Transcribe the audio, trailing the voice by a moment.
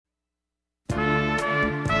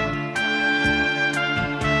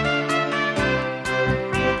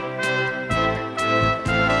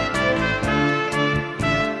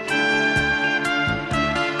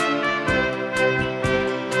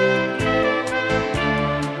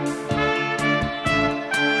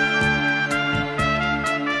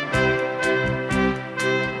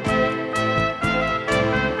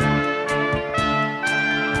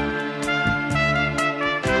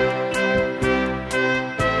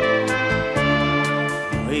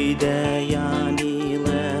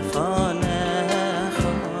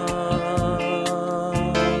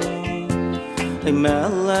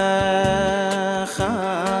melech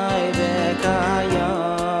chai v'kayam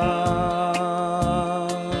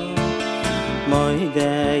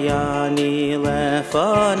moidei ani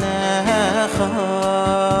lefanecha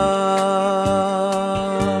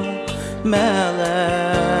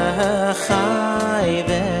melech chai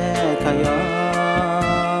v'kayam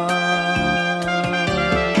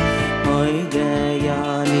moidei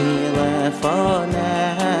ani lefanecha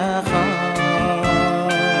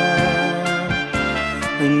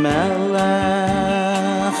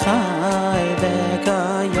melech chai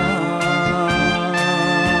v'kayam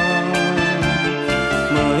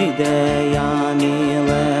moidei ani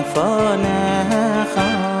lefanecha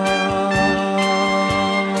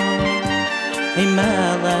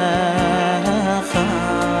melech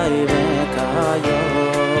chai v'kayam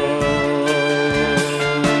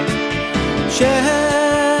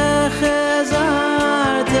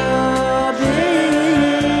shechazart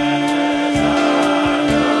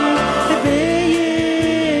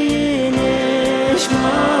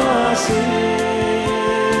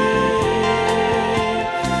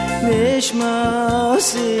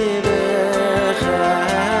nishmasi b'chama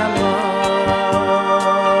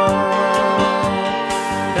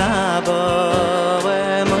Rabbi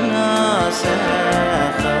v'munasecha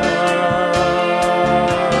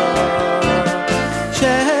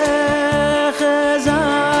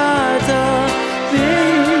shechazarta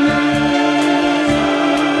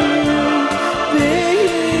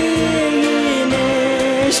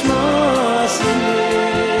nishmasi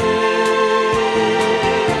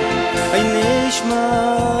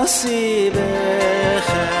nishmasi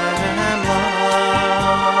b'chama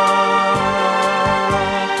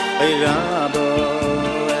Rabbi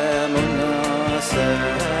v'munasecha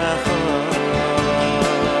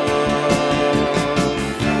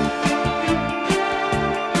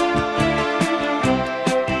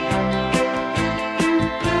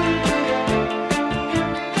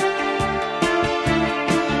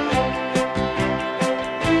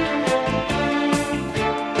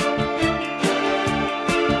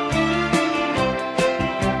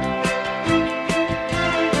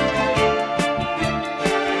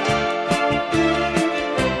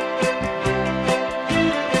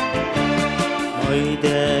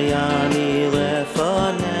moidei ani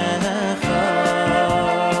lefanecha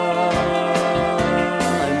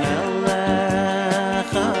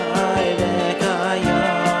melech chai v'kayam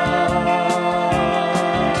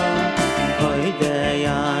moidei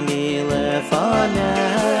ani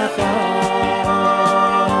lefanecha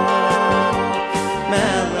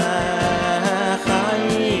melech chai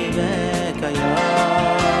v'kayam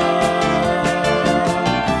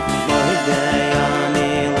moidei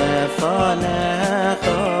ani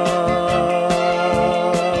lefanecha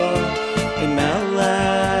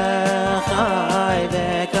melech chai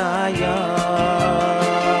v'kayam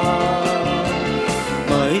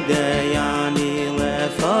moidei ani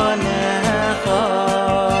lefanecha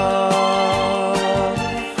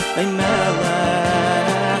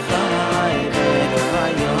melech chai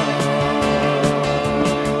v'kayam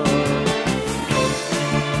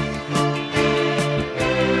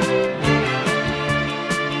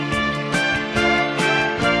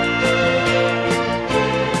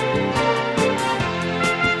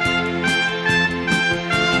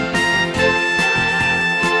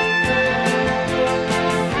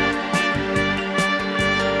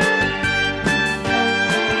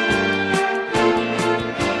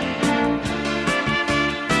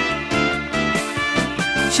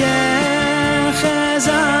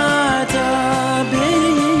shechazart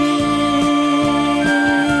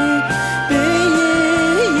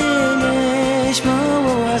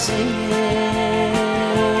nishmasi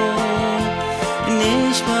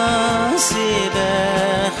nishmasi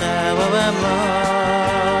b'chama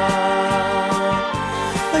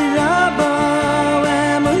Rabbi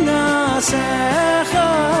v'munasecha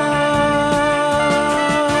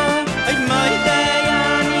moidei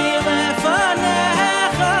ani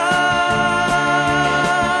lefanecha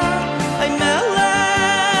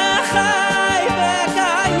melech chai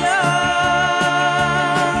v'kayam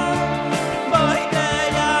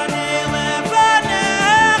moidei ani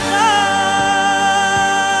lefanecha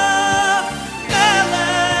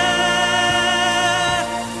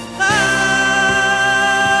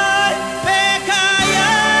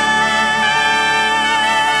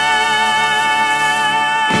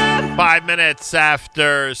Minutes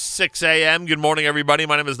after 6 a.m. Good morning, everybody.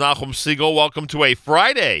 My name is Nachum Siegel. Welcome to a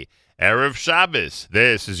Friday, Erev Shabbos.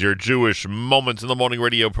 This is your Jewish Moments in the Morning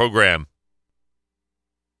radio program.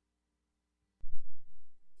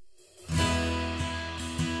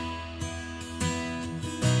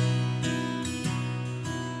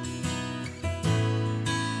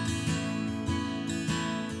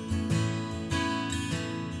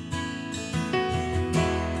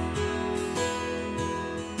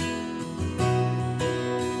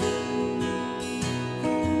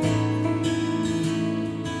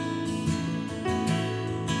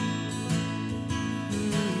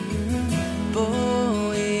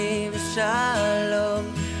 ושלום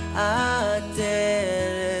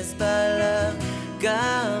עטרס בלה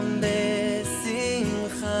גם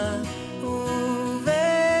בשמחה ובצהלה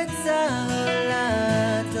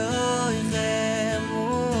תויכם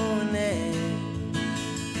ונה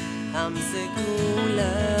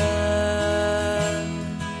המסגולה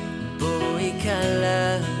בואי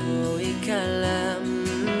קלה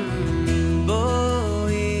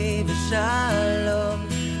בואי ושלום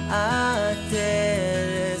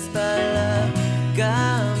עטרס בלה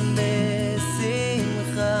גם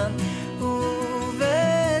בשמחה ובצהלה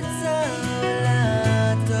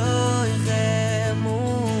תויכם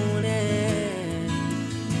ונה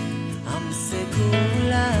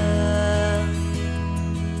המסגולה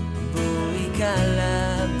בואי קלה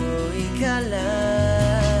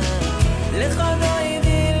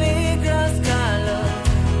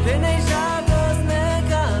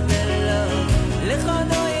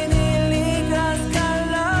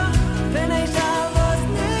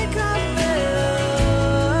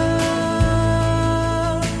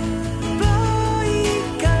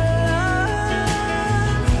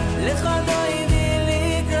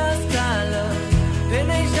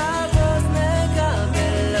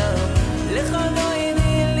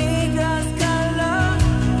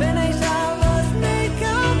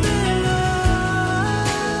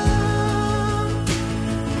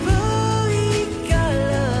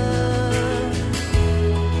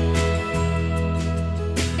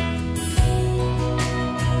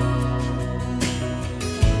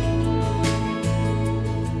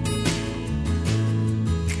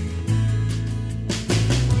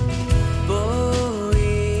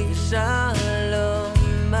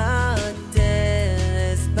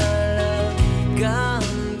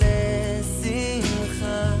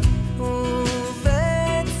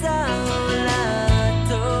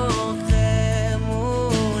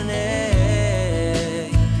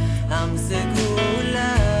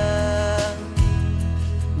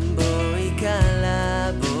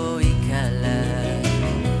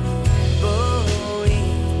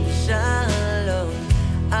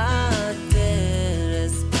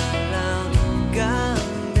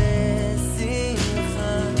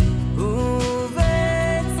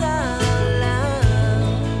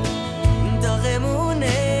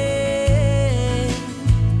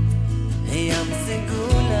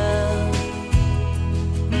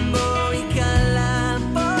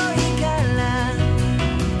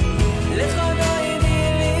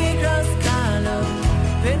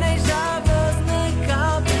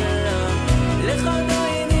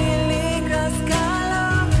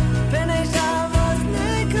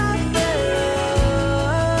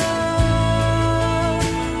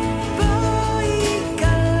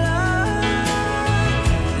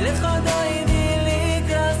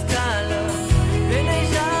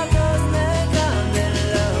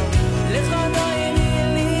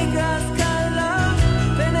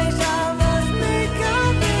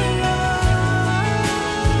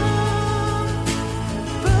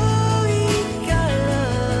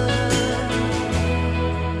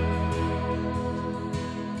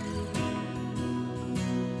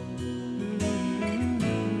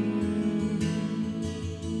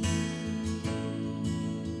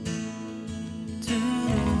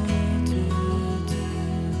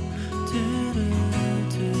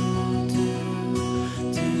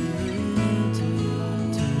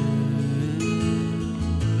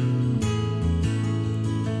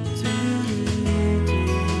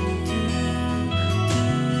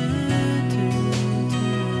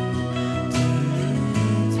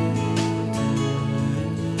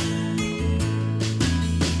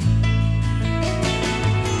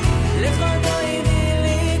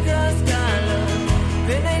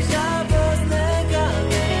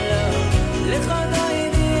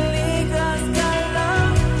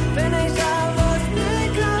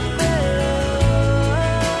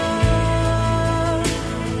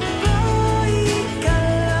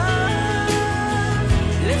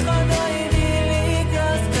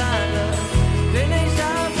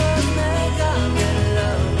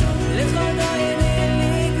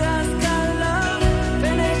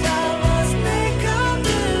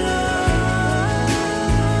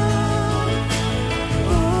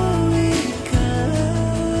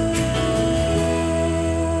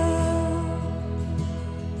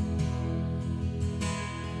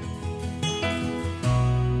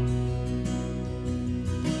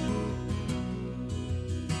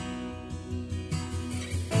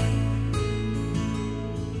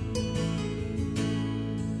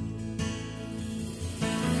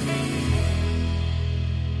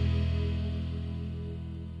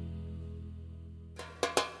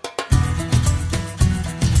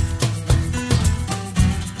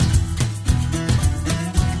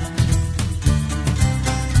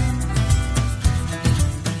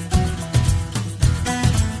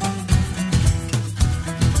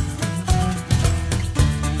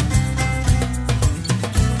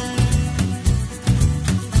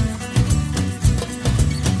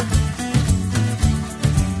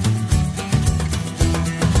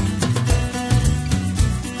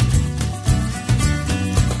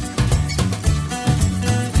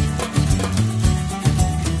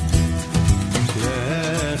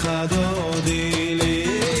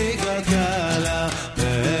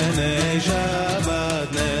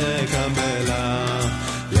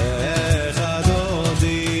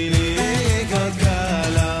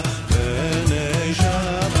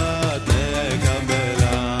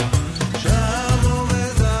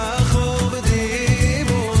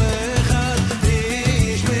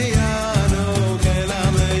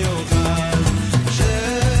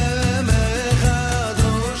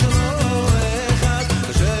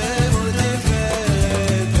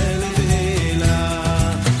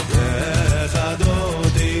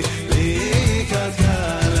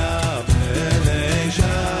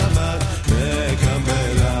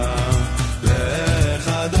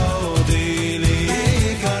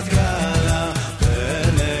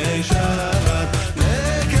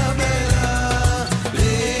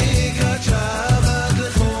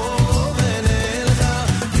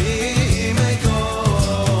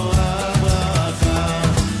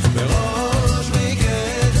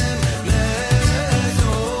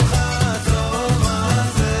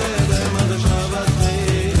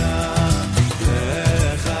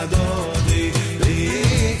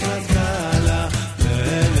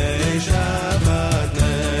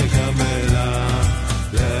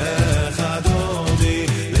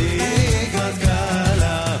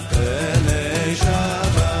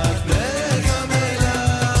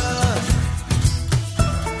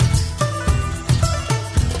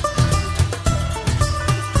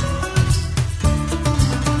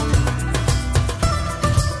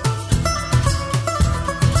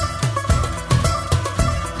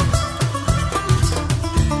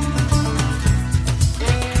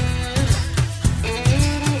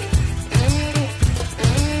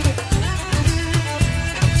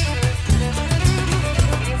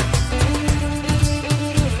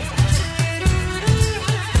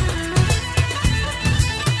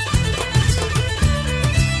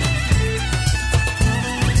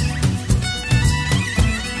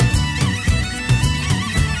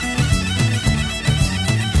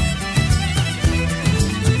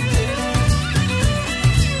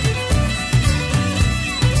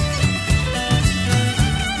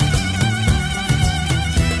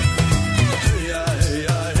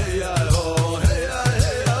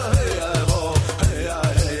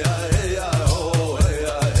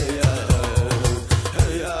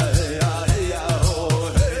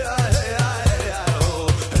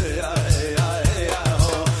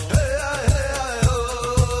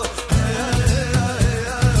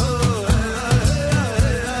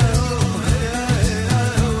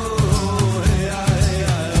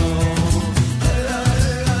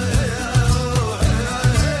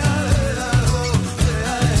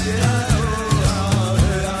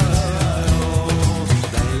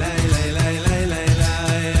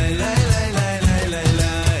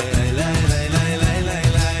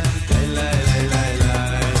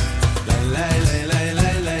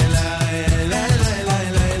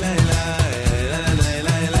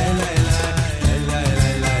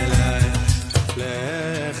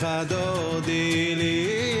דודי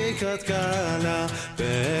לקראת קלה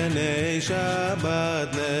פני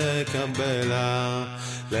שבת נקבלה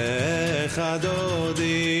לך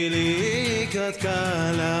דודי לקראת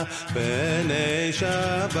קלה פני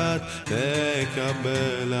שבת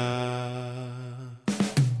נקבלה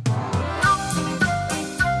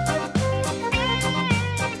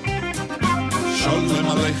Sholem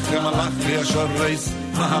aleichem alachei asher reis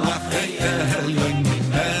Mahalachei elyon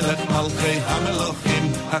melech malchei hamelochim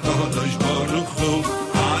HaKadosh Baruch Hu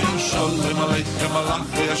Ay Sholem aleichem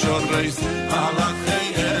alachei asher reis Mahalachei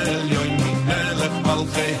elyon melech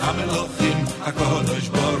malchei hamelochim HaKadosh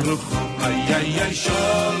Baruch Hu Ay ay ay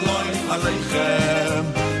Sholem aleichem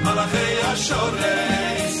malachei asher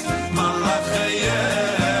reis Malachei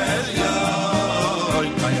elyon Ay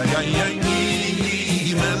ay ay ay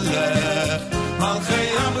melech Malchei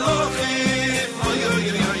Hamlochim, oy oy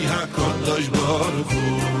oy oy HaKadosh Baruch Hu.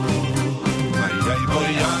 Ay ay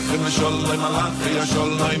boy Yachem Sholem Malachei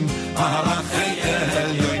Sholem, Malachei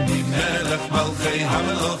Elyon Melech Malchei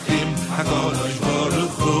Hamlochim, HaKadosh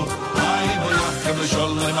Baruch Hu. Ay boy Yachem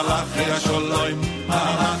Sholem Malachei Sholem,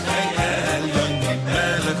 Malachei Elyon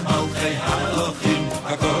Melech Malchei Hamlochim,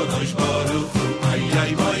 HaKadosh Baruch Hu. Ay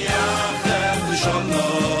ay boy Yachem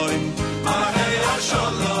Sholem, Malachei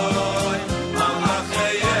Sholem.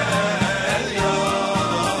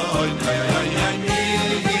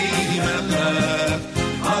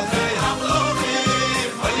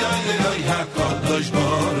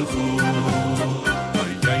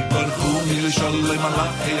 Sholem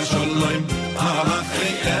Malachei Sholem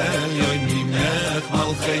Malachei Elyon Melech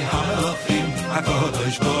Malchei Hamelochim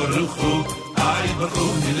HaKadosh Baruch Hu Ay Baruch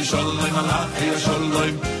Hu Sholem Malachei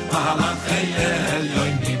Sholem Malachei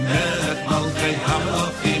Elyon Melech Malchei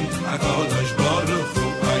Hamelochim HaKadosh Baruch Hu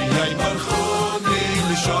Ay ay Baruch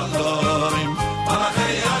Hu Sholem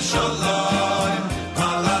Malachei Sholem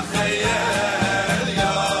Malachei Elyon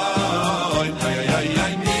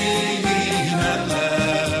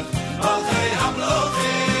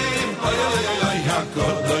Ay ay ay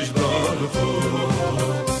HaKadosh Baruch Hu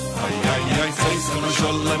Ay ay ay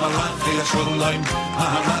Sholem Malachei Sholem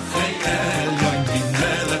Malachei Elyon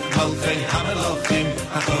Melech Malchei Hamelochim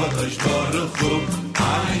HaKadosh Baruch Hu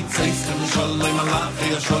Ay Sholem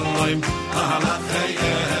Malachei Sholem Malachei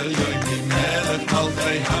Elyon Melech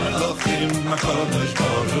Malchei Hamelochim HaKadosh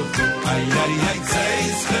Baruch Hu Ay ay ay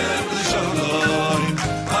Sholem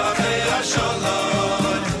Malachei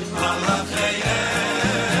Sholem Malachei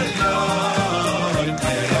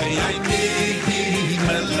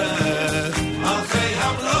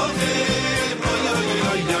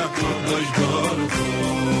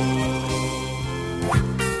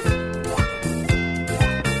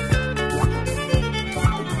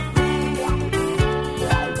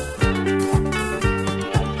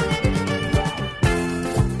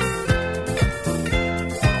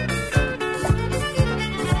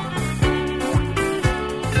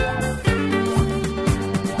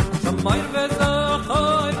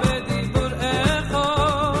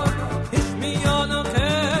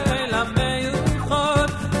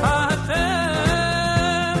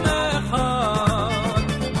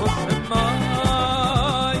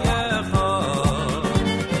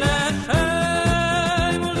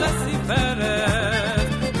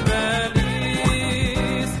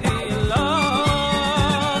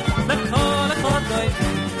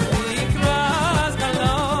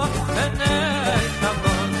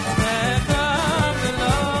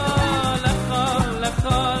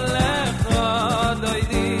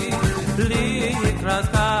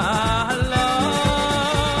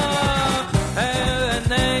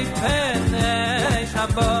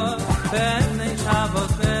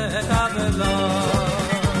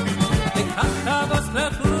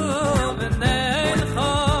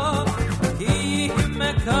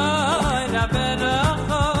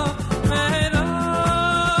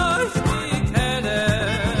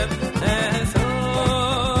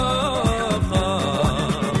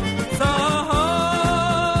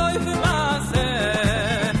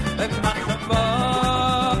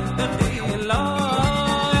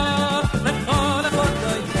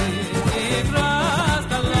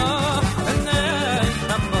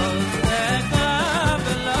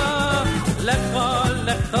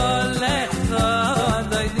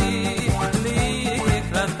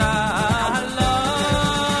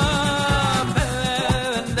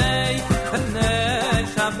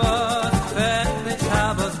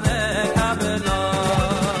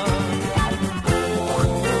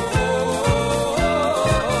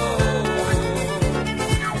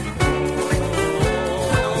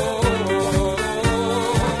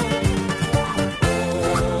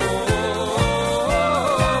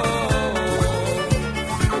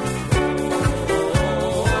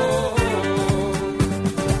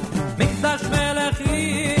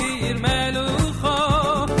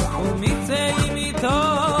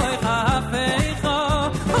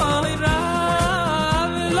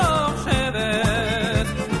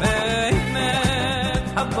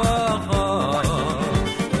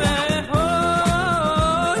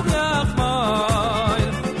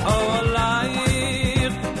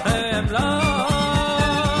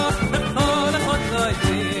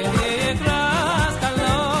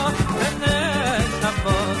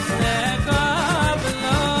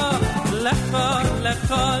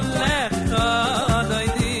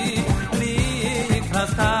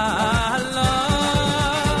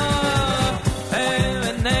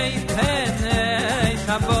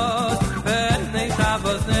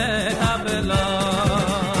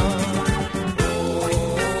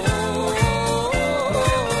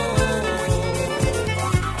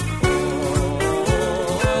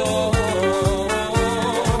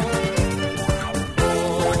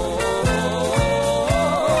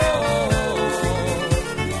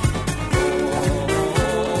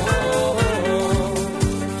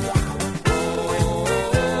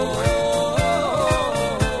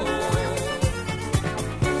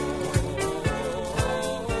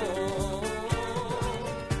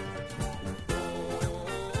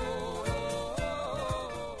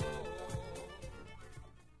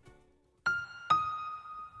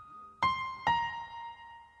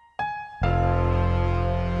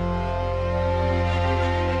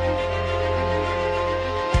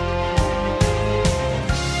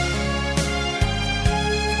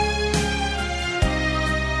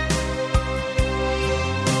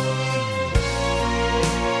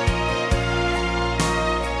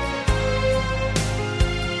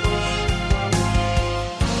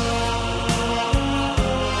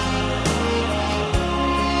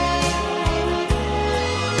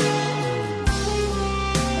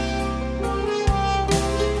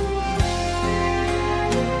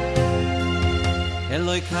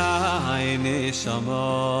Elokai neshama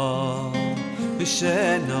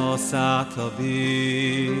V'sheno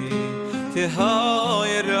satobi Tehoyrohi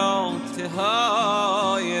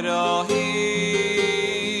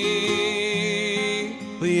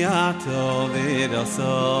Uyato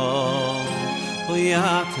v'raso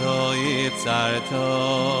Uyato yitzarto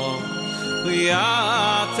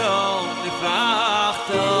Uyato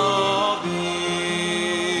nifrachto bi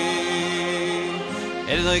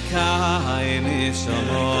Elokai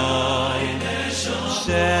neshama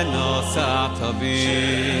Sheno satobi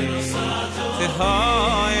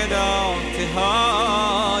Tehoyrohi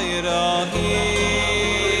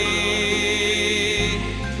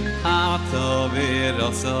Ato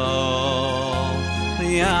v'raso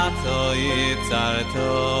Uyato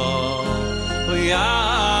yitzarto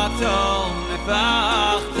Uyato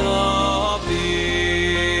nefachto bi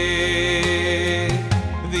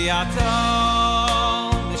V'yato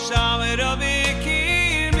neshama Rabbi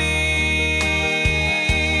kirmi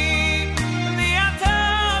V'yato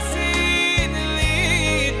sin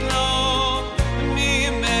litlo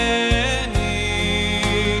mimeni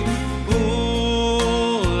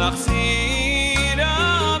Ulachsi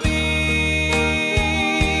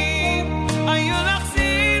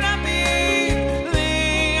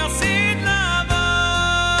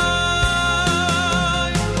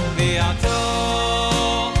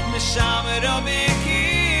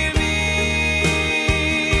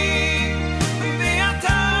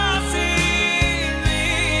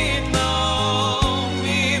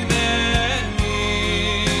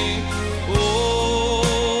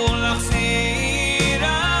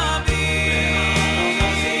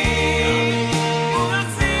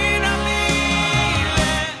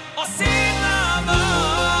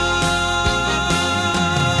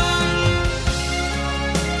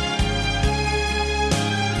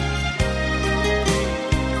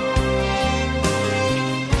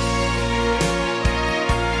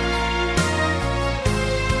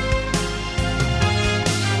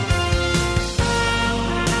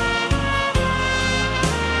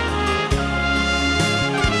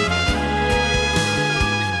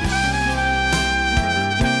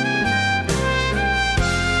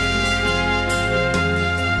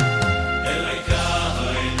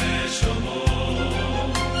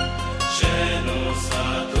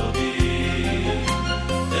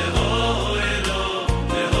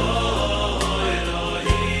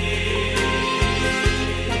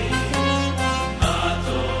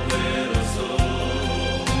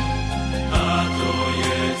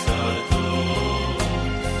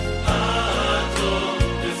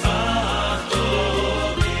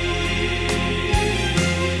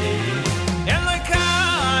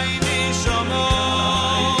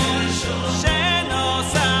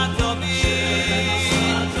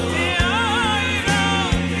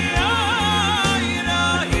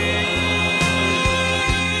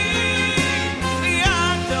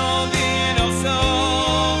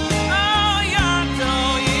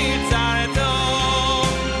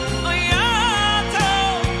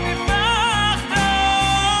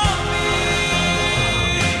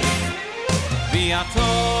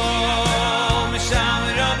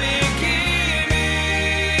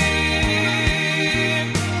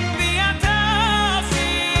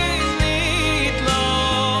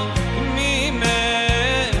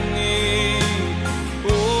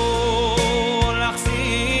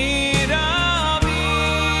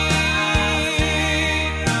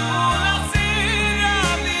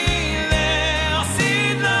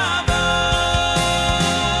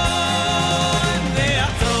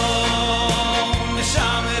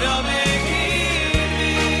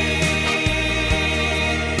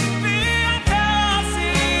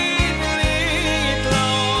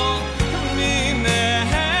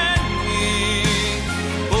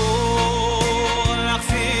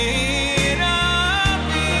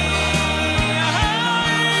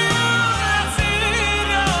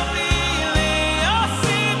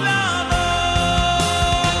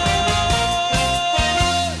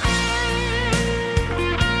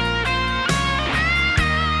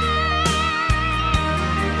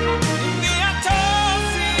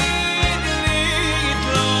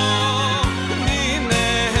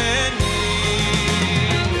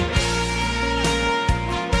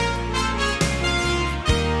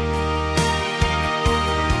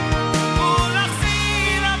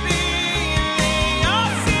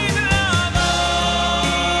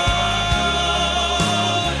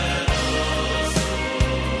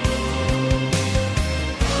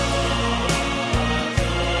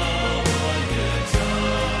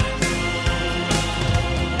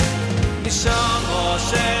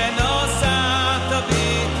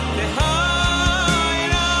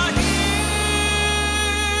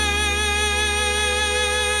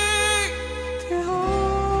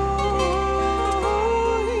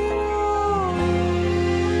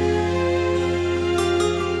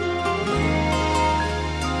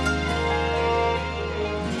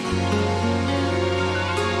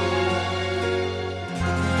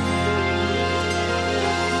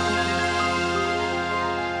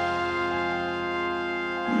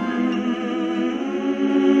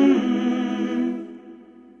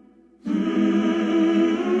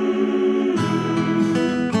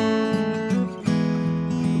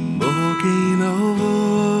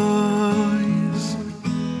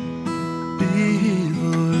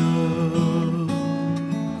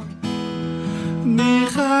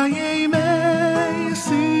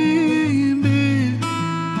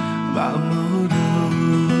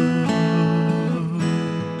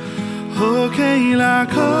Okay, la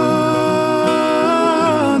kodesh,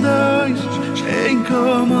 shein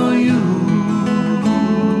komoyu.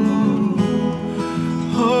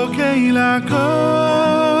 Okay, la kodesh,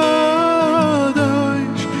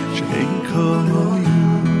 shein komoyu.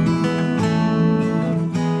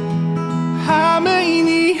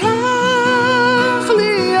 Hameini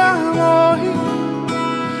hachli amoy,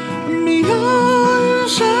 miyoy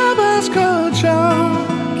Shabbos kodesh.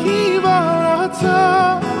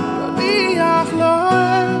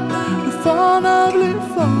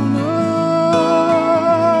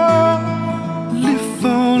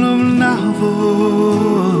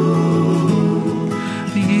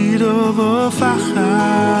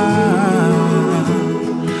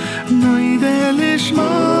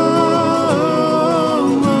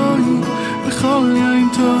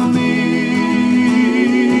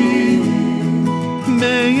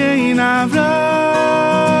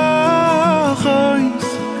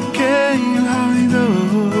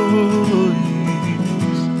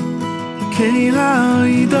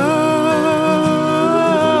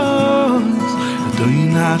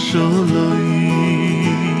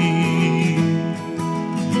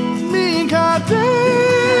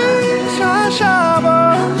 Mikadesh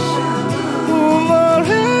HaShabbos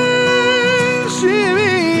U'morech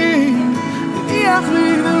Shivim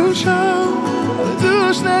Yachlidu Sham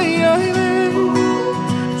Dushnei Yoyim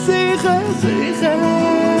Zicha Zicha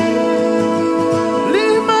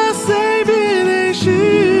Limasei B'Reishis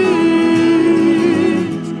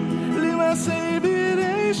Limasei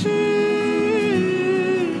B'Reishis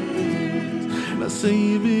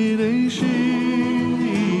Limasei B'Reishis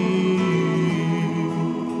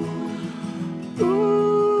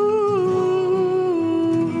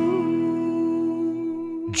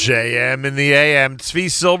JM in the AM. Tzvi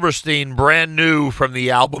Silverstein, brand new from the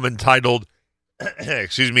album entitled,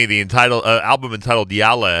 album entitled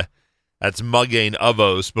Yale. That's Mugain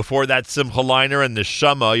Avos. Before that, Simcha Liner and the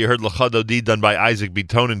Shama. You heard L'Chadodi done by Isaac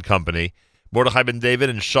Bitton and Company. Mordechai Ben David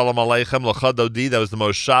and Shalom Aleichem. L'Chadodi, that was the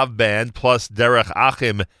Moshav Band, plus Derech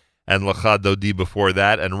Achim and L'Chadodi before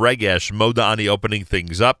that. And Regesh, Moda Ani opening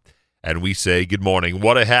things up. And we say good morning.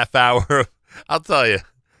 What a half hour. I'll tell you.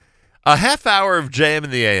 A half hour of JM in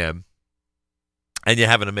the AM, and you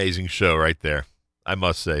have an amazing show right there, I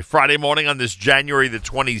must say. Friday morning on this January the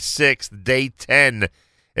 26th, day 10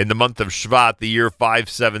 in the month of Shvat, the year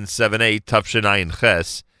 5778, Tafshin Ayin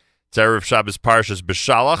Ches. It's Erev Shabbos Parshas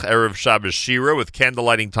B'Shalach, Erev Shabbos Shira, with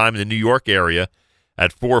candlelighting time in the New York area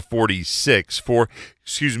at 446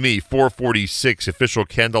 official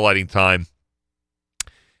candlelighting time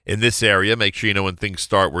in this area. Make sure you know when things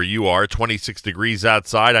start where you are. 26 degrees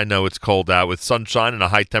outside. I know it's cold out with sunshine and a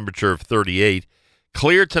high temperature of 38.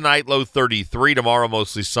 Clear tonight, low 33. Tomorrow,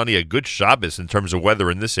 mostly sunny. A good Shabbos in terms of weather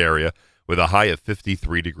in this area with a high of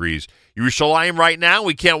 53 degrees. Yerushalayim right now.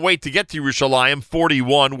 We can't wait to get to Yerushalayim.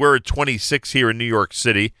 41. We're at 26 here in New York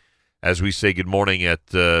City as we say good morning at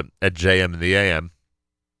JM in the AM.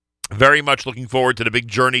 Very much looking forward to the big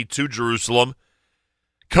journey to Jerusalem.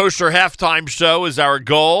 Kosher halftime show is our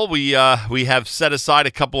goal. We have set aside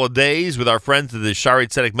a couple of days with our friends at the Shaarei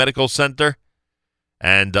Tzedek Medical Center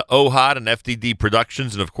and OHAD and FDD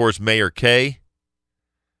Productions and, of course, Mayor K.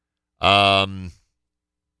 To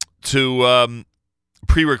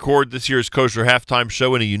pre-record this year's Kosher halftime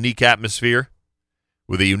show in a unique atmosphere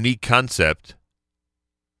with a unique concept.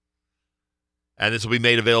 And this will be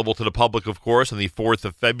made available to the public, of course, on the 4th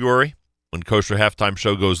of February when Kosher halftime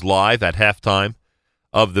show goes live at halftime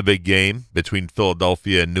of the big game between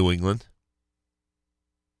Philadelphia and New England.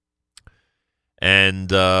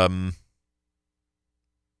 And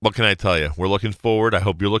what can I tell you? We're looking forward. I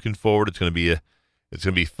hope you're looking forward. It's going to be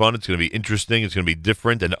fun. It's going to be interesting. It's going to be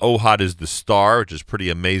different. And OHAD is the star, which is pretty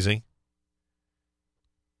amazing.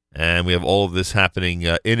 And we have all of this happening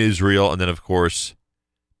in Israel, and then, of course,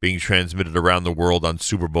 being transmitted around the world on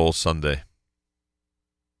Super Bowl Sunday.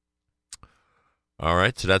 All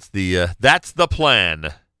right, so that's the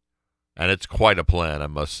plan, and it's quite a plan, I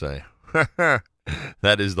must say.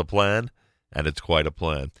 That is the plan, and it's quite a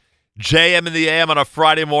plan. JM in the AM on a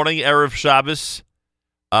Friday morning, Erev Shabbos.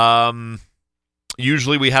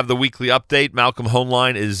 Usually we have the weekly update. Malcolm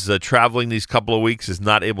Hoenlein is traveling these couple of weeks, is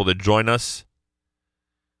not able to join us.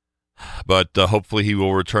 But hopefully he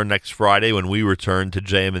will return next Friday when we return to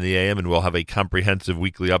JM in the AM, and we'll have a comprehensive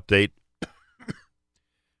weekly update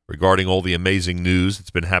regarding all the amazing news that's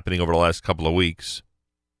been happening over the last couple of weeks.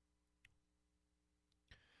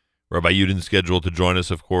 Rabbi Yudin scheduled to join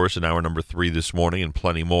us, of course, in hour number 3 this morning, and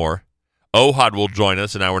plenty more. OHAD will join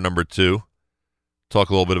us in hour number 2. Talk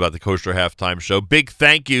a little bit about the Kosher Halftime Show. Big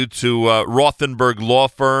thank you to Rothenberg Law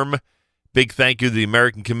Firm, Big thank you to the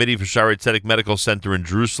American Committee for Shaarei Tzedek Medical Center in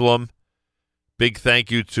Jerusalem. Big thank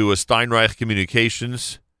you to Steinreich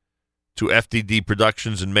Communications, to FDD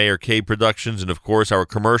Productions and Mayor K Productions, and, of course, our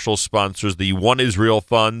commercial sponsors, the One Israel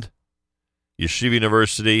Fund, Yeshiva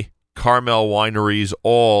University, Carmel Wineries,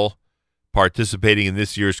 all participating in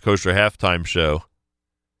this year's Kosher Halftime Show.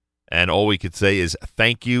 And all we could say is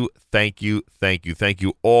thank you, thank you, thank you, thank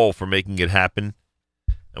you all for making it happen.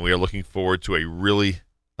 And we are looking forward to a really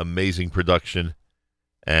amazing production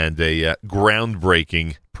and a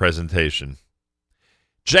groundbreaking presentation.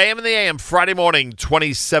 JM in the AM, Friday morning,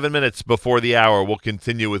 27 minutes before the hour. We'll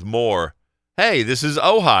continue with more. Hey, this is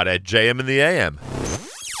OHAD at JM in the AM.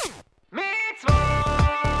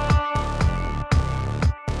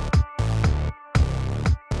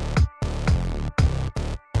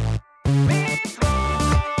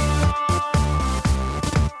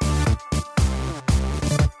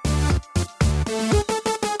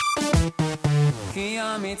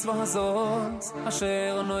 מצווה הזאת,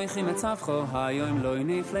 אשר נויכי מצווכו, היום לא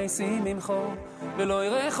נפלסי ממכו, ולא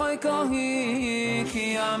ירחו יקוהי,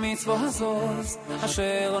 כי המצווה הזאת,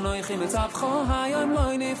 אשר נויכי מצווכו, היום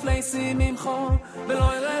לא נפלסי ממכו, ולא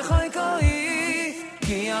ירחו יקוהי,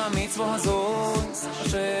 כי המצווה הזאת,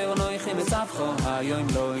 אשר נויכי מצווכו, היום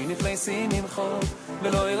לא נפלסי ממכו,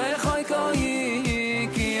 ולא ירחו יקוהי,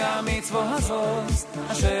 כי המצווה הזאת,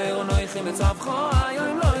 אשר נויכי מצווכו,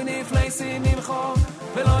 היום לא נפלסי ממכו,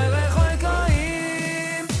 ולא ירחו יקוהים.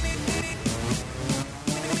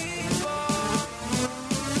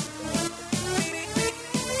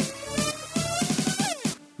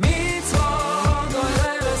 מצווה,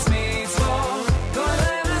 גוירס מצווה,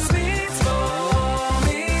 גוירס מצווה,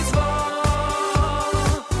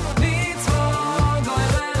 מצווה, מצווה,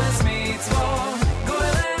 גוירס מצווה,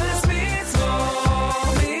 גוירס מצווה, מצווה, מצווה, גוירס מצווה.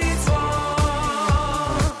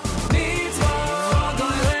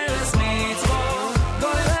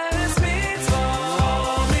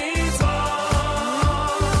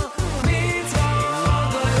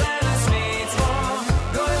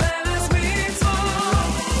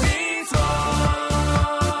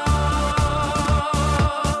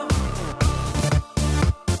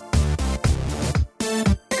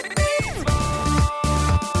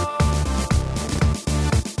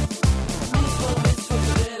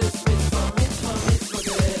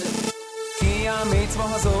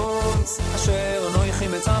 המצווה הזאת, אשר נויכי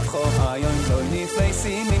מצווכו, היום לא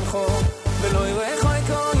נפלסי ממכו, ולא ירחו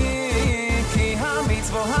יקוהי, כי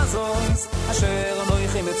המצווה הזאת, אשר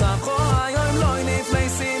נויכי מצווכו, היום לא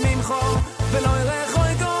נפלסי ממכו, ולא ירחו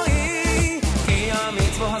יקוהי, כי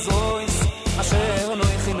המצווה הזאת, אשר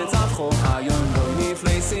נויכי מצווכו, היום לא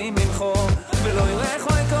נפלסי ממכו, ולא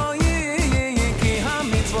ירחו יקוהי, כי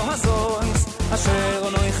המצווה הזאת, אשר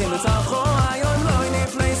נויכי מצווכו, היום לא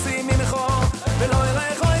נפלסי ממכו, ולא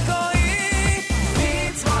ירחו יקוהי.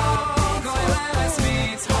 מצווה, גוירס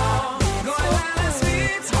מצווה, גוירס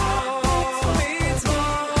מצווה, מצווה,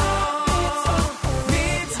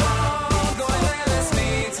 מצווה, גוירס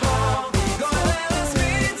מצווה, גוירס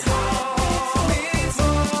מצווה, מצווה,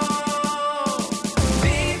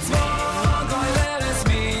 מצווה,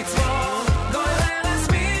 גוירס מצווה,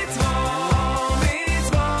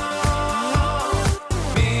 גוירס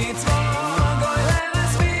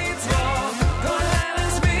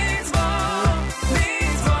מצווה,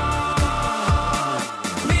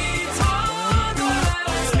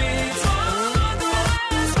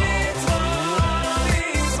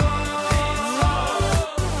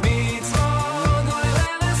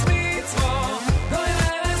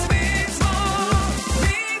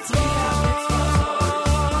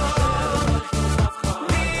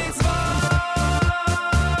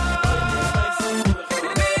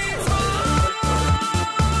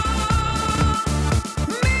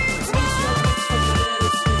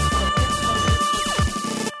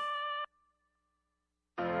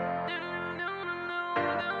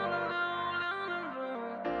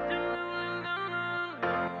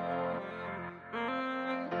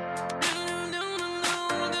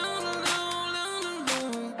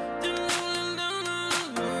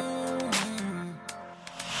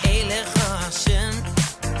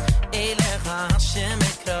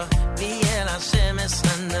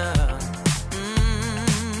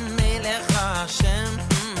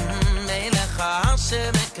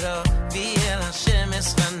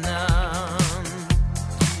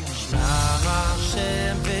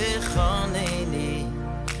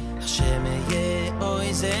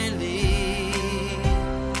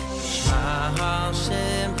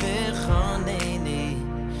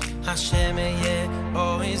 Hashem ye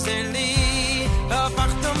oy zeli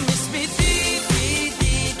apachtom misbiti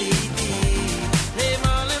di le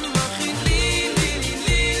malem machili li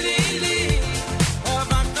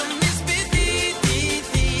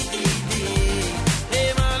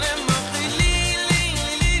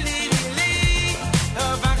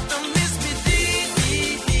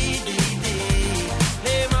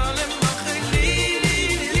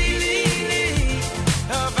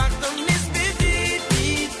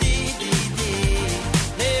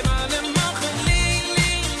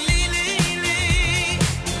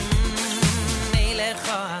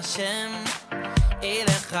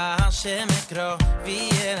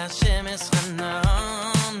es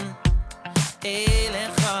Hanan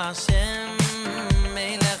Elech Hashem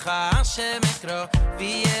Elech Hashem Ekro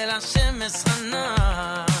V'yel Hashem es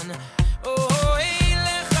Hanan Oh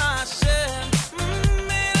Elech Hashem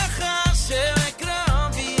Elech Hashem Ekro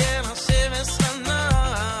V'yel Hashem es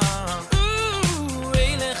Hanan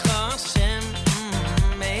Elech Hashem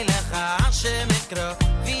Elech Hashem Ekro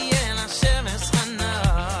V'yel Hashem es Hanan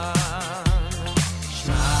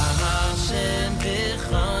Shema Hashem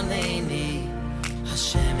V'choneni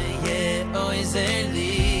Hashem Yeh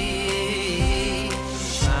Oizeli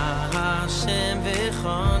Hashem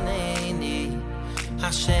v'choneni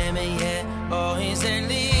Hashem yeh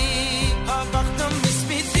oizeli Havachtam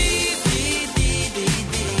b'smiti di di di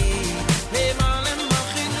di Le'malem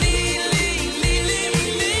machili li li li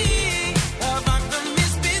li Havachtam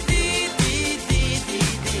b'smiti di di di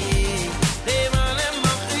di Le'malem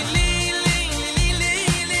machili li li li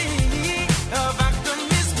li Havachtam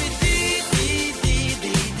b'smiti di di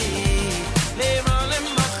di di Le'malem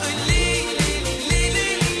machili li li li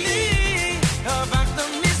li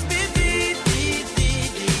Havachtam b'smiti di di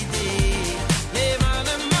di di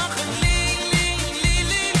Le'malem machili li li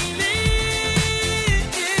li li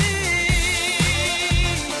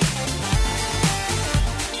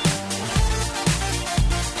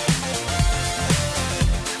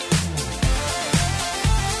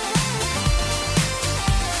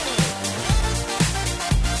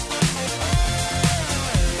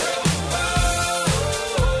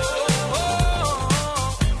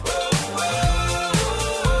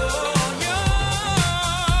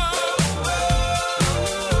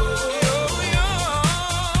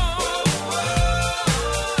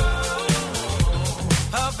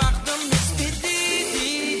Havachtam b'smiti di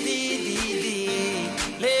di di di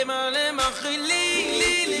Le'malem machili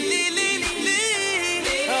li li li li li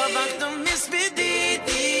Havachtam b'smiti di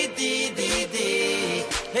di di di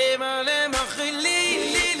Le'malem machili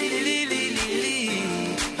li li li li li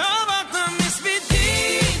Havachtam b'smiti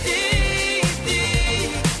di di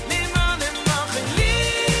Le'malem machili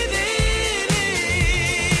li li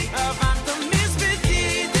Havachtam b'smiti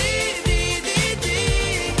di di di di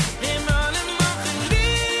Le'malem machili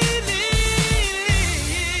li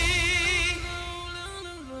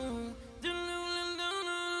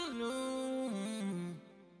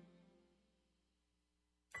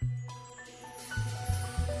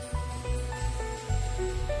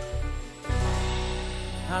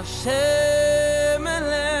Hashem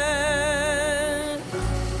Elech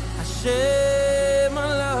Hashem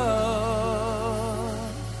Allah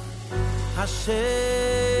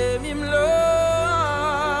Hashem Yimloch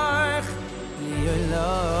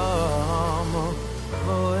Li'olam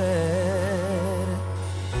Voed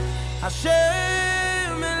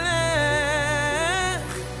Hashem Elech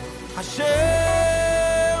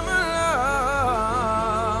Hashem Allah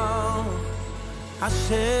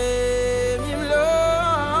Hashem Yimloch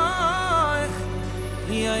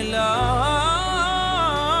Li'olam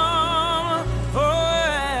Voed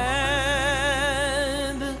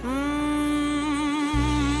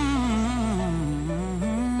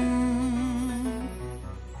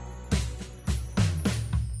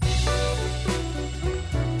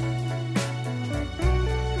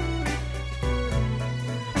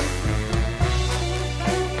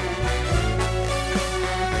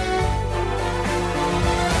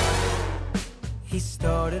He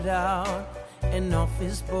started out an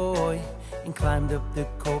office boy and climbed up the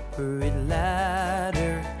corporate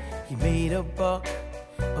ladder. He made a buck,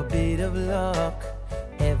 a bit of luck,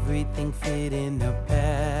 everything fit in a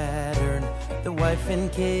pattern. The wife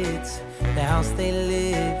and kids, the house they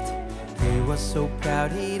lived, he was so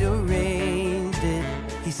proud he'd arranged it.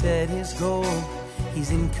 He set his goal,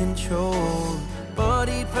 he's in control, but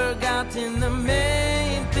he'd forgotten the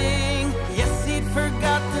main thing. Yes, he'd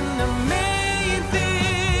forgotten the main thing.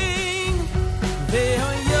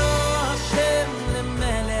 Ve'oyo Hashem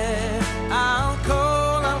lemelech al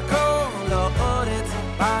kol ha'oretz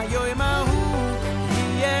b'yoyim hahu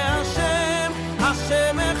yeh Hashem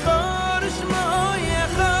Hashem echad shmo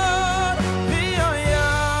echad. Ve'oyo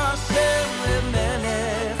Hashem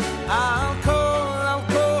lemelech al kol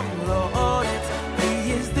ha'oretz. He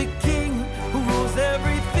is the King who rules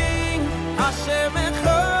everything. Hashem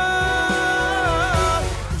echad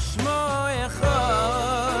shmo echad.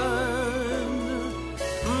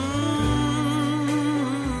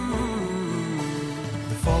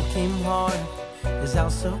 The fall came hard, his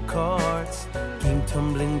house of cards came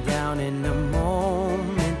tumbling down in a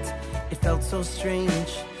moment. It felt so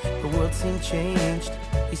strange, the world seemed changed.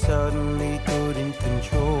 He suddenly couldn't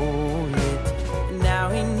control it. And now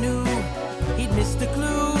he knew he'd missed a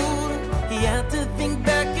clue. He had to think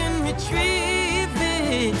back and retrieve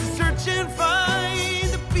it, to search search and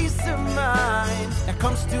find the peace of mind that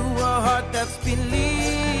comes to a heart that's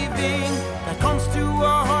believing, that comes to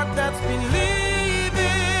a heart that's believing.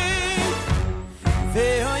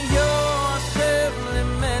 Ve'Hashem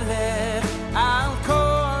lemelech al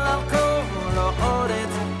kol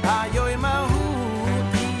ha'oretz hayoim hahu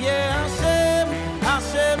yeh Hashem,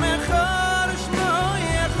 Hashem echad u'shmo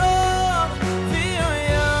yechad.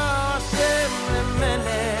 Ve'Hashem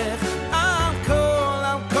lemelech al kol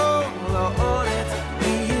ha'oretz.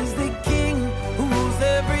 He is the King who rules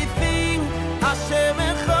everything. Hashem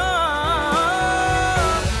echad.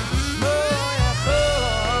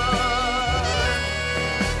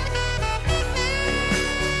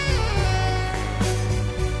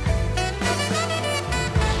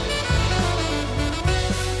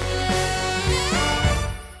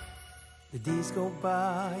 The days go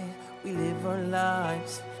by, we live our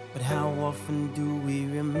lives, but how often do we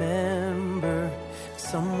remember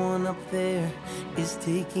someone up there is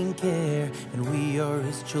taking care, and we are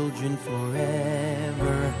his children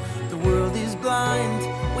forever. The world is blind,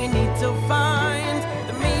 we need to find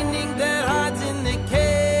the meaning that hides in the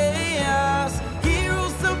chaos. Hero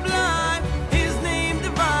sublime, his name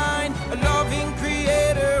divine, a loving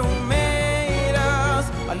creator who made us,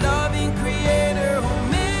 a loving creator who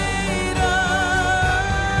made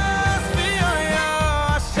us.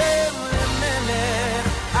 Ve'Hashem lemelech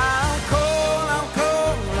al kol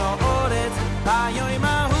ha'oretz hayoim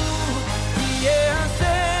hahu yeh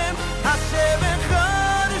Hashem, Hashem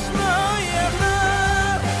echad u'shmo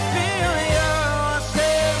yechad.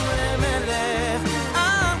 Ve'Hashem lemelech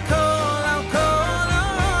al kol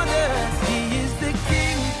ha'oretz. He is the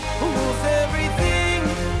King who rules everything.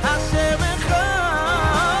 Hashem echad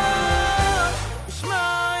u'shmo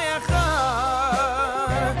yechad.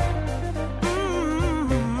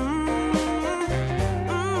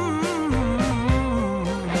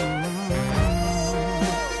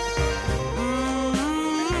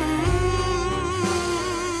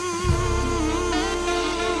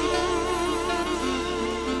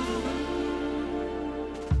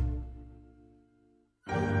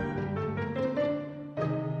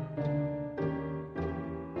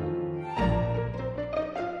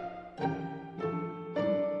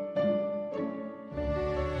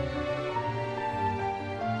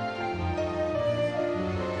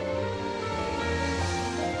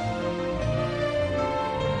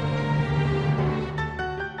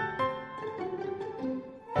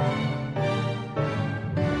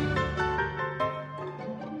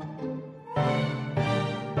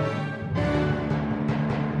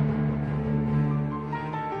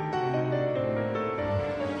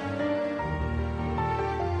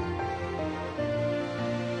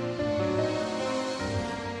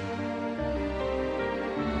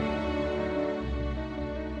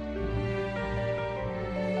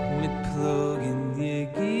 mit plogen je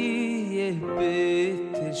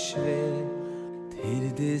bitte schwer dir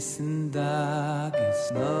diesen Tag ist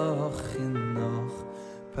noch und noch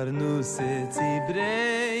Parnuse zi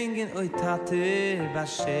bringen oi tate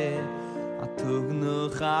basher atug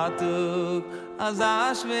noch atug az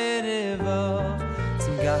a schwere Woch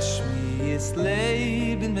zum Gashmi ist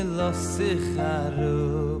Leben mit los sich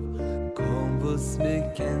harub komm was mir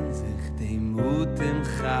kennt sich dem Mut im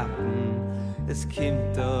Chappen. Es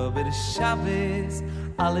kimt aber Shabbos,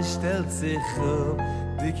 alles stellt sich auf.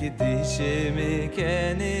 Die Kedische me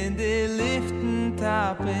kennen die Liften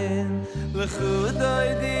tappen. Lechudoi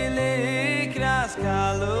di likras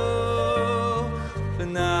kalo.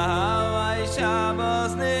 Benau ay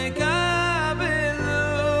Shabbos ne kabelu.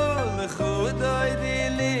 Lechudoi di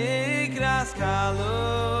likras kalo.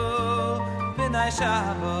 Benau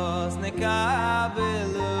Shabbos ne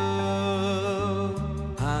kabelu.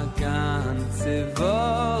 Ganze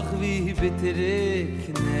Woch wie bittere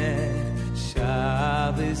Knecht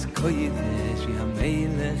Shabbos koidesh wie am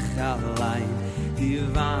Melech allein Die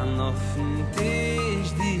waren auf dem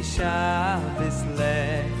Tisch, die Shabbos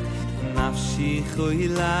legt Nafshi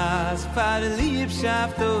choilas, par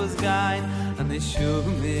Liebschaft ausgein An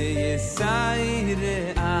Eshume Yesayre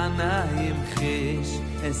anayim chish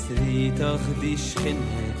Es riet auch die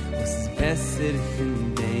Schinne, was ist besser von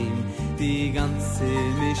dem Die ganze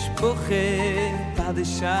Mischbuche, bei der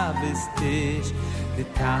Shabbos-Tisch Die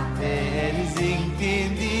Tate singt in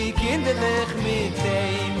die Kinderlich mit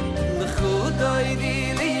dem Lechudoi di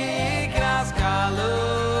likras kalo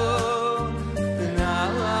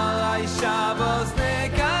Benalai Shabbos ne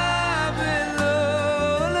kabelo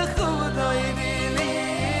Lechudoi di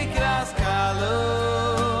likras kalo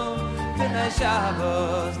Benalai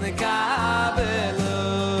Shabbos ne kabelo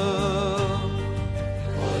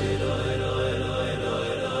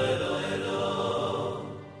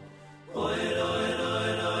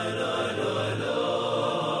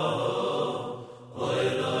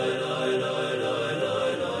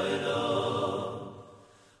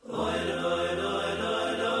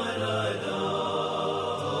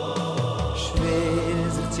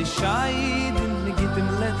sie scheiden mit dem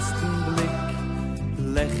letzten Blick.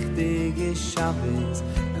 Lächtige Schabbes,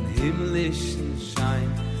 ein himmlischen Schein.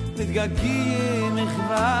 Mit Gagiem ich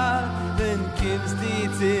war, wenn kimmst die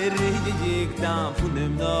zurück, dann von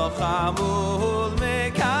dem noch amol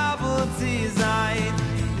mekabel sie sein.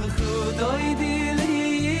 Chudoi di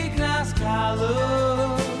liknas kalo,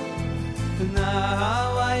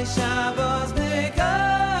 now I Shabbos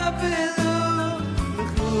mekabelu.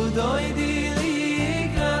 Chudoi di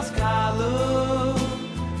liknas kalo,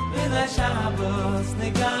 when I Shabbos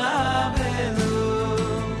mekabelu.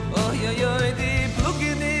 Oh yo yo di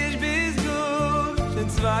plugen ich bis gut, schon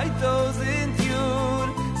 2000 Jahr,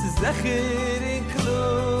 es ist sicher in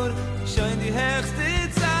Klur, schon die höchste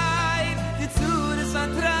Zeit, die Zure san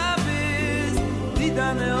Travis, die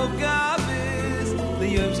deine Aufgabe ist,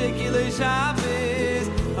 die Yom Shekile Shabbos,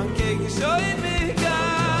 am Kegen schon mich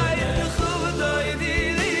geil, die Chuvadoi di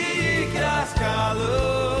Likras Kalo,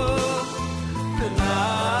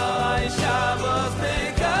 now I Shabbos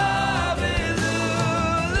mekabelu,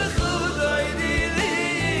 the Chuvadoi di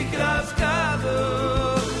Likras Kalo,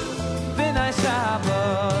 when I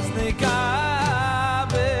Shabbos mekabelu.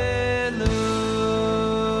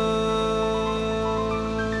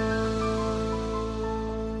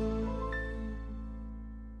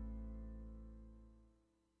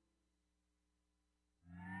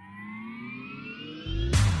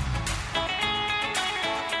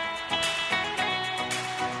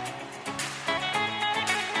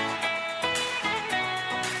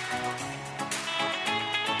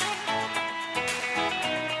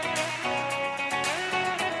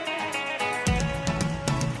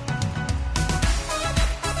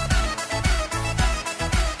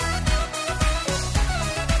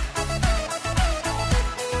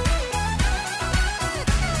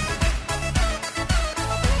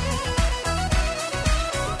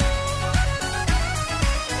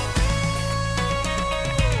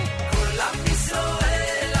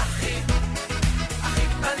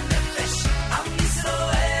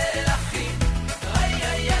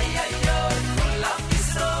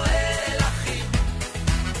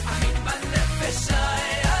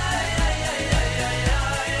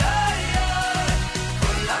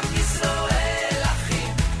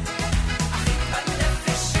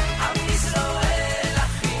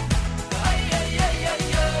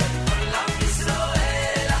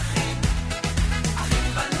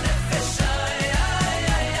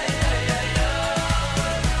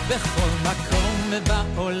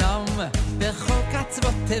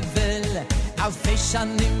 אלפי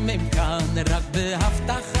שנים הם כאן רק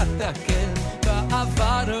בהבטחת הקל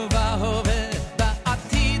בעבר ובהווה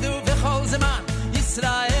בעתיד ובכל זמן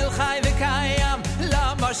ישראל חי וקיים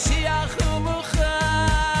למשיח הוא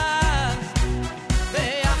מוכן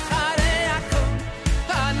ואחרי הכל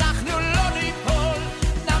אנחנו לא ניפול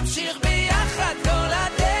נמשיך ביחד כל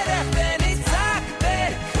הדרך ונצעק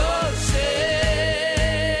בכל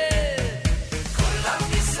כל עם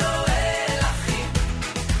ישראל אחים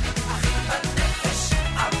אחים בנפש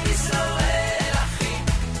עם ישראל אחים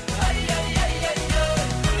איי איי איי איי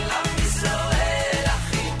כל עם ישראל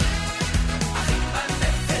אחים אחים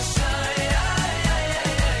בנפש איי איי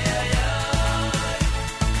איי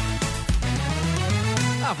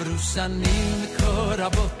איי עברו שנים כה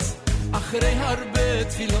רבות אחרי הרבה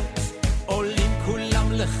תפילות עולים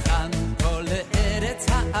כולם לכאן כל לארץ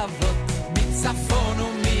האבות מצפון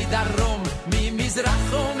ומדרום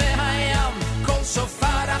ממזרח ומהים כל שופר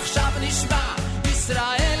עכשיו נשמע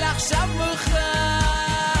ישראל עכשיו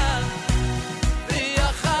מוכן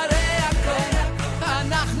ואחרי הכל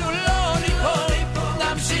אנחנו לא ניפול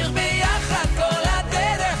נמשיך ביחד כל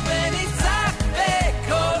הדרך ונצעק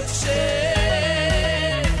בכל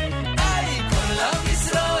איי כל עם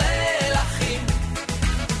ישראל אחים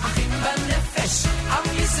אחים בנפש עם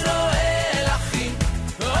ישראל אחים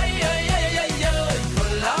אוי אוי אוי אוי אוי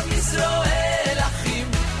כל עם ישראל אחים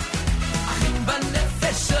אחים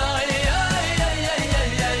בנפש אוי אוי אוי אוי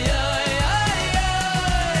אוי אוי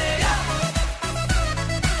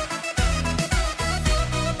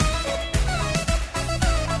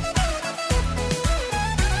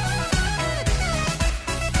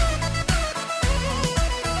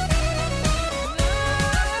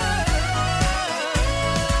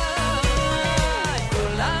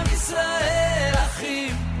כל עם ישראל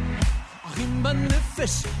אחים אחים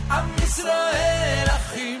בנפש עם ישראל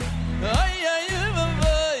אחים אוי אוי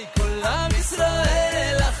אוי כל עם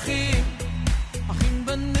ישראל אחים אחים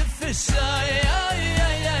בנפש אוי אוי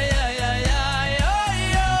אוי אוי אוי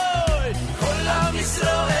אוי אוי כל עם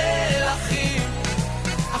ישראל אחים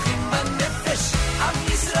אחים בנפש עם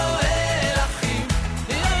ישראל אחים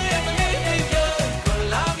אוי אוי אוי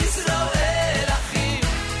כל עם ישראל אחים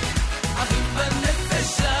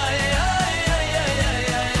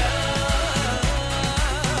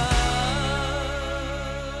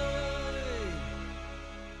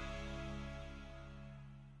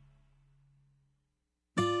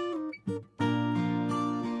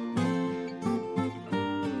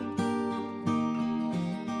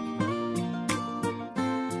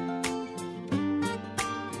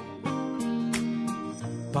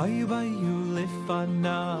Bayu bayu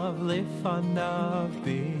lifanav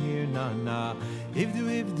birnana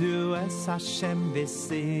Ivdu es Hashem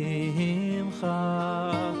b'simcha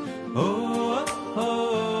Oh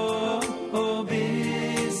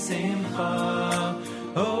b'simcha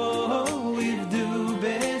Oh ivdu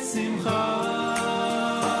b'simcha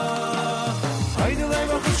Haydu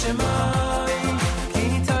le'baruch Shemai Ki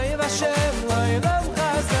toiv Hashem lo'elam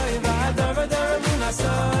chazai V'adar v'adar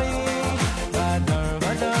emunasai V'adar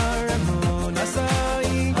v'adar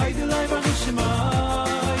emunasai Haydu le'baruch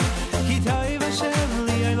Shemai Ki toiv Hashem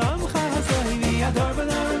lo'elam chazai V'adar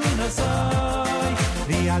v'adar emunasai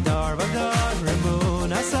V'adar v'adar emunasai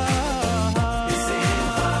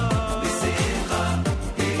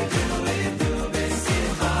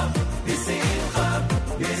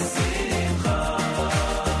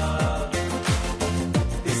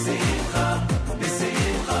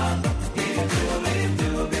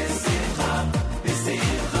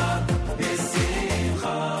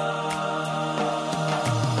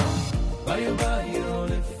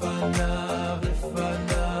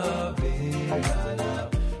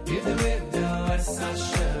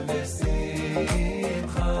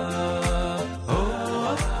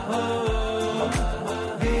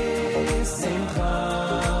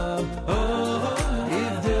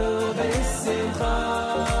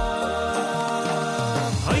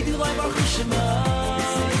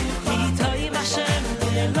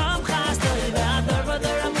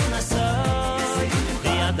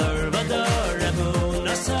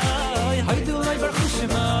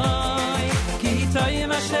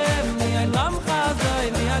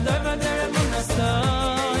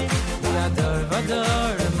V'adar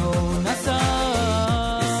v'adar emunasai V'adar v'adar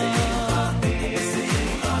emunasai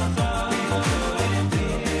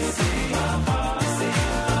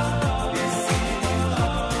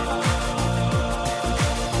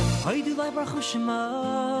Haydu le'baruch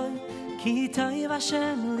Shemai Ki toiv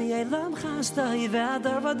Hashem li'olam chazai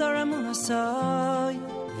V'adar v'adar emunasai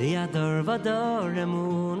V'adar v'adar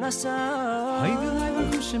emunasai Haydu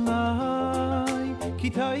le'baruch Shemai Ki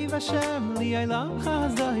toiv Hashem li'olam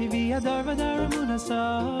chazai V'adar v'adar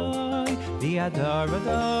emunasai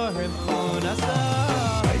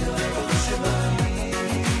Haydu le'baruch Shemai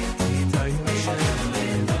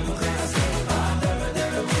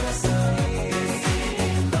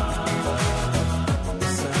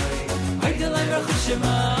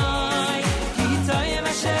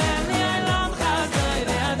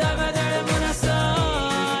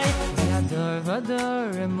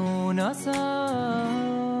Vadar emunasai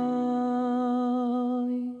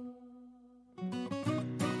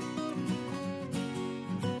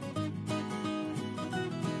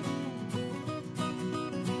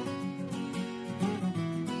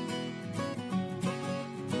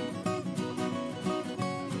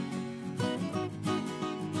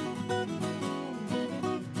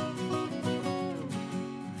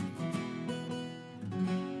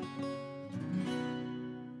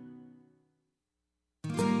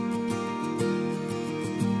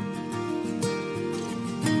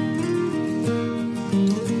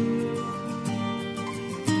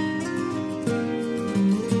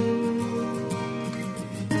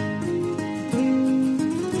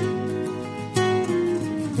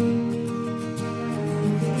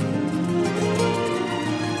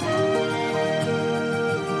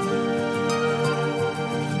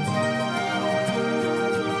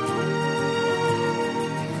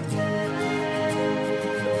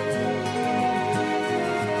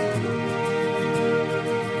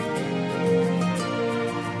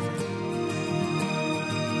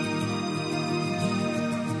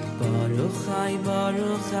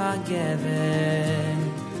Gever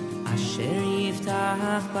Asher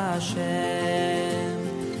yiftach b'Hashem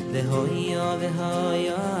V'hoyo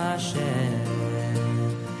Hashem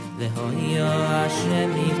V'hoyo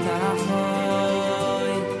Hashem yiftachoy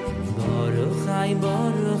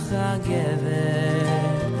Baruch HaGever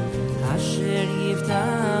Asher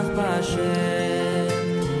yiftach b'Hashem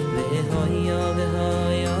V'hoyo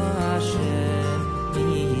Hashem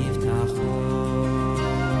yiftachoy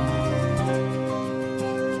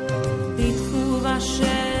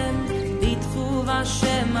Hashem, bitchu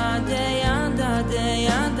Hashem, adeyad,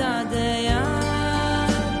 adeyad,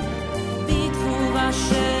 adeyad. Bitchu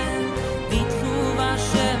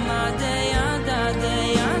Hashem, adeyad,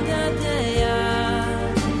 adeyad,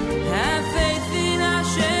 adeyad. Have faith in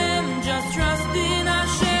Hashem, just trust in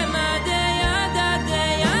Hashem, adeyad,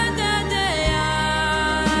 adeyad,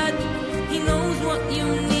 adeyad. He knows what you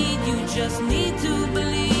need, you just need to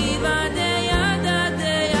believe, adeyad,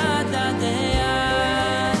 adeyad, adeyad.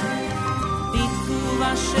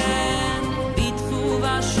 Hashem, bitchu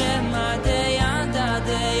Hashem, adeyad,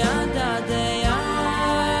 adeyad.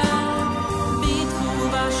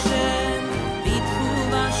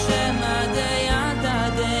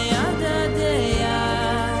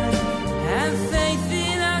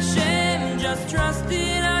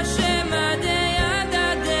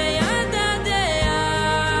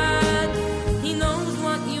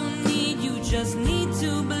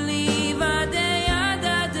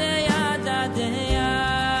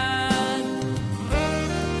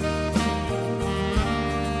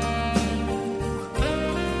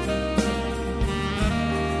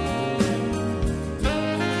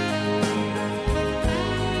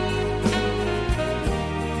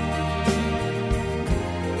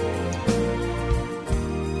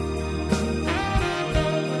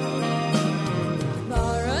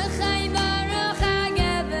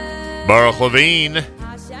 Baruch Levine.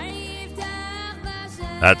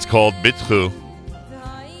 That's called Bitchu.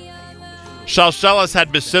 Shalshelas had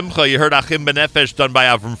Besimcha. You heard Achim Benefesh done by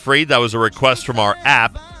Avram Fried. That was a request from our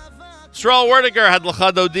app. Sroel Werdiger had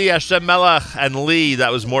L'cha Dodi, Hashem Melech, and Lee.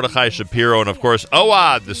 That was Mordechai Shapiro. And, of course,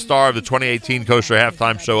 OHAD, the star of the 2018 Kosher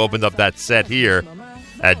Halftime Show, opened up that set here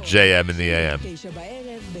at JM in the AM.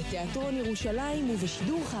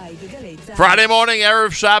 Friday morning,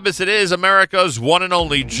 Erev Shabbos. It is America's one and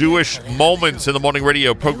only Jewish Moments in the Morning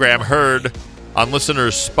radio program, heard on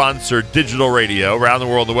listeners-sponsored digital radio around the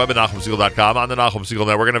world on the web at NachumSegal.com, on the Nachum Segal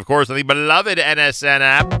Network, and, of course, on the beloved NSN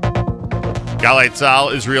app. Galei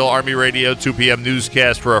Tzahal, Israel Army Radio, 2 p.m.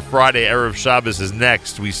 newscast for a Friday. Erev Shabbos is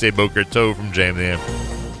next. We say Boker Tov from JM the AM.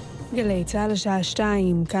 גלי צהל השעה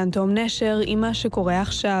 2, כאן תום נשר עם מה שקורה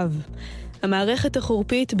עכשיו. המערכת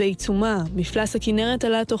החורפית בעיצומה, מפלס הכנרת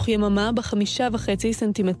עלה תוך יממה ב5.5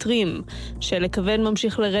 סנטימטרים, שלג כבד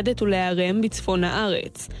ממשיך לרדת ולהיערם בצפון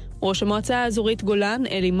הארץ. ראש המועצה האזורית גולן,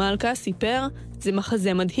 אלי מלכה, סיפר, זה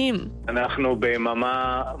מחזה מדהים. אנחנו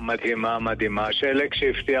ביממה מדהימה. שלג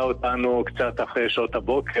שהפתיע אותנו קצת אחרי שעות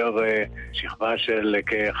הבוקר, שכבה של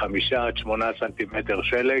כ5-8 סנטימטר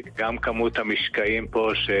שלג. גם כמות המשקעים פה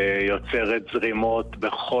שיוצרת זרימות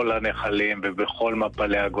בכל הנחלים ובכל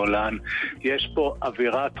מפלי הגולן. יש פה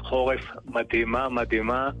אווירת חורף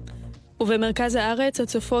מדהימה. ובמרכז הארץ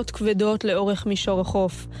הצפות כבדות לאורך מישור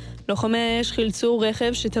החוף. לוחמי האש חילצו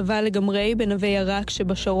רכב שטבע לגמרי בנווה ירק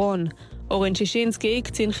שבשרון. אורן שישינסקי,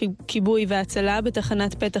 קצין כיבוי והצלה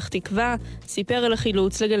בתחנת פתח תקווה, סיפר על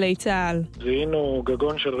החילוץ לגלי צהל. זיהינו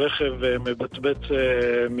גגון של רכב מבצבץ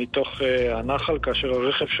מתוך הנחל כאשר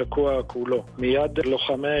הרכב שקוע כולו. מיד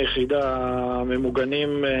לוחמי היחידה הממוגנים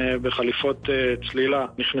בחליפות צלילה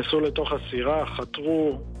נכנסו לתוך הסירה,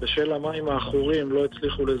 חתרו בשל המים האחורים, לא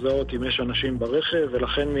הצליחו לזהות אם יש אנשים ברכב,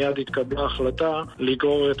 ולכן מיד התקבלה החלטה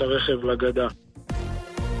לגרור את הרכב לגדה.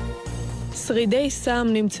 שרידי סם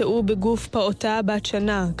נמצאו בגוף פעוטה בת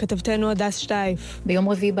שנה, כתבתנו הדס שטייף. ביום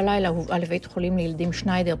רביעי בלילה הובאה לבית חולים לילדים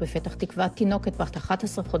שניידר בפתח תקווה תינוקת בת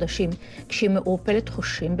 11 חודשים, כשהיא מעורפלת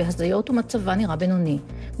חושים בהזיות ומצבה נראה בינוני.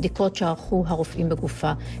 בדיקות שערכו הרופאים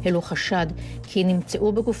בגופה העלו חשד כי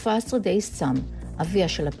נמצאו בגופה שרידי סם. אביה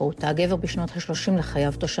של הפעוטה, גבר בשנות ה-30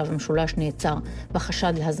 לחייו, תושב המשולש, נעצר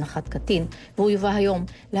בחשד להזנחת קטין, והוא יובא היום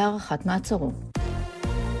להארכת מעצרו.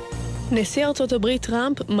 נשיא ארצות הברית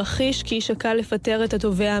טראמפ מכחיש כי שקל לפטר את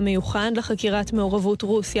התובע המיוחד לחקירת מעורבות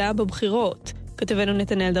רוסיה בבחירות. כתבנו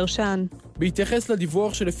נתנאל דרשן. בהתייחס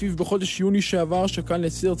לדיווח שלפיו בחודש יוני שעבר שקל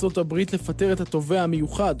נשיא ארצות הברית לפטר את התובע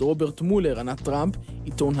המיוחד רוברט מולר, ענה טראמפ,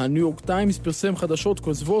 עיתון הניו יורק טיימס פרסם חדשות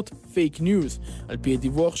כוזבות פייק ניוז. על פי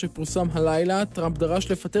הדיווח שפורסם הלילה, טראמפ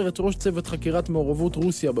דרש לפטר את ראש צוות חקירת מעורבות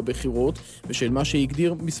רוסיה בבחירות בשל מה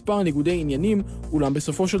שהגדיר מספר ניגודי עניינים, אולם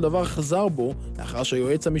בסופו של דבר חזר בו לאחר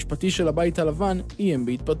שהיועץ המשפטי של הבית הלבן איים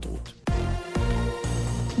בהתפטרות.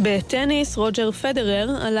 בטניס, רוג'ר פדרר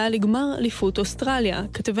עלה לגמר אליפות אוסטרליה,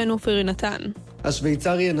 כתבנו אופיר נתן.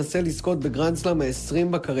 השוויצרי ינסה לזכות בגרנד-סלאם ה-20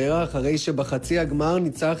 בקריירה אחרי שבחצי הגמר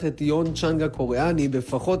ניצח את יון צ'אנג הקוריאני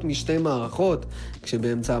בפחות משתי מערכות,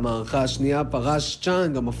 כשבאמצע המערכה השנייה פרש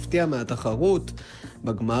צ'אנג המפתיע מהתחרות.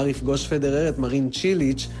 בגמר יפגוש פדרר את מרין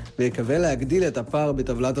צ'יליץ' ויקווה להגדיל את הפער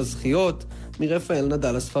בטבלת הזכיות מרפאל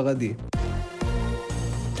נדל הספרדי.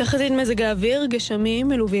 תחזית מזג האוויר, גשמים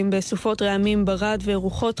מלווים בסופות רעמים ברד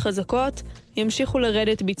ורוחות חזקות, ימשיכו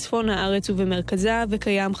לרדת בצפון הארץ ובמרכזה,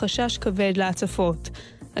 וקיים חשש כבד להצפות.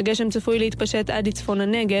 הגשם צפוי להתפשט עד לצפון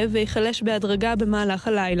הנגב ויחלש בהדרגה במהלך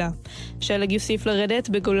הלילה. שלג יוסיף לרדת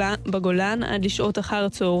בגולן עד לשעות אחר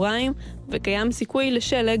הצהריים, וקיים סיכוי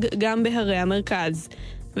לשלג גם בהרי המרכז.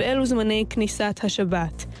 ואלו זמני כניסת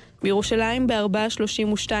השבת. בירושלים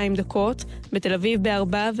ב-4:32 דקות, בתל אביב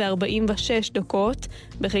ב-4:46 דקות,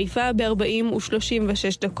 בחיפה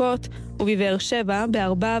ב-40:36 דקות, ובבאר שבע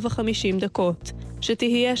ב-4:50 דקות.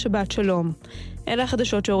 שתהיה שבת שלום. אלה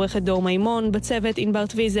החדשות שעורכת דור מימון, בצוות ענבר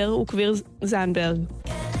טוויזר וקביר זנברג.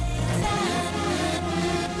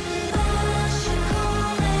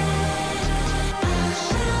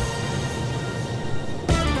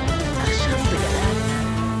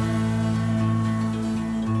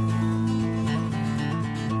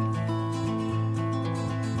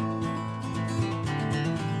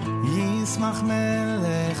 ישמח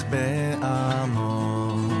מלך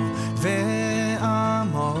בעמו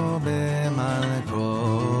ועמו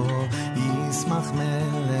במלכו, ישמח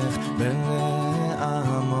מלך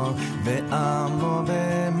בעמו ועמו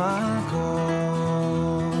במלכו,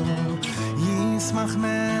 ישמח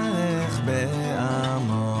מלך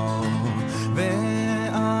בעמו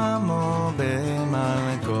ועמו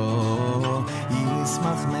במלכו,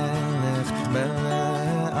 ישמח מלך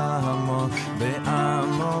בעמו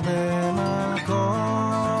ועמו במלכו.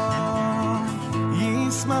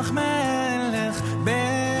 ישמח מלך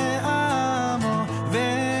בעמו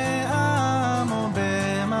ועמו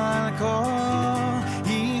במלכו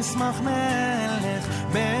ישמח מלך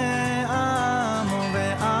בעמו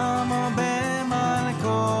ועמו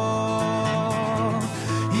במלכו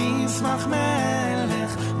ישמח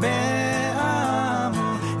מלך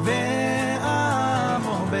בעמו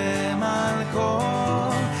ועמו במלכו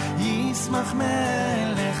ישמח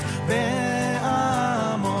מלך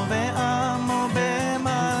בעמו ועמו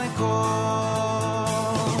במלכו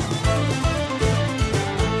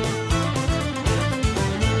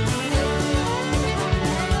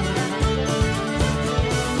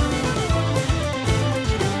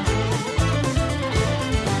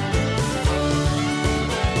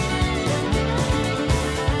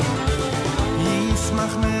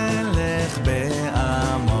ישמח מלך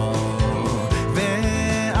בעמו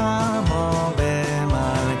ועמו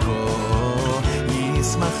במלכו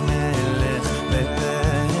ישמח מלך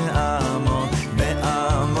בעמו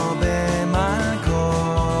ועמו במלכו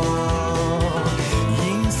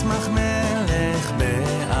ישמח מלך בעמו ועמו במלכו ישמח מלך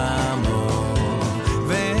בעמו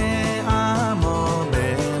ועמו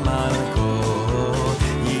במלכו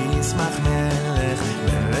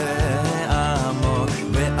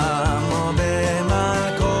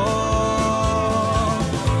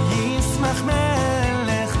ישמח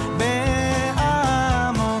מלך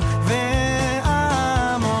בעמו ועמו במלכו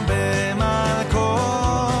ישמח מלך בעמו ועמו במלכו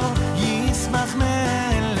ישמח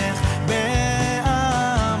מלך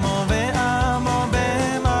בעמו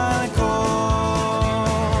ועמו במלכו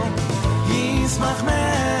ישמח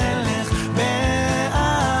מלך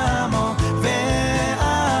בעמו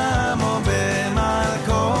ועמו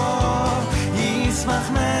במלכו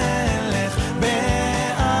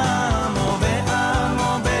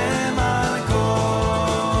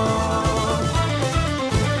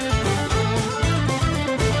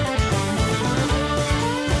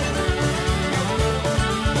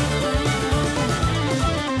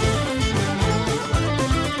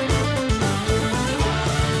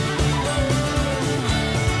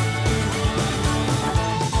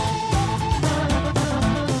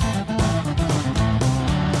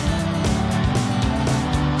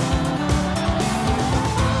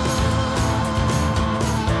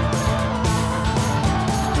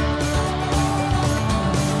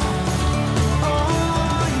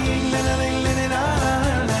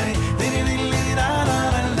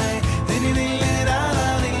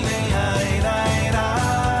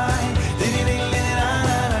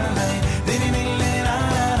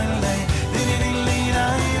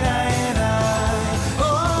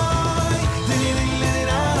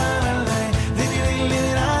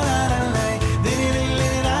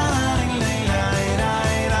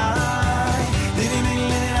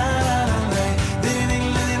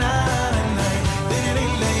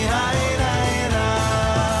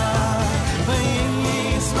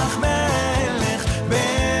ישמח מלך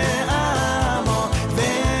בעמו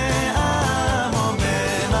ועמו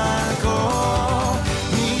במלכו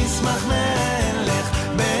ישמח מלך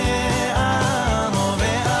בעמו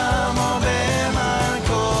ועמו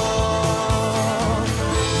במלכו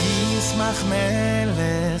ישמח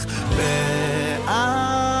מלך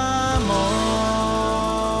בעמו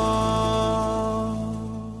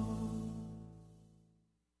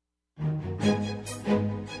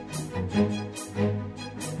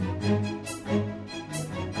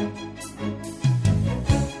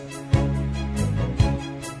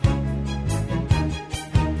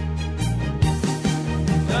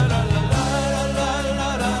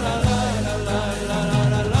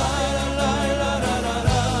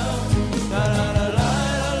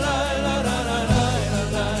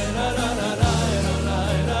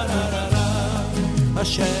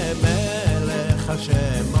השם מלך,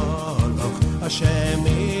 השם מולך, השם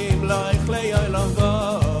ימלוך לעולם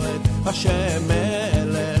ועד. השם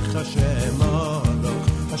מלך, השם מולך,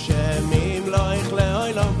 השם ימלוך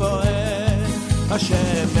לעולם ועד.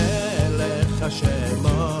 השם מלך, השם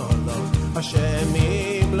מולך, השם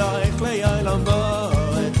ימלוך לעולם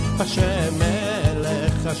ועד. השם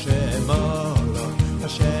מלך, השם מולך,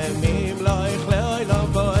 השם ימלוך לעולם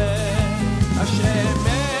ועד. השם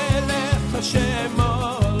מלך, השם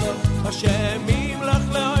מולך, השם ימלוך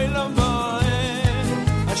לעולם ועד.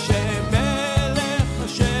 השם מלך,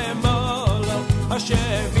 השם מולך,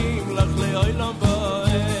 השם ימלוך לעולם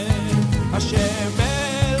ועד. השם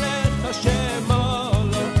מלך, השם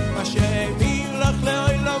מולך, השם ימלוך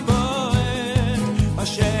לעולם ועד.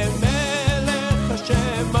 השם מלך,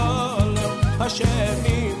 השם מולך, השם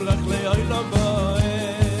ימלוך לעולם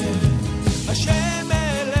ועד. השם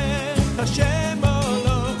מלך, השם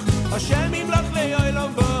מולך, השם ימלוך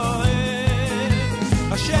לעולם ועד.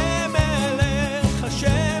 השם מלך,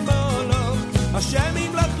 השם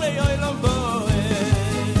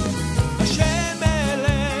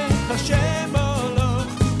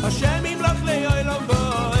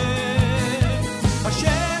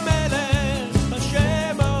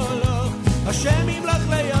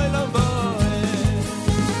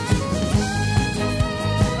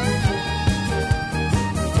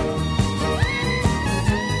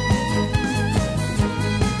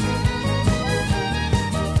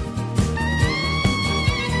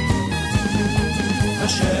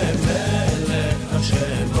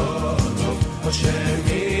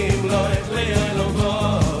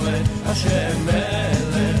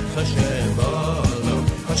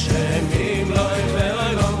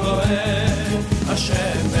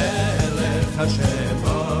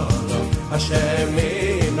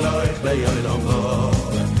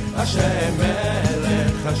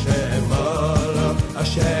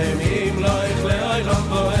Hashem imloich le'olam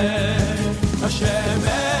bo'ed Hashem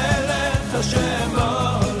melech Hashem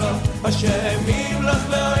olam Hashem imloich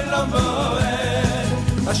le'olam bo'ed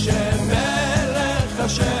Hashem melech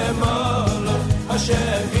Hashem olam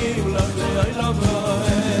Hashem imloich le'olam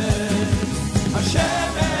bo'ed Hashem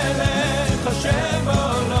melech Hashem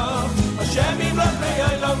olam Hashem imloich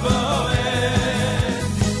le'olam bo'ed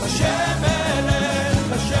Hashem melech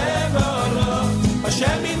Hashem olam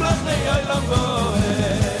Hashem imloch le'olam bo'ed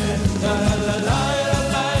La la la la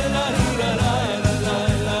la la la la la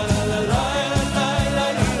la la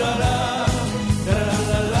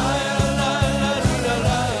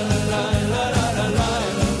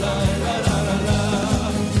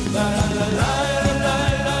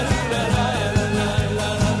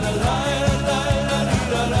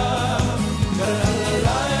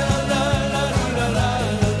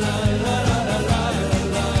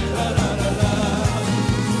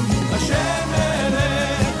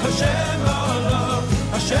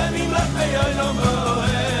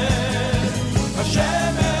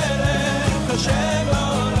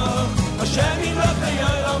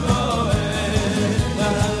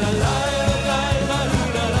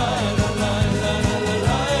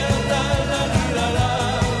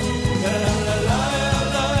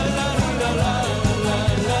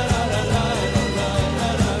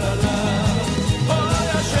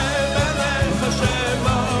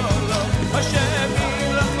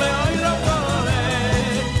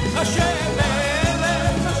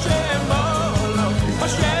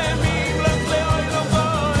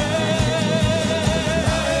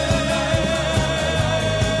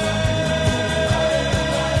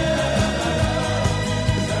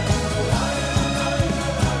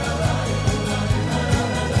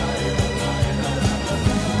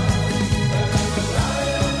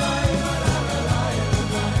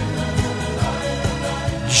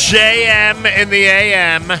JM in the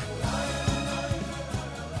AM.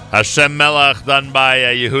 Hashem Melech done by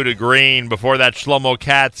Yehuda Green. Before that, Shlomo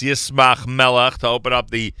Katz, Yismach Melech to open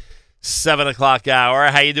up the 7 o'clock hour.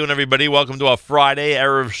 How you doing, everybody? Welcome to a Friday,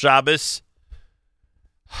 Erev Shabbos.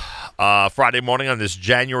 Friday morning on this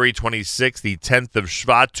January 26th, the 10th of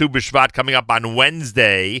Shvat. Tu B'Shvat coming up on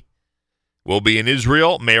Wednesday. We'll be in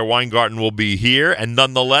Israel. Mayor Weingarten will be here. And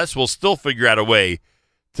nonetheless, we'll still figure out a way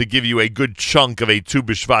to give you a good chunk of a Tu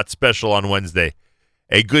B'Shvat special on Wednesday.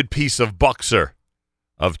 A good piece of Buxer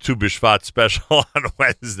of Tu B'Shvat special on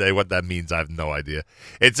Wednesday. What that means, I have no idea.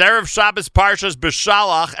 It's Erev Shabbos Parshas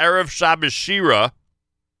B'Shalach, Erev Shabbos Shira.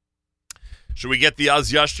 Should we get the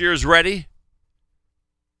Az Yashirs ready?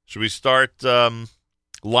 Should we start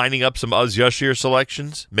lining up some Az Yashir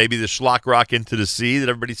selections? Maybe the Shlach Rock Into the Sea that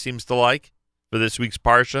everybody seems to like for this week's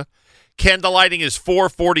Parsha. Candlelighting is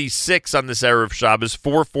 4:46 on this Erev Shabbos,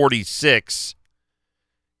 4:46.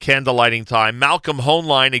 Candlelighting time. Malcolm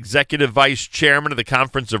Hoenlein, Executive Vice Chairman of the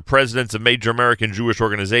Conference of Presidents of Major American Jewish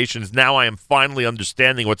Organizations. Now I am finally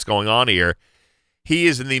understanding what's going on here. He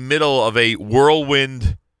is in the middle of a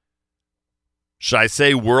whirlwind, should I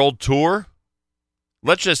say world tour?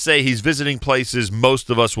 Let's just say he's visiting places most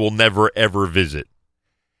of us will never, ever visit.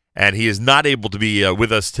 And he is not able to be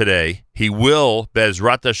with us today. He will,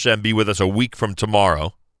 Bezrat Hashem, be with us a week from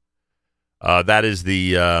tomorrow. That is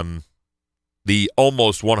the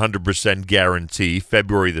almost 100% guarantee,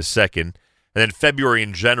 February the 2nd. And then February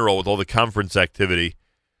in general, with all the conference activity,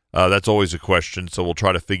 that's always a question. So we'll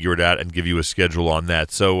try to figure it out and give you a schedule on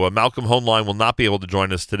that. So Malcolm Hoenlein will not be able to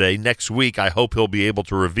join us today. Next week, I hope he'll be able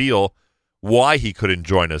to reveal why he couldn't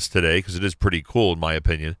join us today, because it is pretty cool, in my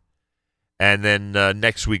opinion. And then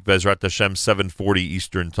next week, Bezrat Hashem, 7:40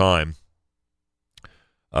 Eastern Time,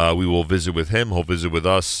 we will visit with him. He'll visit with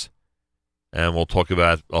us, and we'll talk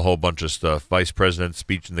about a whole bunch of stuff. Vice President's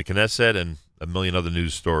speech in the Knesset and a million other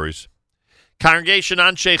news stories. Congregation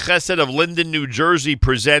Anshe Chesed of Linden, New Jersey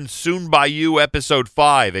presents Soon by You, Episode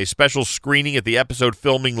 5, a special screening at the episode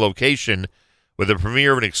filming location with a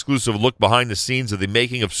premiere of an exclusive look behind the scenes of the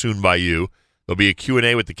making of Soon by You. There'll be a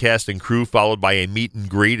Q&A with the cast and crew, followed by a meet and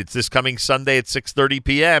greet. It's this coming Sunday at 6:30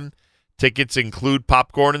 p.m. Tickets include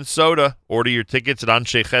popcorn and soda. Order your tickets at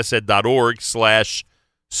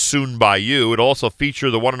anshechesed.org/soonbyyou. It'll also feature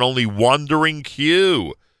the one and only Wandering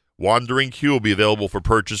Q. Wandering Q will be available for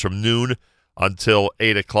purchase from noon until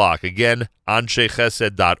 8 o'clock. Again,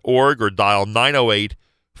 anshechesed.org or dial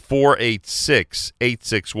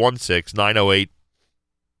 908-486-8616,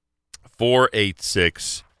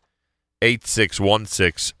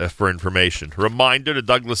 908-486-8616 for information. Reminder, the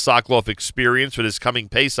Douglas Sokoloff experience for this coming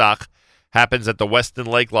Pesach happens at the Westin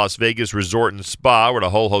Lake Las Vegas Resort and Spa, where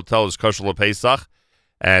the whole hotel is kosher LePesach,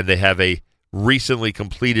 and they have a recently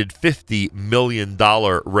completed $50 million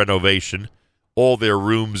renovation. All their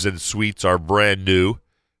rooms and suites are brand new.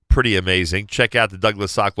 Pretty amazing. Check out the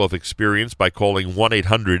Douglas Sokoloff experience by calling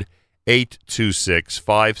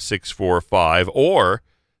 1-800-826-5645 or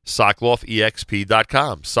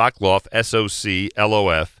SokoloffEXP.com. Sokoloff,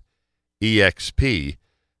 SOCLOF,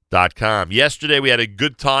 EXP.com. Yesterday we had a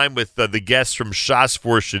good time with the guests from Shas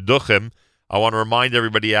for Shidduchim. I want to remind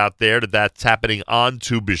everybody out there that that's happening on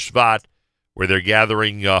Tu B'Shvat, where they're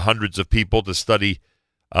gathering hundreds of people to study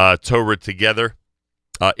Torah together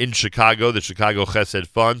in Chicago, the Chicago Chesed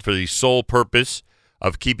Fund, for the sole purpose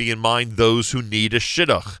of keeping in mind those who need a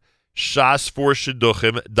shidduch.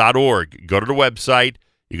 shasforshidduchim.org. Go to the website.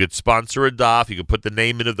 You could sponsor a daf. You could put the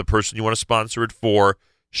name in of the person you want to sponsor it for.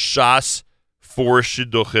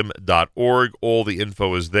 shasforshidduchim.org. All the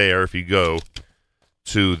info is there if you go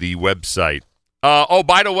to the website.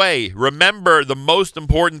 By the way, remember the most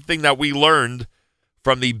important thing that we learned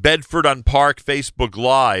from the Bedford on Park Facebook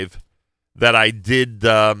Live that I did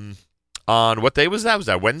on, what day was that? Was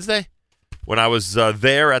that Wednesday? When I was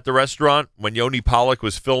there at the restaurant, when Yoni Pollack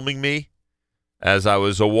was filming me as I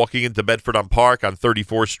was walking into Bedford on Park on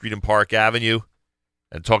 34th Street and Park Avenue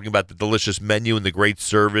and talking about the delicious menu and the great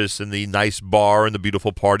service and the nice bar and the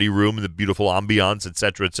beautiful party room and the beautiful ambiance,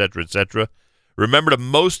 etc., etc., etc. Remember the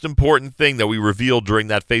most important thing that we revealed during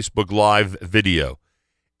that Facebook Live video.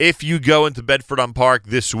 If you go into Bedford on Park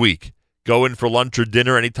this week, go in for lunch or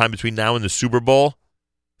dinner anytime between now and the Super Bowl,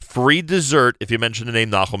 free dessert if you mention the name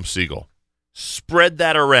Nachum Siegel. Spread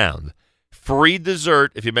that around. Free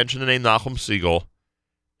dessert if you mention the name Nachum Siegel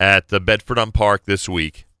at the Bedford on Park this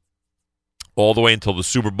week, all the way until the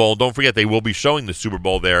Super Bowl. Don't forget, they will be showing the Super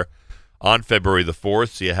Bowl there on February the 4th,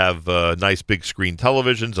 so you have nice big screen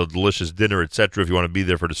televisions, a delicious dinner, etc. if you want to be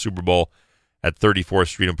there for the Super Bowl at 34th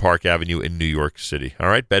Street and Park Avenue in New York City. All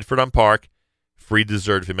right, Bedford on Park. Free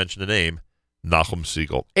dessert if you mention the name Nachum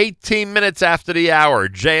Siegel. 18 minutes after the hour,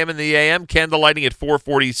 JM in the AM, candle lighting at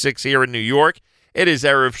 4:46 here in New York. It is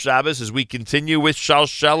Erev Shabbos as we continue with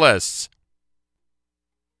Shalsheles.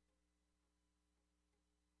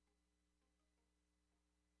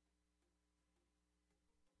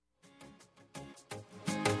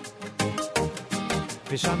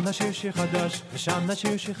 ושם נשיר שיר חדש, ושם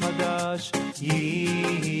נשיר שיר חדש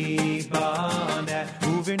ייבנה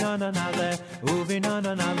וברננה נעלה,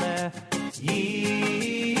 וברננה נעלה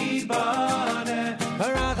ייבנה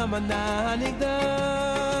הרחמנה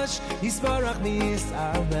נקדש יסברך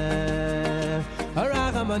מיסעלה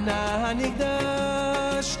הרחמנה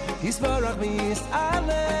נקדש יסברך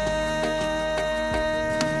מיסעלה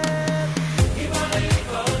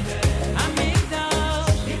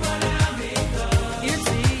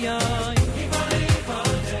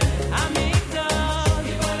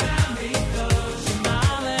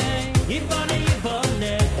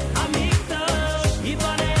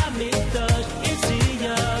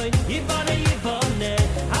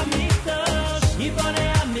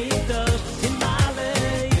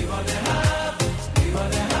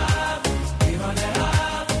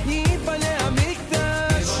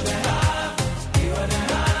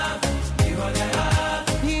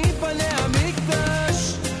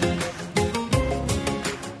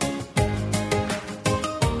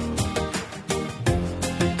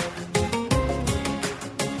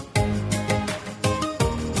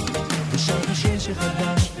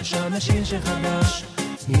השיר שחדש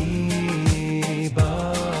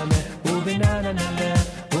ייבנה ובננה נעלה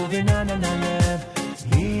ובננה נעלה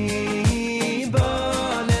ייבנה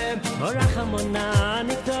הרחמנה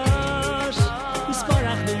נקדש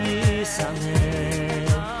יסברך ויסעלה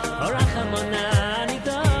הרחמנה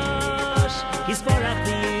נקדש יסברך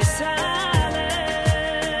ויסעלה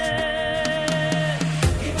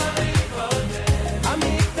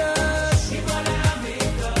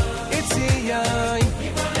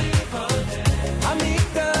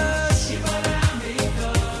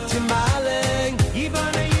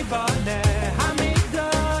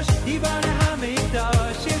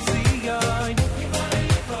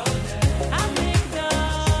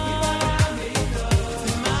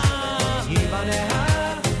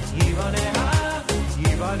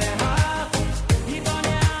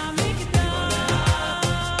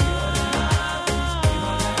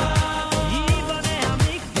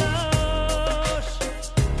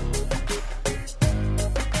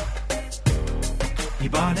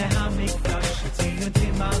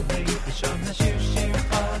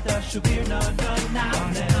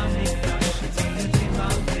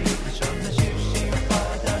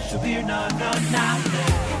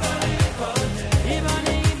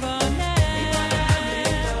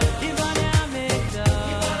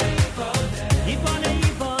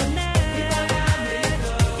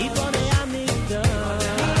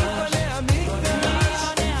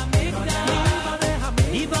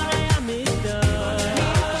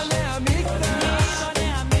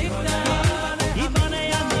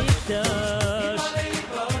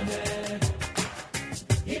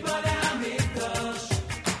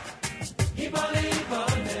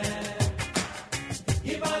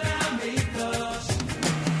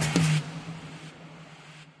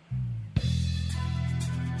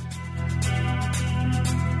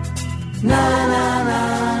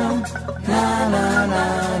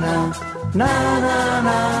na na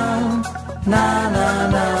na na na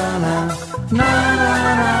na na na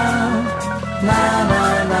na na na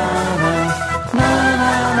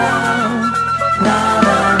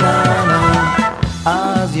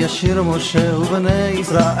אז ישיר משה ובני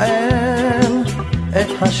ישראל את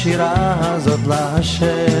השירה הזאת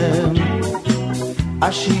להשם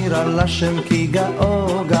אשיר על השם כי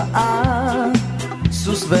גאו גאה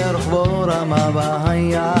סוס ורחבו רמה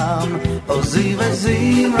בים עוזי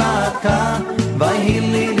וזמרתך ויהי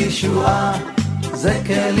לי לישועה זה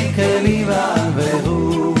כלי כלי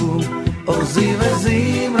והוא עוזי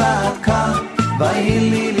וזמרתך ויהי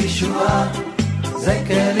לי לישועה זה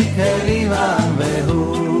כלי כלי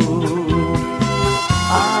והוא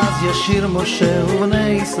אז ישיר משה ובני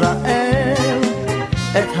ישראל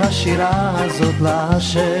את השירה הזאת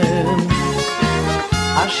להשם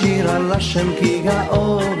אשיר על השם כי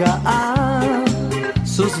גאו גאה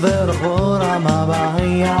סוס ורחבו רמה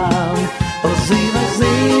בים עוזי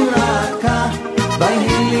וזמרתך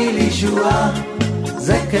ויהי לי לישועה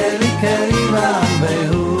זה כלי כלי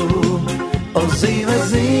והוא עוזי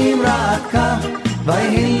וזמרתך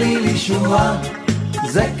ויהי לי לישועה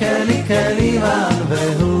זה כלי כלי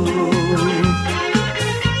והוא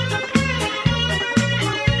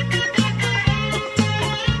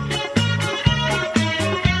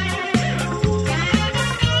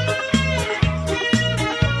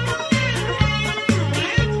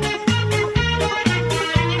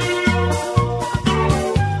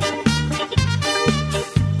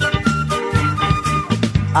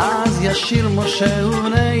אז ישיר משה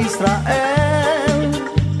ובני ישראל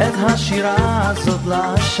את השירה הזאת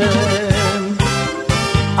להשם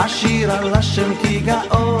אשיר על השם כי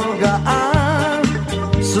גאו גאה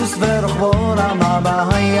סוס ורחבו רמה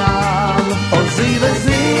בים עוזי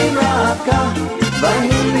וזמרתך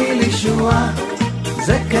ויהי לי לישועה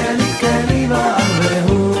זה כלי כלי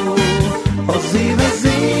והוא עוזי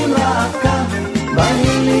וזמרתך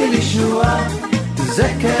ויהי לי לישועה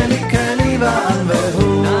זה כלי כלי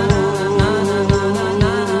והוא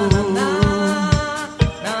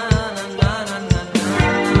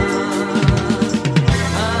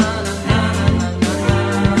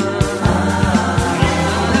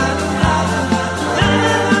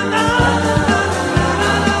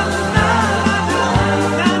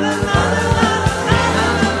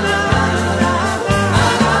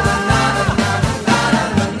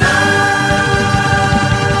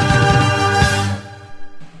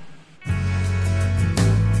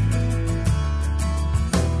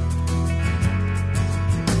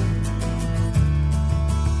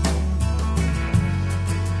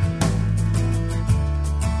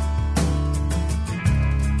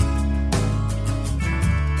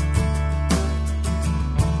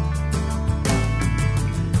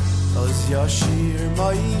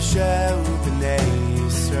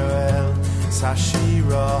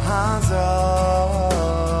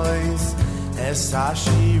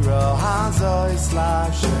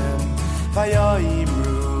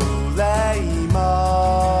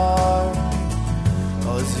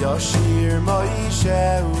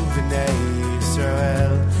Yashir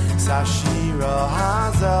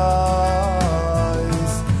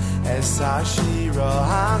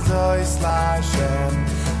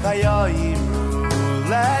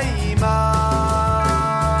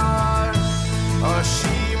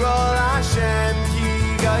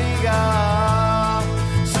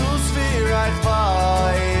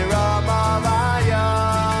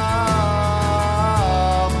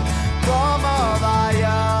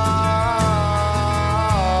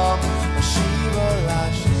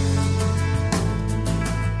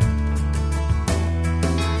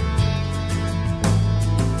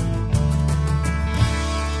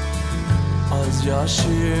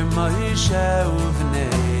Moshe uvnei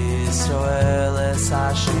Yisrael es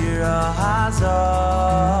hashira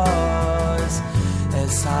hazos es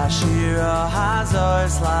hashira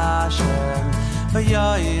hazos l'Hashem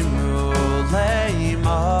v'yayimru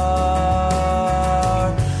leimor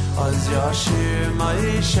Oz Yashir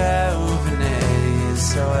Moshe uvnei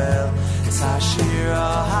Yisrael es hashira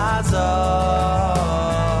hazos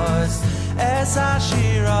es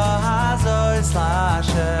hashira hazos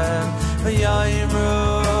l'Hashem v'yayimru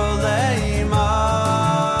leimor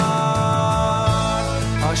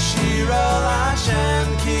Ashira l'Hashem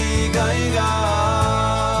ki gaiga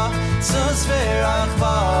sus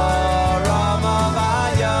v'rachvar Rama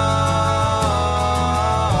v'ayam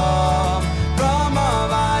Rama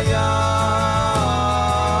v'ayam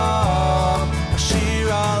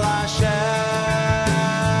Ashira l'Hashem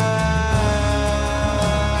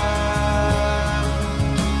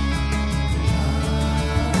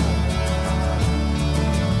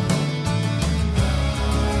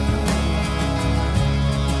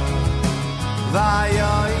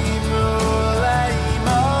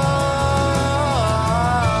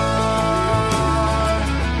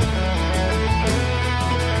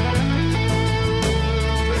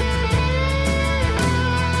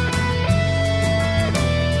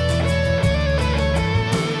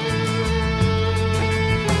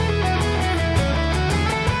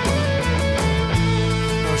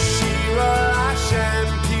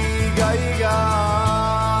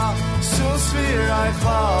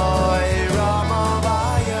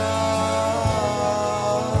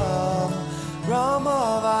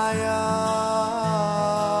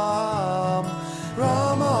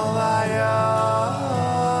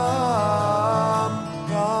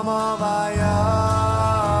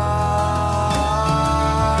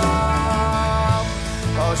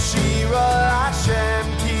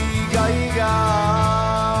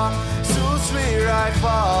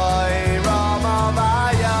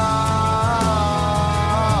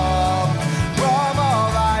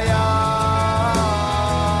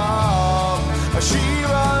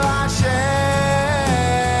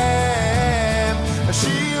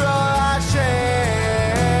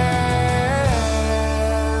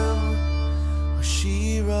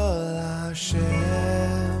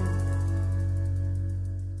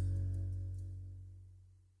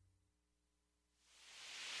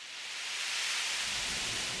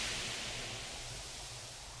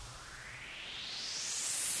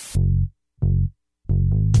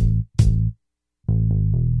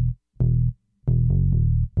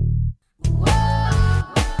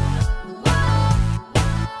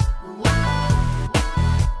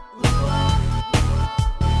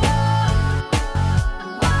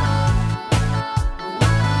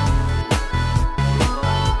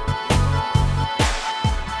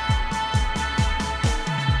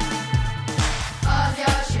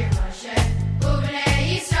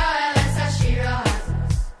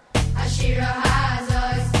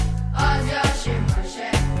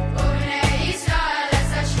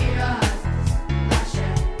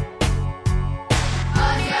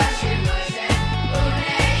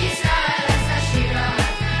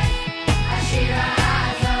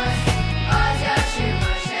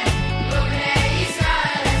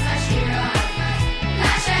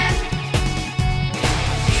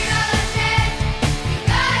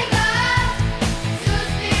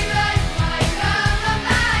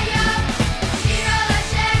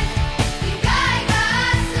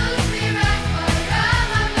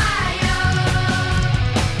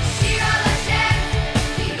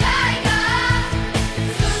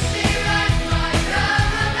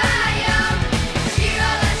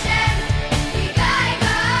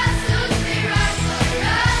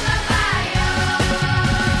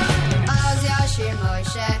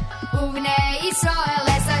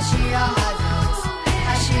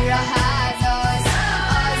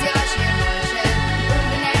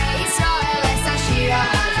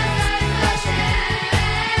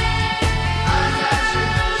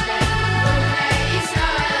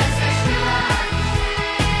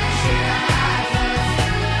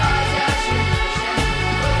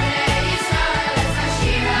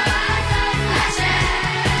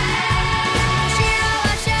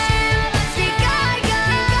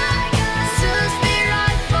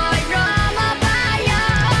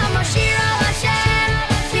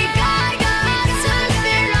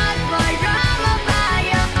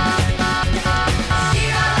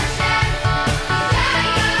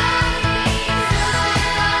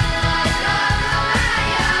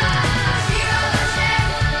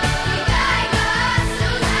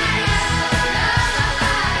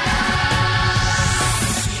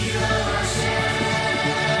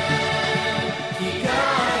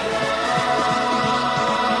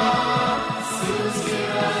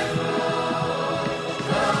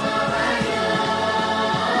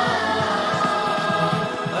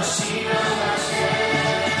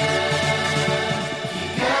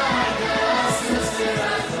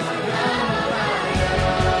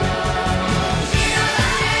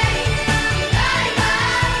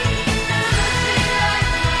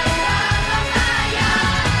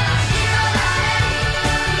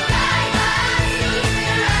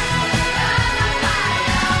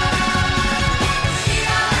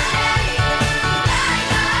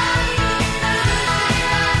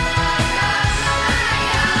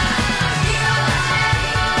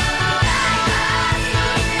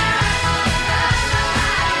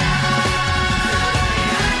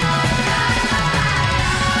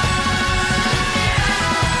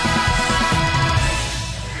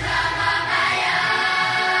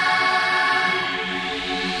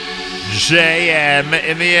JM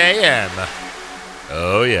in the AM.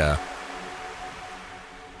 Oh, yeah.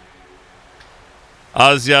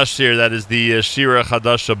 Az Yashir, that is the Shira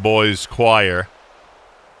Chadasha Boys Choir.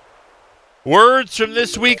 Words from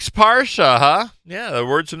this week's Parsha, huh? Yeah, the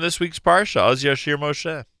words from this week's Parsha. Az Yashir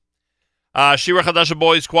Moshe. Shira Chadasha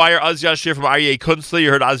Boys Choir. Az Yashir from Aryeh Kunstler.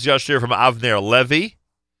 You heard Az Yashir from Avner Levy.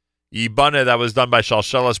 Yibane, that was done by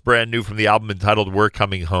Shalshelas, brand new from the album entitled We're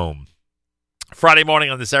Coming Home. Friday morning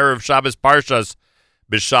on this Erev Shabbos Parshas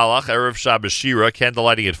B'Shalach, Erev Shabbos Shira,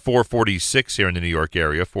 candlelighting at 446 here in the New York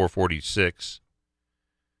area, 446.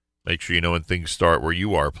 Make sure you know when things start where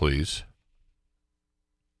you are, please.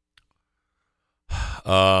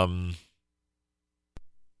 Malcolm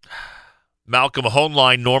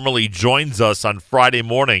Hoenlein normally joins us on Friday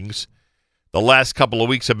mornings. The last couple of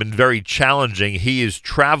weeks have been very challenging. He is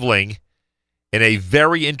traveling in a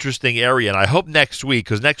very interesting area, and I hope next week,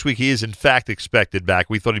 because next week he is in fact expected back.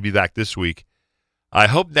 We thought he'd be back this week. I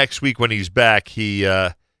hope next week when he's back, he's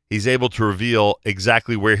able to reveal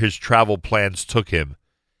exactly where his travel plans took him.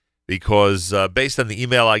 Because based on the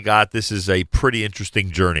email I got, this is a pretty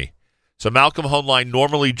interesting journey. So Malcolm Hoenlein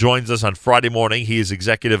normally joins us on Friday morning. He is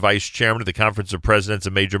Executive Vice Chairman of the Conference of Presidents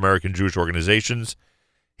of Major American Jewish Organizations.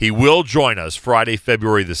 He will join us Friday,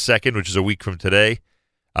 February the 2nd, which is a week from today.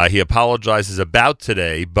 He apologizes about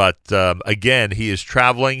today, but again, he is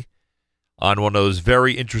traveling on one of those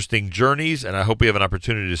very interesting journeys, and I hope we have an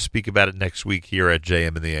opportunity to speak about it next week here at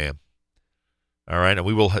JM in the AM. All right, and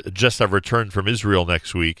we will just have returned from Israel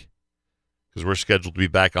next week, because we're scheduled to be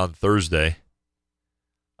back on Thursday.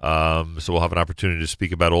 So we'll have an opportunity to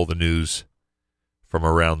speak about all the news from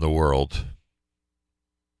around the world.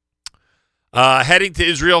 Heading to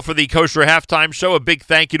Israel for the Kosher Halftime Show. A big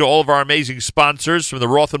thank you to all of our amazing sponsors, from the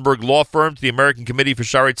Rothenberg Law Firm to the American Committee for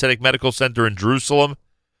Shaarei Tzedek Medical Center in Jerusalem.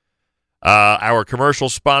 Our commercial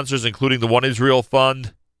sponsors, including the One Israel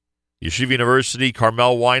Fund, Yeshiva University,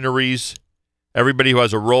 Carmel Wineries, everybody who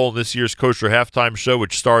has a role in this year's Kosher Halftime Show,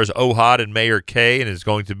 which stars OHAD and Mayor K, and is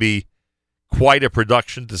going to be quite a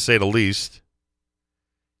production, to say the least,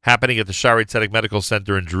 happening at the Shaarei Tzedek Medical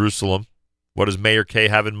Center in Jerusalem. What does Mayor K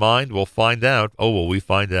have in mind? We'll find out. Oh, will we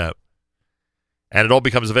find out? And it all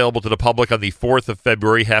becomes available to the public on the 4th of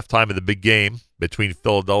February, halftime of the big game between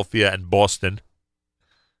Philadelphia and Boston.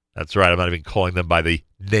 That's right, I'm not even calling them by the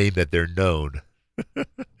name that they're known.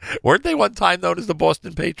 Weren't they one time known as the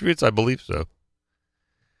Boston Patriots? I believe so.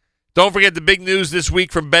 Don't forget the big news this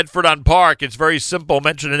week from Bedford-on-Park. It's very simple.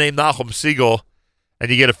 Mention the name Nachum Siegel, and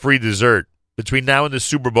you get a free dessert. Between now and the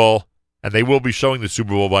Super Bowl, and they will be showing the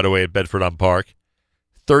Super Bowl, by the way, at Bedford-on-Park,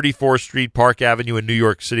 34th Street, Park Avenue in New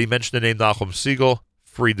York City. Mention the name Nachum Siegel,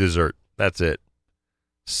 free dessert. That's it.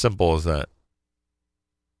 Simple as that.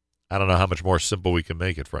 I don't know how much more simple we can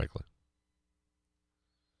make it, frankly.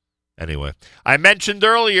 Anyway, I mentioned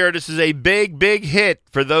earlier this is a big, big hit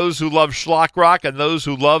for those who love Shlock Rock and those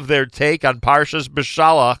who love their take on Parshas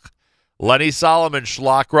B'Shalach. Lenny Solomon,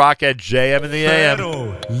 Shlock Rock at JM in the AM.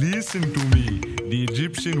 Pharaoh, listen to me. The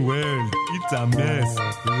Egyptian world, it's a mess.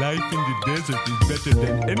 Life in the desert is better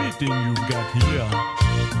than anything you've got here.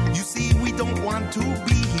 You see, we don't want to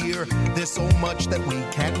be here. There's so much that we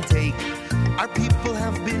can take. Our people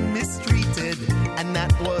have been mistreated, and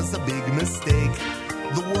that was a big mistake.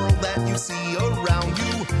 The world that you see around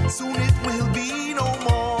you, soon it will be no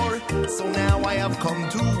more. So now I have come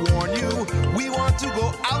to warn you, we want to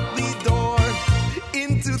go out the door,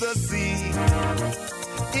 into the sea,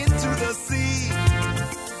 into the sea.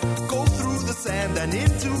 Go through the sand and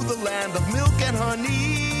into the land of milk and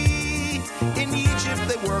honey. In Egypt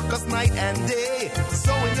they work us night and day,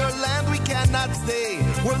 so in your land we cannot stay.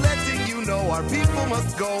 We're letting you know our people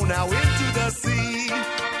must go now into the sea.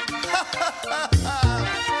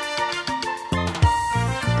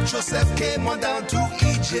 Joseph came on down to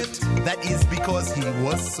Egypt, that is because he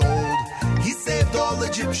was sold. He saved all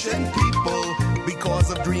Egyptian people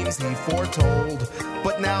because of dreams he foretold.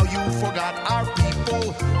 But now you forgot our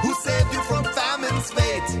people who saved you from famine's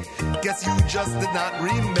fate. Guess you just did not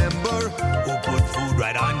remember who put food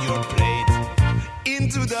right on your plate.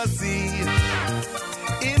 Into the sea,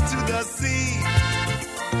 into the sea.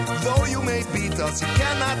 Though you may beat us, you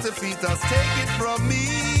cannot defeat us, take it from me.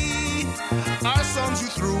 Our sons you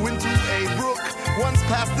threw into a brook, once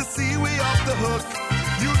past the sea, we off the hook.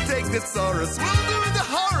 You take the Saurus, we'll do the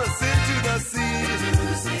Horus. Into the sea,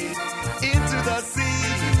 into the sea.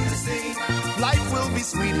 Life will be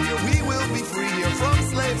sweet here, we will be free here from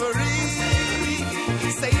slavery.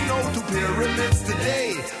 Say no to pyramids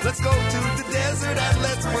today. Let's go to the desert and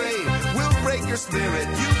let's pray. We'll break your spirit,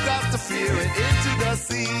 you've got to fear it. Into the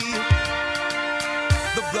sea.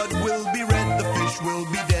 The blood will be red, the fish will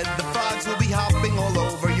be dead, the frogs will be hopping all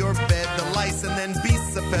over your bed, the lice and then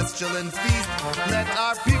beasts, a pestilent feast. Let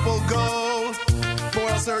our people go.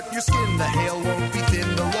 Boils hurt your skin, the hail won't be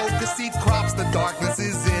thin, the locust eat crops, the darkness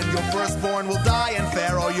is in. Your firstborn will die and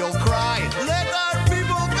Pharaoh you'll cry. Let our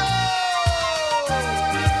people go.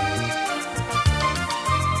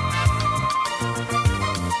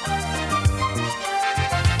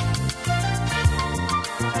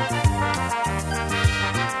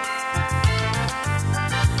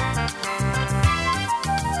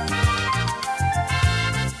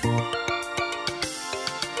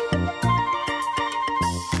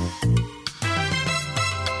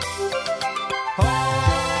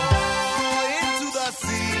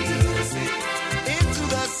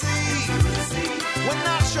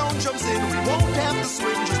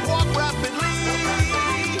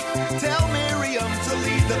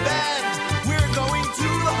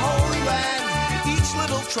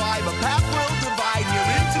 tribe, a path will divide here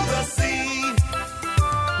into the sea.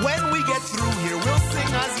 When we get through here, we'll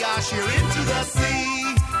sing as Yashir into the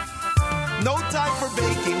sea. No time for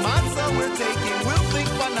baking, matzah we're taking. We'll think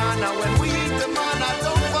banana when we eat the manna.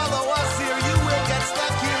 Don't follow us here, you will get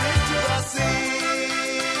stuck here into the sea.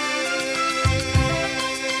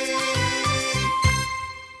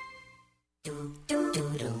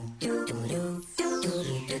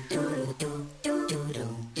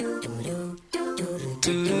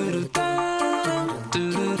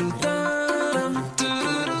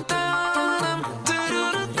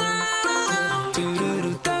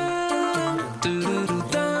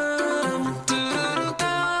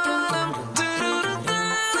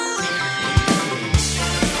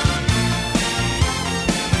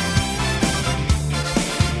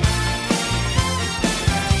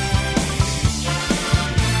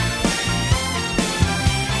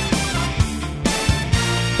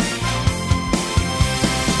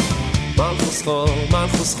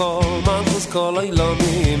 מלכוס כל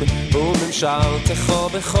אילומים וממשלתך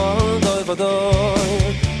בכל דוי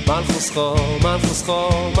ודוי מלכוס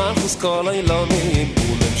כל אילומים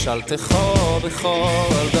וממשלתך בכל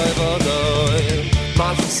דוי ודוי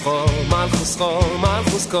מלכוס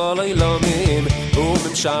כל אילומים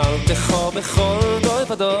וממשלתך בכל דוי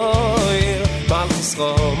ודוי מלכוס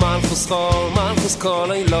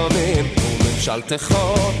כל אילומים וממשלתך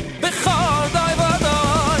בכל דוי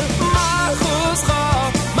ודוי מלכוס כל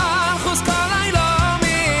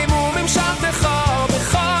אילומים וממשלתך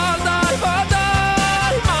בכל דוי ודוי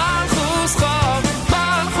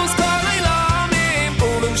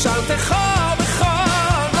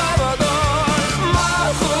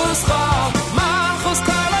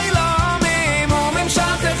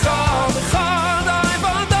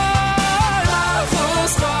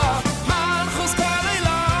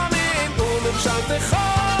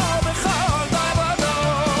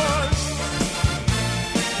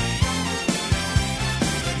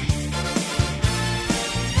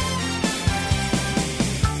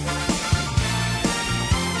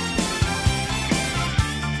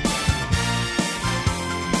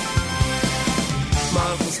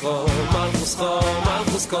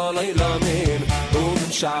מלכוס כל אילומים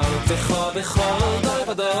וממשלתך בכל דוי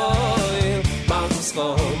ודוי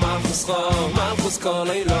מלכוס כל אילומים וממשלתך בכל דוי ודוי מלכוס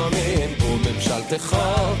כל אילומים וממשלתך מלכוס כל אילומים וממשלתך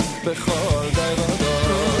בכל דוי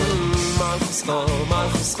ודוי מלכוס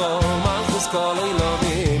כל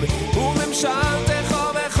אילומים וממשלתך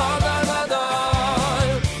בכל דוי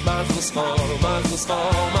ודוי מלכוס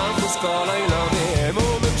כל אילומים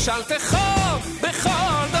וממשלתך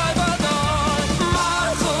בכל דוי ודוי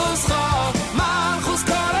מלכוס כל אילומים וממשלתך בכל דוי מלכוס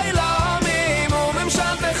כל אילומים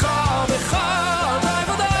וממשלתך בכל דוי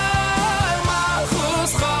ודוי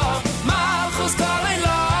מלכוס כל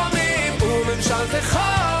אילומים וממשלתך בכל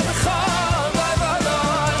דוי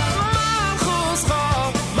ודוי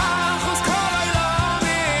מלכוס כל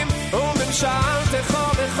אילומים וממשלתך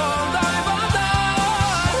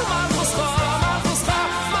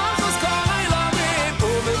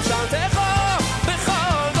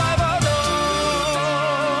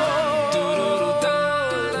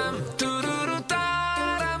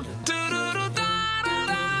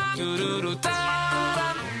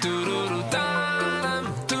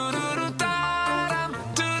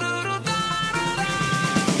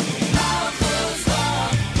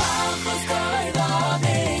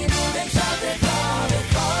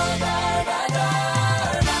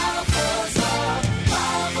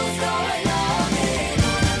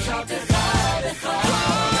דוי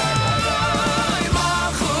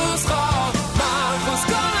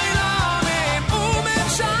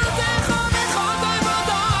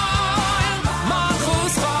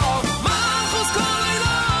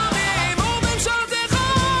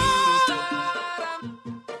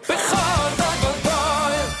ודוי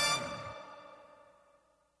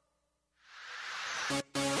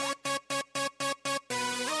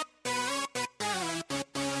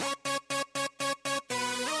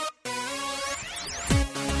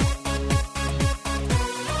כל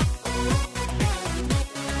אילומים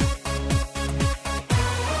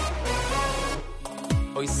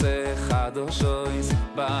וממשלתך חדושויס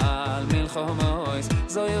בעל מלחומויס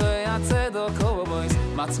זוירי הצדוק ובויס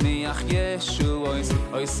מצמיח ישועויס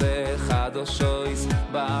אויסה חדושויס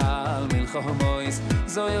בעל מלחומויס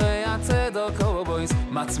זוירי הצדוק ובויס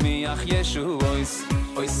מצמיח ישועויס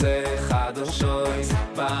אויסה חדושויס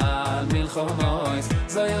בעל מלחומויס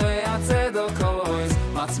זוירי הצדוק ובויס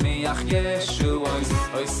מצמיח ישועויס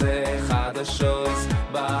אויסה חדושויס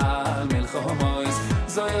בעל מלחומויס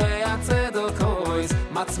זוירי הצדוק ובויס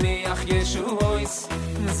מצמיח ישועויס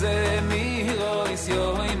זה מירויס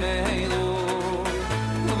יוי מהירו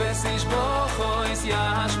ובסיש בוחויס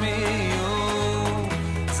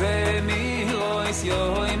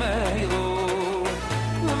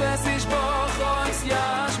sich bochois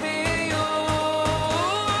yashmiu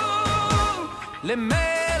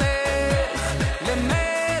lemelech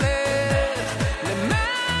lemelech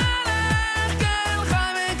lemelech kel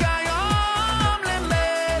chai v'kayom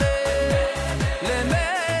lemelech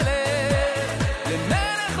lemelech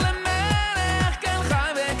lemelech lemelech kel chai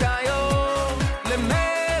v'kayom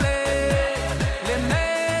lemelech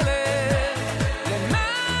lemelech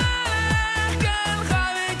lemelech kel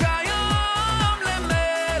chai v'kayom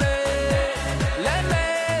lemelech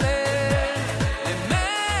lemelech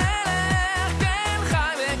lemelech kel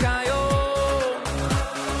chai v'kayom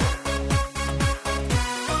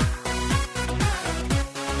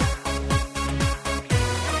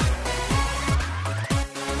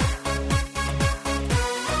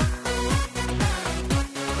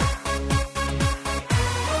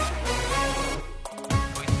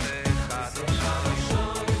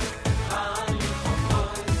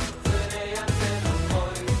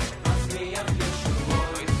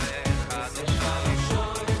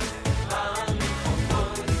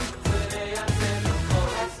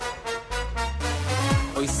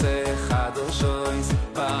Oise chadoshois,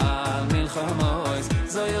 Baal milchomois,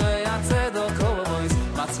 Zoyrei atzedok ovois,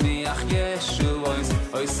 Matzmiach Yeshuois.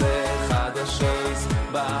 Oise chadoshois,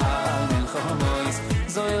 Baal milchomois,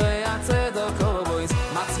 Zoyrei atzedok ovois,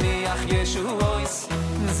 Matzmiach Yeshuois.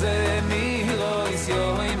 Ze mirois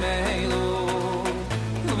yoy meilu,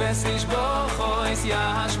 Vesish bochois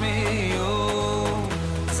yashmiu.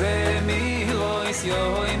 Ze mirois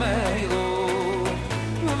yoy meilu,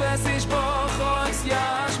 Vesish bochois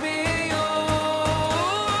yashmiu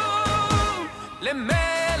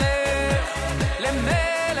lemelech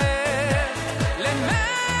lemelech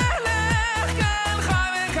lemelech kel chai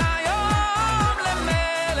v'kayom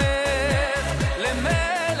lemelech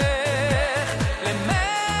lemelech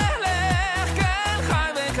lemelech kel chai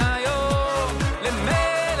v'kayom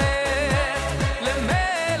lemelech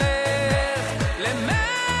lemelech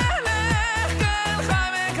lemelech kel chai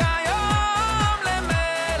v'kayom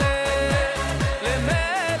lemelech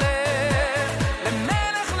lemelech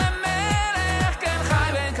lemelech lemelech kel chai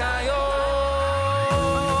v'kayom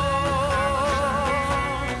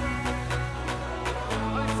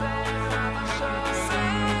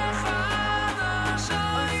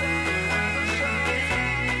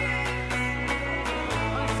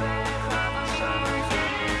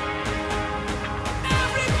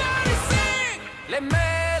Everybody sing!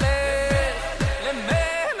 Lemelech,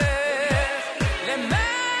 lemelech,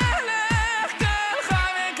 lemelech kel chai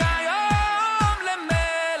v'kayom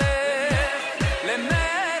lemelech,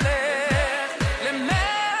 lemelech,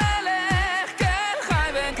 lemelech kel chai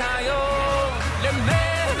v'kayom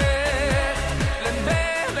lemelech,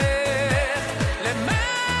 lemelech,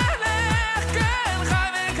 lemelech kel chai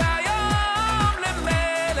v'kayom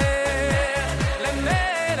lemelech,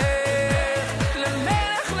 lemelech,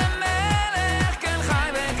 lemelech, lemelech kel chai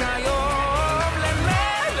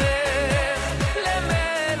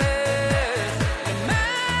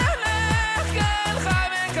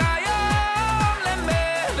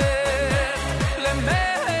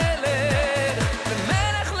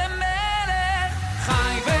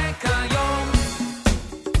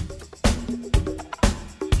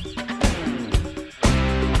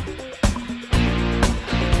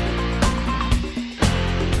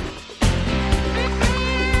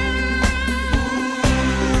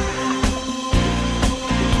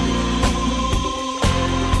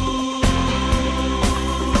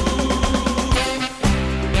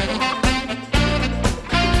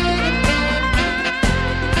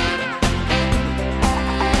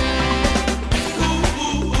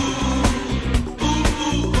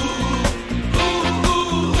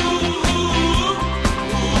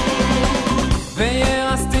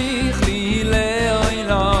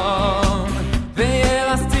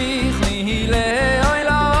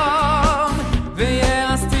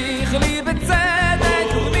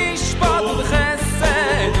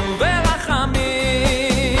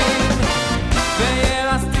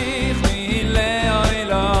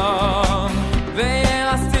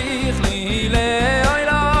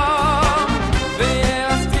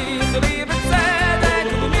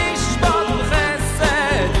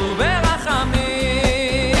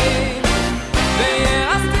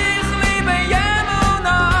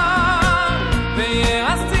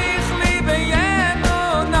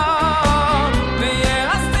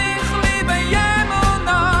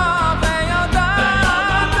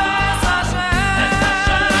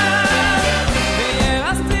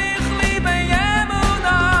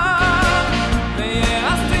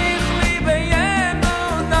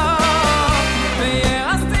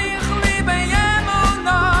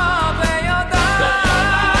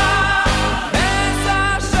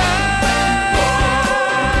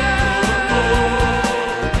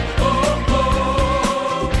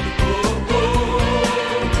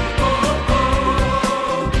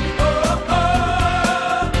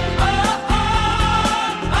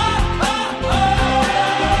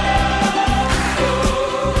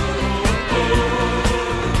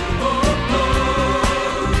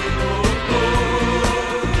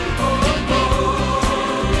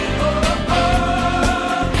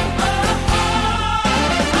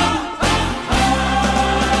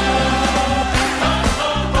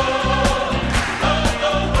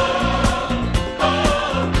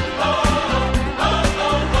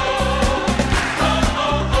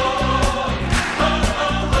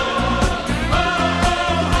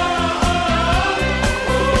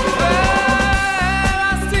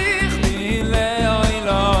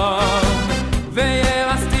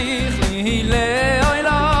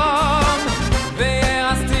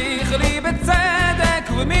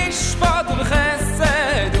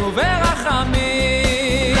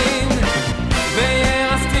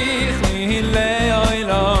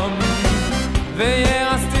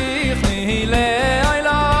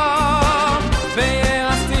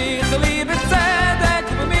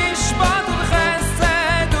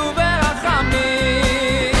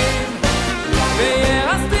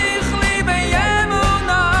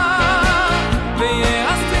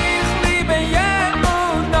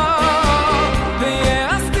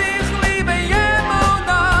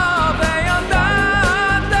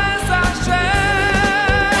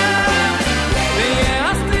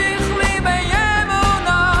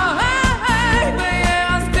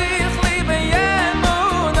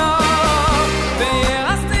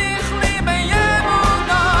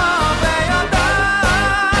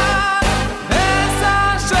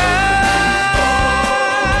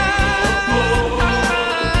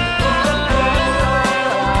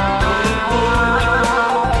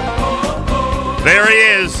There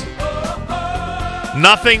he is.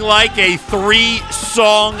 Nothing like a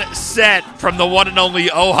 3-song set from the one and only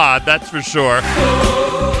OHAD, that's for sure.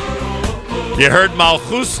 You heard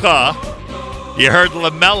Malchuscha, you heard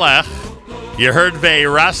Lamelech, you heard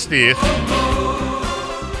Ve'erastich.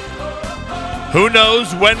 Who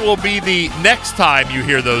knows when will be the next time you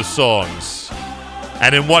hear those songs?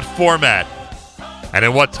 And in what format? And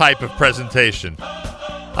in what type of presentation?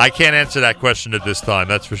 I can't answer that question at this time,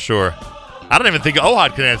 that's for sure. I don't even think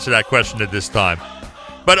OHAD can answer that question at this time.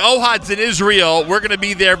 But OHAD's in Israel. We're going to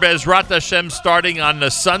be there, Be'ezrat Hashem, starting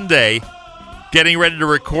on Sunday, getting ready to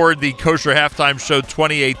record the Kosher Halftime Show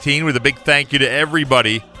 2018 with a big thank you to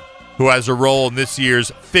everybody who has a role in this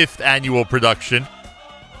year's 5th annual production.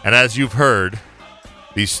 And as you've heard,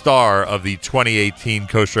 the star of the 2018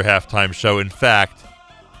 Kosher Halftime Show, in fact,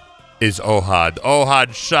 is OHAD.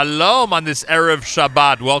 OHAD, shalom on this Erev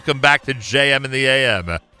Shabbat. Welcome back to JM in the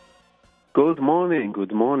AM. Good morning.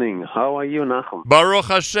 How are you, Nachum? Baruch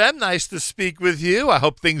Hashem, nice to speak with you. I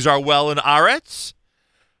hope things are well in Aretz.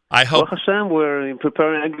 I hope. Baruch Hashem, we're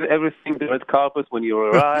preparing everything, the red carpet when you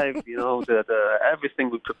arrive, everything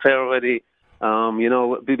we prepare already.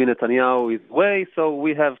 Bibi Netanyahu is away, so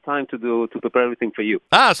we have time to prepare everything for you.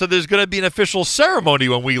 So there's going to be an official ceremony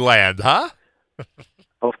when we land, huh?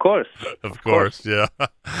 Of course. Of course, yeah.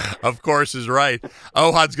 Of course is right.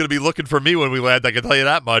 OHAD's going to be looking for me when we land, I can tell you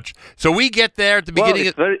that much. So we get there at the beginning.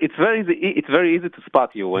 It's very easy to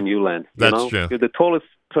spot you when you land. That's true. You're the tallest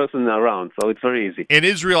person around, so it's very easy. In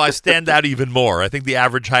Israel, I stand out even more. I think the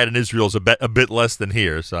average height in Israel is a bit less than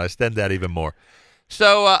here, so I stand out even more.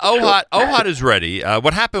 So OHAD is ready.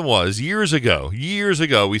 What happened was, years ago,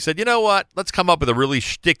 we said, you know what? Let's come up with a really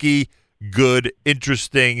shticky, good,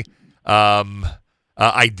 interesting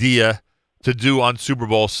idea to do on Super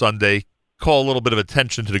Bowl Sunday, call a little bit of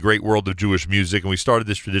attention to the great world of Jewish music, and we started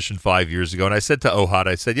this tradition 5 years ago. And I said to OHAD,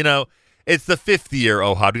 it's the 5th year,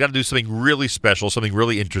 OHAD. We got to do something really special, something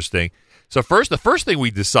really interesting. So the first thing we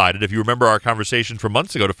decided, if you remember our conversation from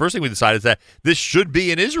months ago, the first thing we decided is that this should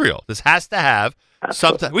be in Israel. This has to have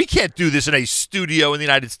something. We can't do this in a studio in the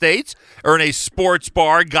United States or in a sports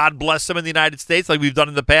bar, God bless them, in the United States, like we've done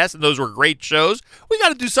in the past, and those were great shows. We got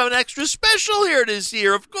to do something extra special here this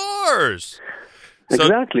year, of course.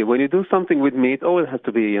 Exactly. When you do something with me, it always has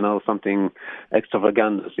to be, something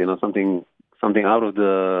extravagant, something out of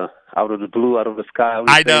the blue, out of the sky.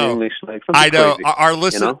 I know. English, I know. Crazy,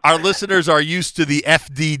 our listeners are used to the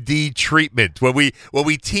FDD treatment. When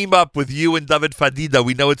we team up with you and David Fadida,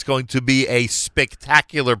 we know it's going to be a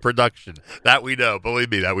spectacular production. That we know.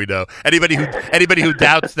 Believe me, that we know. Anybody who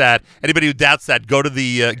doubts that, go to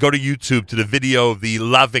YouTube to the video of the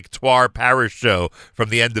La Victoire Paris show from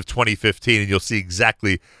the end of 2015, and you'll see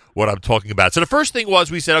exactly what I'm talking about. So the first thing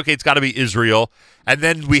was we said, okay, it's got to be Israel. And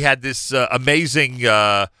then we had this amazing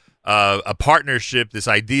a partnership, this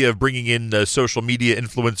idea of bringing in social media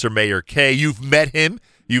influencer Meir K. You've met him.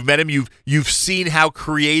 You've seen how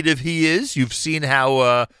creative he is. You've seen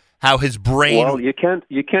how his brain. Well, you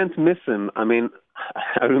can't miss him. I mean,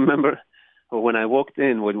 I remember when I walked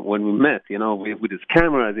in when we met. With his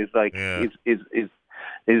cameras, it's like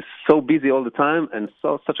is so busy all the time and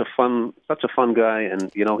such a fun guy,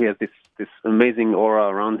 and he has this amazing aura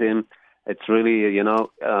around him. It's really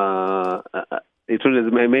it's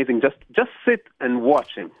really amazing. Just sit and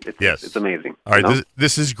watch him. It's amazing. All right,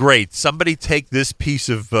 this is great. Somebody take this piece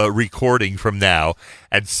of recording from now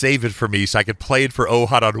and save it for me so I can play it for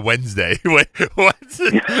OHAD on Wednesday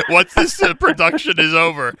once this production is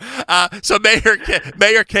over. So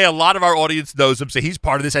Meir K, a lot of our audience knows him, so he's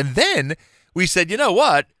part of this. And then we said, you know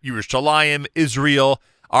what? Yerushalayim, Israel,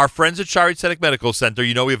 our friends at Shari Tzedek Medical Center,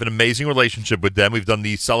 we have an amazing relationship with them. We've done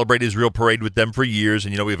the Celebrate Israel parade with them for years,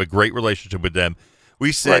 and we have a great relationship with them.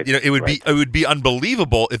 We said, it would be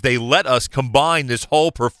unbelievable if they let us combine this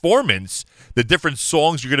whole performance, the different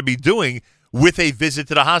songs you're going to be doing, with a visit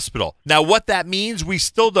to the hospital. Now, what that means, we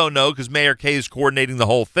still don't know because Meir K is coordinating the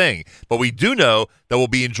whole thing. But we do know that we'll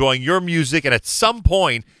be enjoying your music, and at some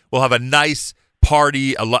point, we'll have a nice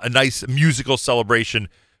party, a nice musical celebration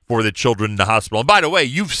for the children in the hospital. And by the way,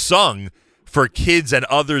 you've sung for kids and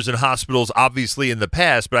others in hospitals, obviously, in the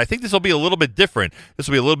past, but I think this will be a little bit different. This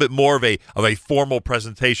will be a little bit more of a formal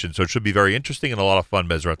presentation, so it should be very interesting and a lot of fun,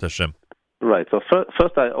 Be'ezrat Hashem. Right. So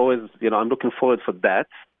first I always, I'm looking forward for that,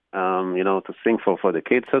 to sing for the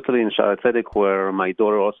kids, certainly in Shara Tzedek, where my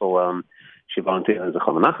daughter also, she volunteered as a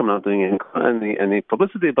Chol Menachem, not doing any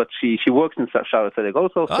publicity, but she works in Shara Tzedek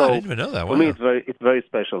also. So I didn't even know that. For me, it's very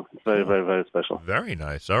special. It's very, very, very special. Very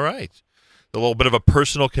nice. All right. A little bit of a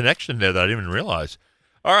personal connection there that I didn't even realize.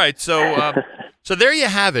 All right, so So there you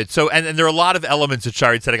have it. So and there are a lot of elements of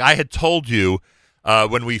Shaarei Tzedek. I had told you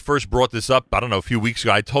when we first brought this up, I don't know, a few weeks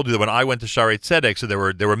ago, I told you that when I went to Shaarei Tzedek, so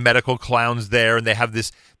there were medical clowns there, and they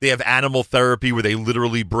have animal therapy where they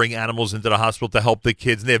literally bring animals into the hospital to help the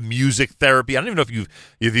kids, and they have music therapy. I don't even know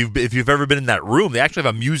if you've ever been in that room. They actually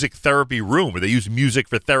have a music therapy room where they use music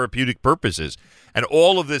for therapeutic purposes. And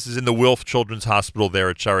all of this is in the Wilf Children's Hospital there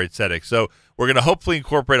at Shaarei Tzedek. So we're going to hopefully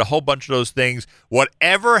incorporate a whole bunch of those things.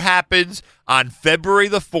 Whatever happens on February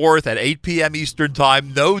the 4th at 8 p.m. Eastern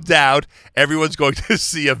Time, no doubt everyone's going to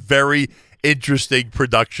see a very interesting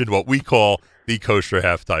production, what we call the Kosher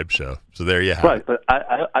Halftime Show. So there you have it. Right, but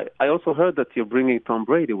I also heard that you're bringing Tom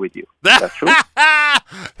Brady with you. That's true?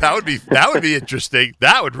 That would be interesting.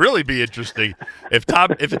 That would really be interesting.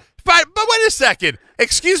 But wait a second.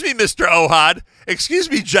 Excuse me, Mr. OHAD. Excuse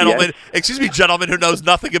me, gentlemen. Yes. Excuse me, gentlemen who knows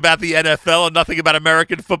nothing about the NFL and nothing about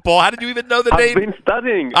American football. How did you even know the name? I've been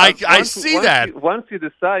studying. I see that. Once you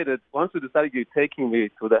decided you're taking me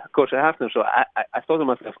to the Kosher Halftime Show, I thought to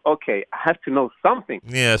myself, okay, I have to know something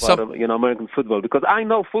about American football, because I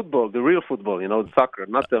know football, the real football, the soccer,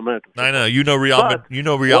 not the American football. I know. You know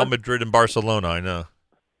Real Madrid and Barcelona, I know.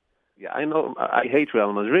 Yeah, I know. I hate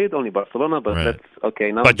Real Madrid, only Barcelona, but that's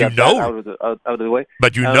okay. Now but we got that out of the way.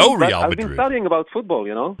 But Real Madrid. I've been studying about football,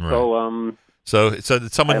 Right. So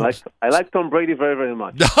someone. I like Tom Brady very, very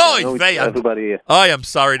much. Everybody. I'm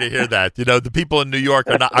sorry to hear that. The people in New York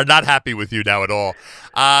are not happy with you now at all.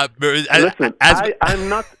 Listen, I'm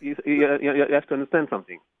not. You have to understand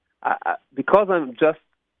something. Because I'm just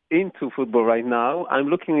into football right now, I'm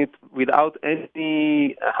looking at it without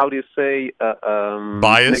any, how do you say,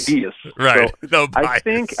 bias. Right. So no bias.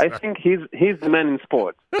 I think he's the man in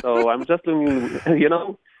sport. So I'm just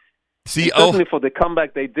looking, See, especially for the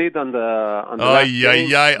comeback they did on the last game.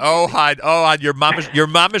 OHAD, your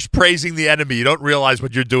mom is praising the enemy. You don't realize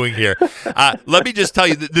what you're doing here. Let me just tell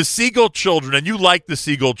you, the Siegel children, and you like the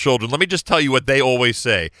Siegel children. Let me just tell you what they always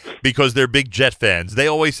say, because they're big Jet fans. They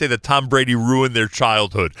always say that Tom Brady ruined their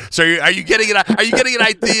childhood. So are you getting an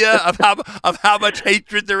idea of how much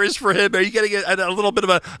hatred there is for him? Are you getting a little bit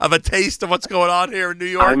of a taste of what's going on here in New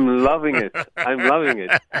York? I'm loving it.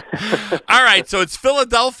 All right, so it's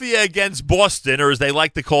Philadelphia against Boston, or as they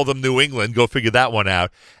like to call them, New England. Go figure that one out.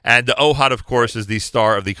 And OHAD, of course, is the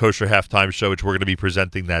star of the Kosher Halftime Show, which we're going to be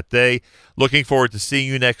presenting that day. Looking forward to seeing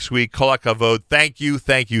you next week. Kol hakavod. Thank you.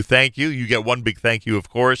 You get one big thank you, of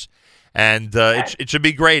course. And it should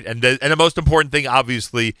be great. And the most important thing,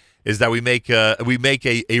 obviously, is that we make a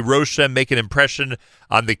Roshem, make an impression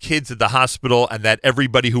on the kids at the hospital, and that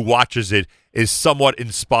everybody who watches it is somewhat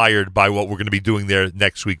inspired by what we're going to be doing there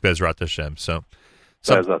next week, Bezrat Hashem. So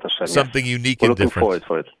something unique and different. Looking forward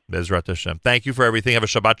for it. Bezrat Hashem. Thank you for everything. Have a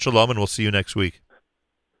Shabbat Shalom, and we'll see you next week.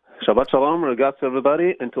 Shabbat Shalom, regards to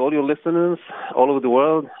everybody, and to all your listeners all over the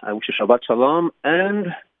world. I wish you Shabbat Shalom, and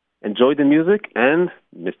enjoy the music, and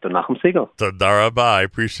Mr. Nachum Siegel. Tadar Rabbi, I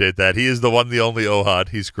appreciate that. He is the one, the only OHAD.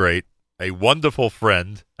 He's great. A wonderful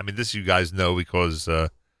friend. I mean, this you guys know because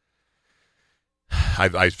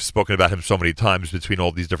I've spoken about him so many times between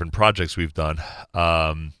all these different projects we've done.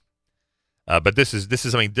 But this is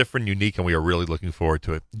something different, unique, and we are really looking forward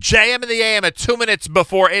to it. JM in the AM at 2 minutes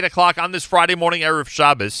before 8 o'clock on this Friday morning, Erev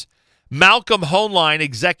Shabbos. Malcolm Hoenlein,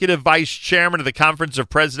 Executive Vice Chairman of the Conference of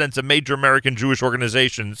Presidents of Major American Jewish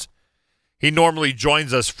Organizations. He normally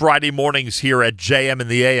joins us Friday mornings here at JM in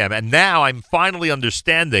the AM. And now I'm finally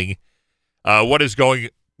understanding what is going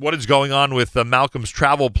on with Malcolm's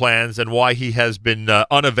travel plans and why he has been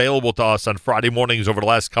unavailable to us on Friday mornings over the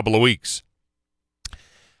last couple of weeks.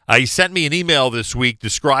 He sent me an email this week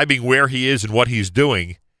describing where he is and what he's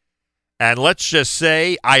doing. And let's just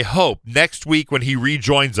say, I hope next week when he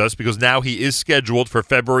rejoins us, because now he is scheduled for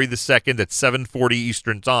February the 2nd at 7:40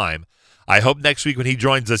 Eastern Time. I hope next week when he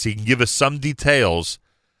joins us, he can give us some details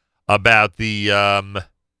about the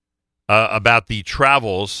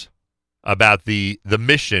travels, about the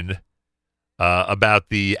mission, about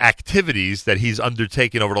the activities that he's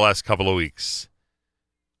undertaken over the last couple of weeks.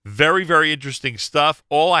 Very, very interesting stuff.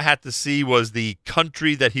 All I had to see was the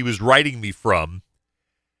country that he was writing me from,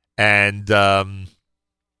 and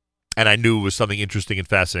I knew it was something interesting and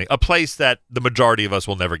fascinating. A place that the majority of us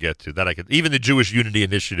will never get to. Even the Jewish Unity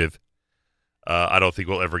Initiative, I don't think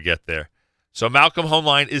we'll ever get there. So Malcolm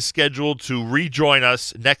Hoenlein is scheduled to rejoin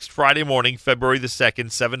us next Friday morning, February the 2nd,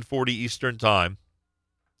 7:40 Eastern Time,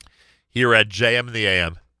 here at JM in the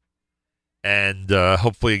AM. And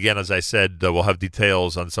hopefully, again, as I said, we'll have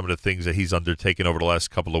details on some of the things that he's undertaken over the last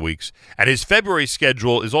couple of weeks. And his February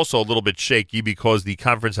schedule is also a little bit shaky because the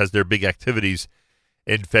conference has their big activities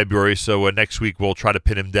in February. So next week, we'll try to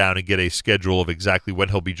pin him down and get a schedule of exactly when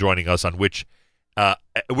he'll be joining us on which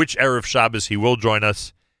which Erev Shabbos he will join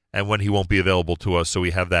us and when he won't be available to us, so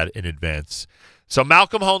we have that in advance. So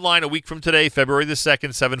Malcolm Hoenlein, a week from today, February the 2nd,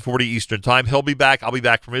 7:40 Eastern Time. He'll be back. I'll be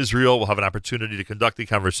back from Israel. We'll have an opportunity to conduct the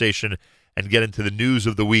conversation and get into the news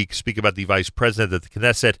of the week, speak about the Vice President at the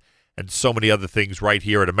Knesset, and so many other things right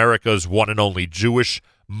here at America's one and only Jewish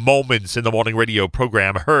Moments in the Morning radio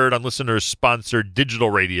program, heard on listeners-sponsored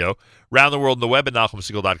digital radio around the world on the web at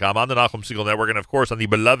NachumSegal.com, on the Nachum Segal Network, and, of course, on the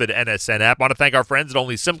beloved NSN app. I want to thank our friends at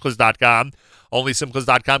OnlySimchas.com.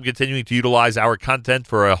 OnlySimchas.com continuing to utilize our content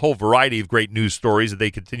for a whole variety of great news stories that they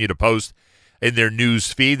continue to post in their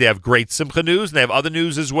news feed. They have great Simcha news, and they have other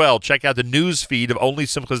news as well. Check out the news feed of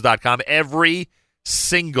OnlySimchas.com every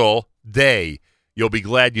single day. You'll be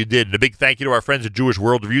glad you did. And a big thank you to our friends at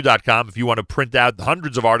JewishWorldReview.com. If you want to print out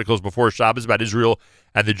hundreds of articles before Shabbos about Israel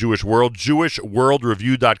and the Jewish world,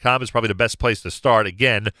 JewishWorldReview.com is probably the best place to start.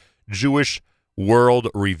 Again,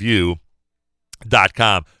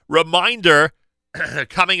 JewishWorldReview.com. Reminder,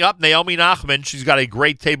 coming up, Naomi Nachman. She's got a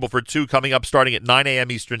great table for two coming up starting at 9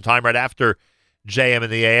 a.m. Eastern Time, right after JM in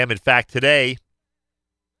the AM. In fact, today,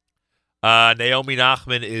 Naomi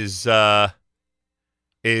Nachman is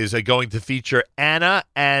going to feature Anna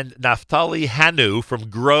and Naftali Hanu from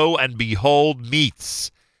Grow and Behold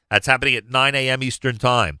Meats. That's happening at 9 a.m. Eastern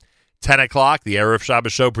Time. 10 o'clock, the Erev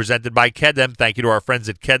Shabbos show presented by Kedem. Thank you to our friends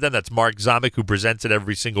at Kedem. That's Mark Zamek, who presents it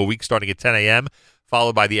every single week starting at 10 a.m.,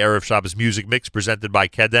 followed by the Erev Shabbos Music Mix presented by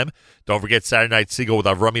Kedem. Don't forget Saturday Night Segal with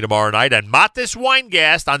Avrami tomorrow night. And Matis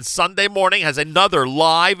Weingast on Sunday morning has another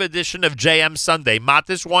live edition of JM Sunday.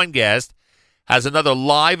 Matis Weingast has another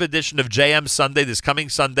live edition of JM Sunday this coming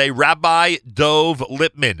Sunday. Rabbi Dov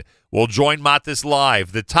Lipman will join Matis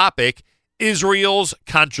live. The topic, Israel's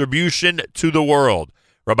contribution to the world.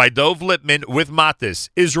 Rabbi Dov Lipman with Matis,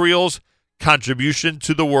 Israel's contribution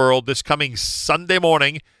to the world, this coming Sunday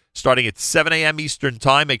morning, starting at 7 a.m. Eastern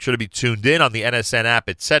Time. Make sure to be tuned in on the NSN app,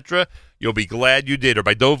 etc. You'll be glad you did.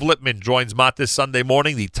 Rabbi Dov Lipman joins Matis Sunday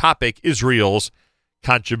morning. The topic, Israel's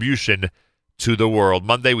contribution to the world.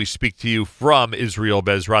 Monday, we speak to you from Israel,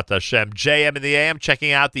 Bezrat Hashem. JM in the AM,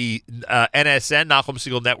 checking out the NSN, Nachum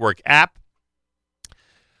Segal Network app.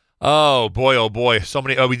 Oh, boy. So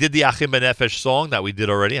many. Oh, we did the Achim Benefesh song that we did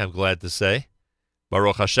already, I'm glad to say.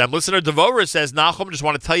 Baruch Hashem. Listener Devora says, Nachum, just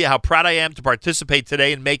want to tell you how proud I am to participate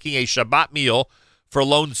today in making a Shabbat meal for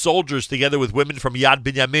lone soldiers together with women from Yad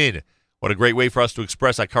Binyamin. What a great way for us to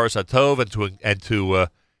express Hakaras HaTov and to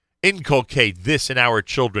inculcate this in our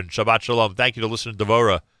children. Shabbat Shalom. Thank you to listener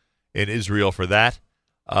Devora in Israel for that.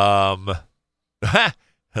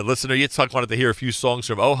 Listener Yitzhak wanted to hear a few songs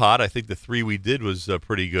from OHAD. I think the three we did was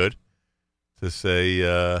pretty good, to say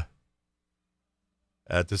the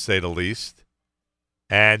least.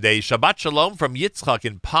 And a Shabbat Shalom from Yitzhak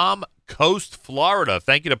in Palm Coast, Florida.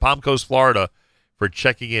 Thank you to Palm Coast, Florida, for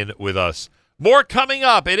checking in with us. More coming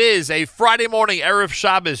up. It is a Friday morning, Erev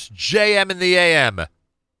Shabbos, JM in the AM.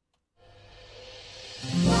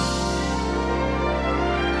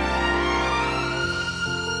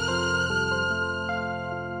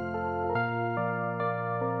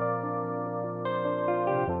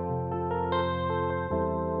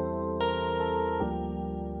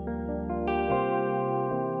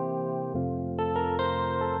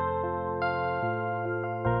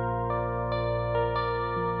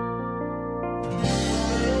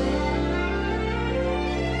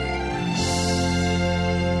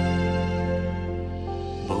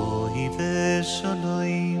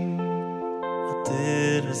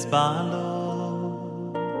 balo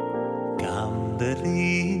gam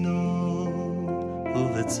berino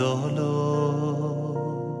uvetzolo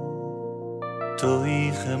toy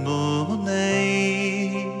khamunei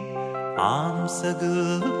am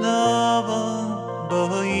sagulava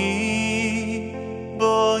boy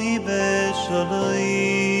boy beshaloi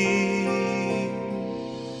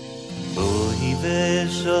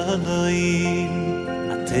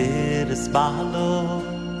ateres balo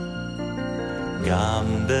gam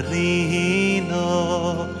berino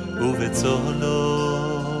uvetzolo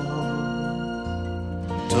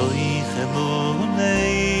toy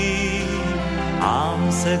khamunei am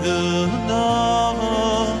sagulava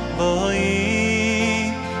boy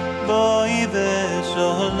boy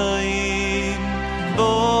beshaloi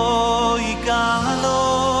boy kalo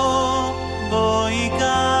boy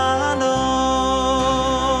kalo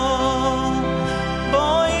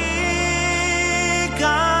boy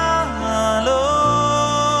kalo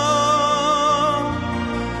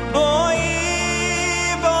boy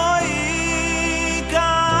boy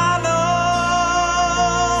kalo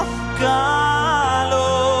kalo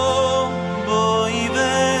boy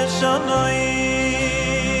beshaloi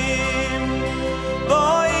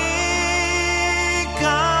boy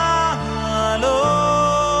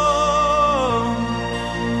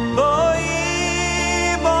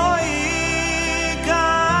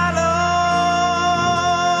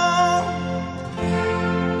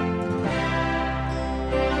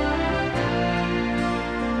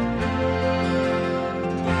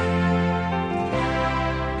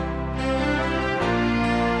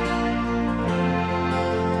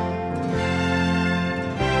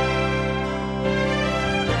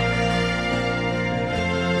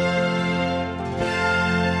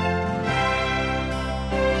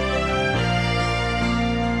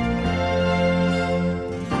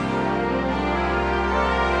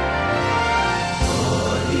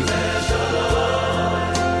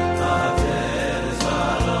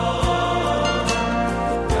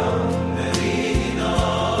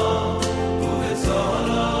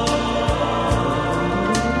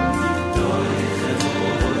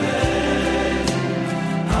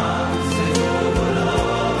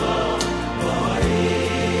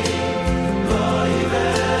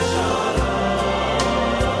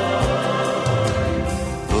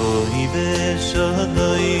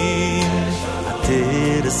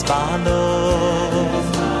בנו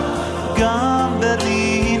גם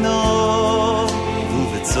ברינו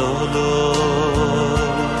ובצולו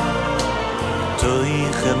תוי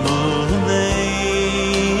חמולי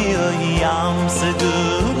ים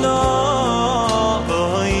סגולו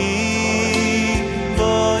בואי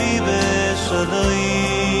בואי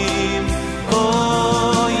בשלוים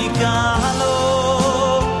בואי קנו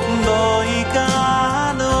בואי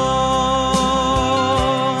קנו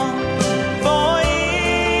בואי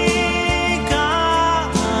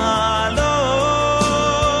קנו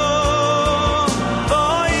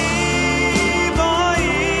בואי בואי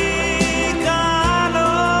קנו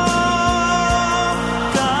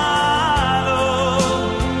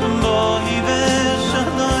בואי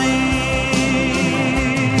בשלוים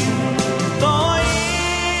בואי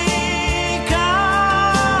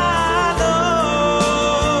קנו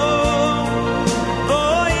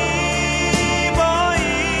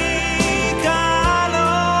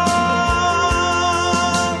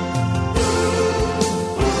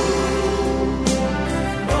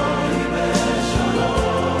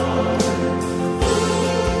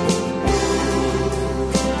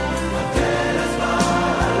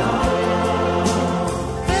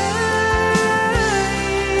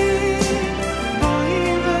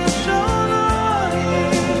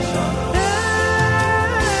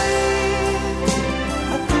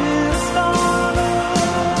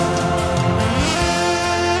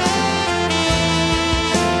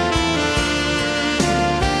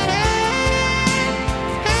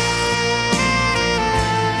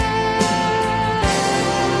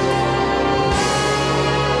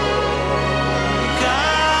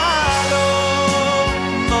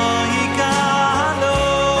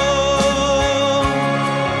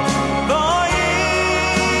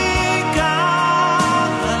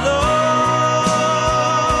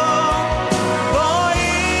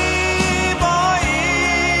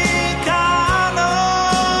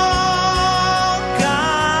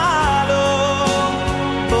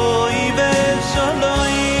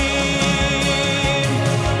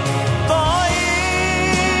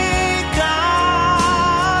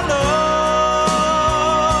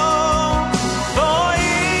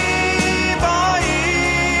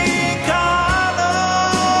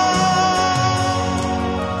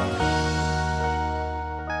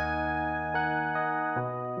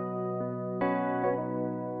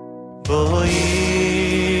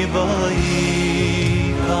בואי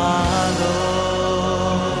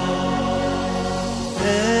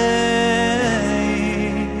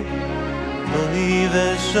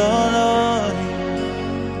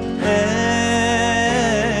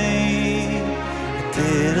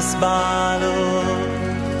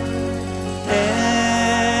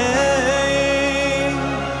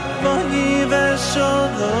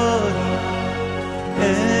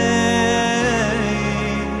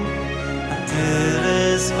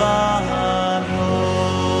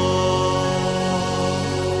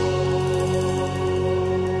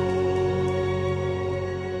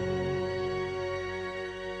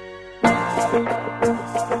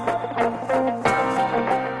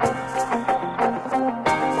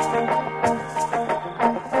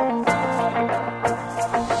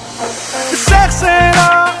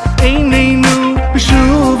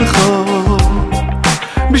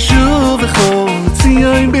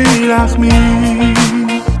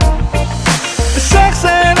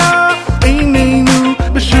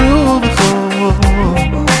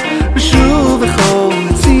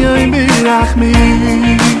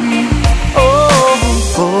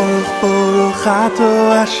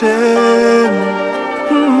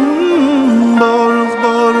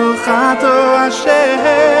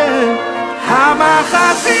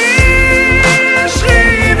Hamachazir,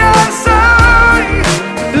 Shchina Zay.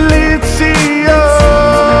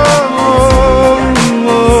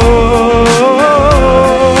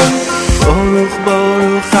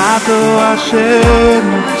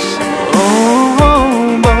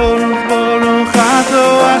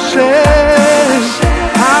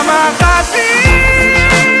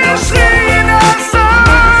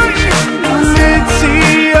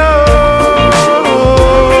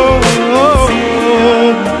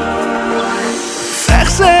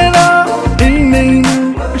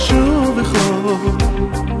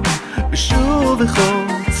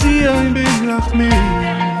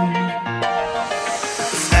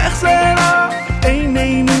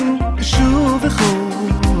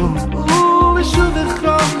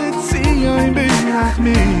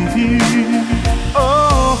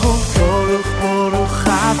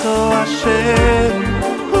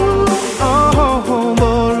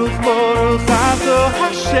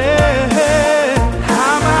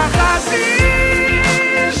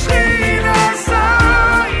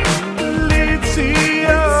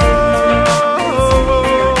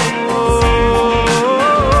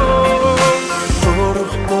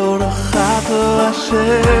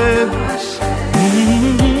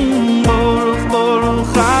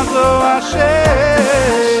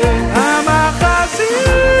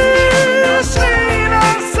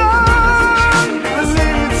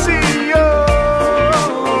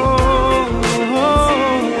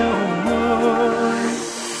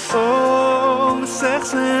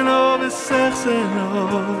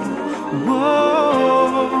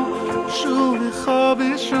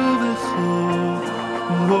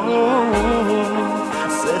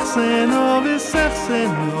 sechseno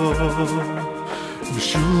וסכסנו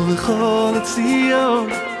ושוב בכל הציון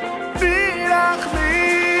ברחמים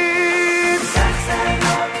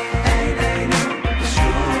סכסנו עינינו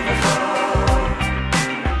ושוב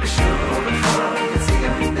בכל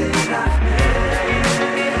הציון ברחמים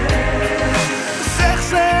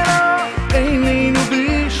סכסנו עינינו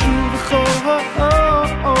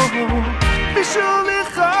ושוב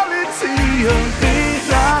בכל הציון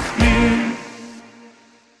ברחמים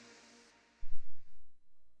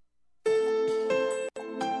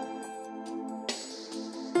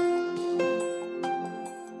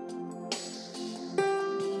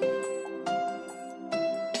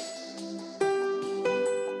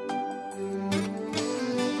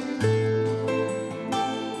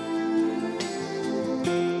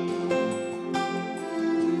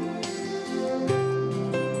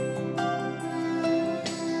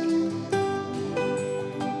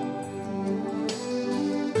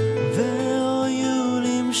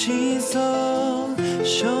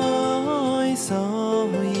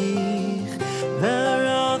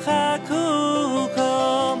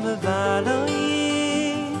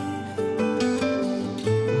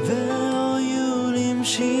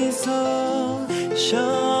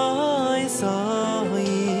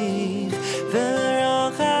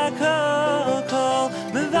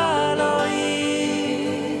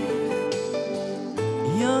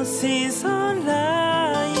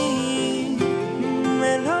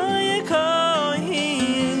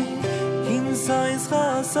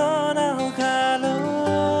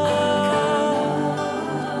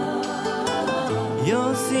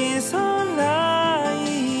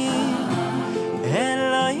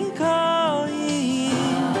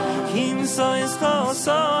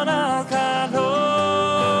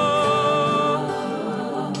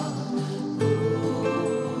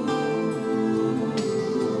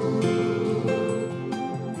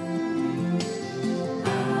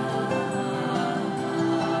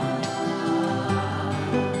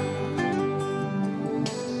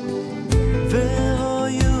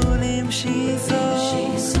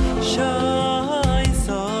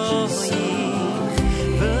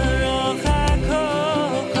ברוך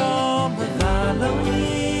הכל כל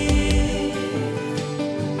מבלויים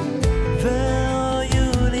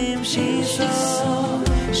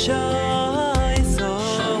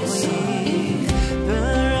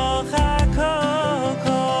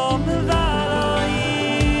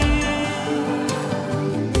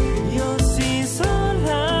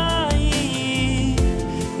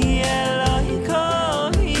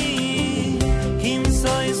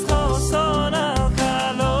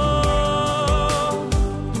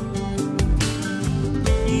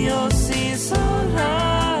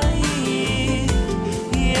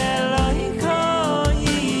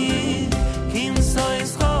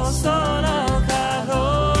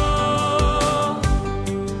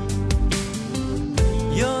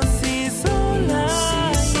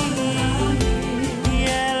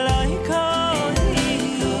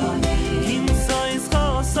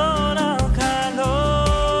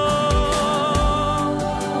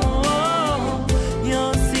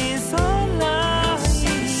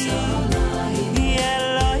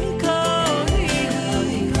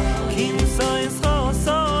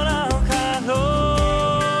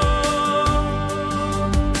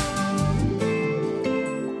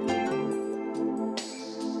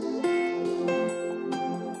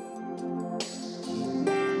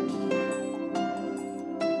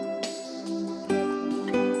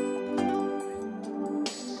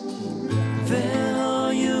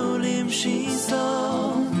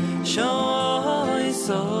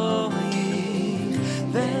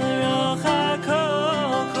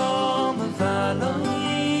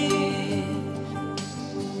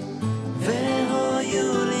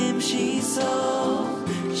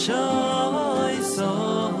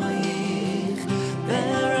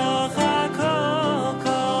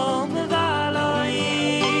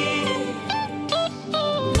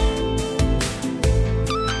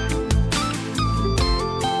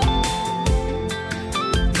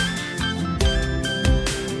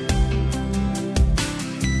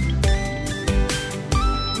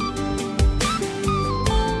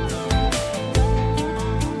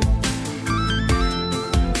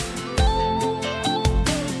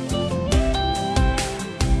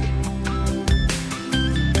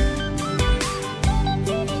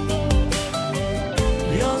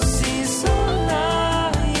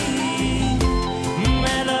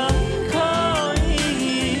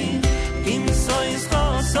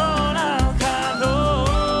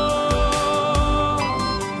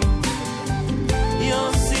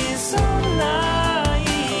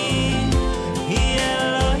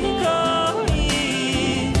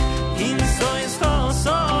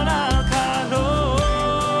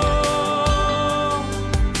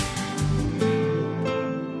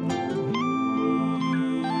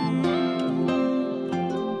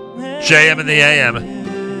JM in the AM.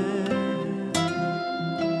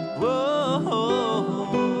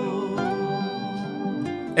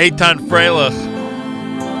 Eitan Freilich.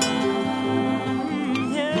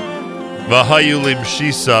 V'hayulim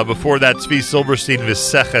Shisa. Before that, Tzvi Silverstein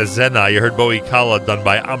V'secha Zena. You heard Boi Kala done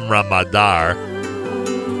by Amram Madar.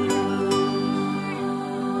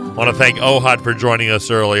 I want to thank OHAD for joining us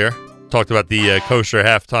earlier. Talked about the kosher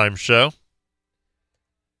halftime show.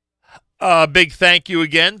 Big thank you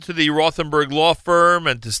again to the Rothenberg Law Firm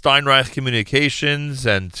and to Steinreich Communications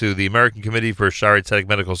and to the American Committee for Shaarei Tzedek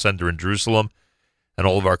Medical Center in Jerusalem and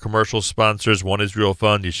all of our commercial sponsors, One Israel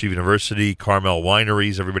Fund, Yeshiva University, Carmel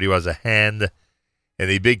Wineries, everybody who has a hand in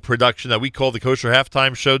the big production that we call the Kosher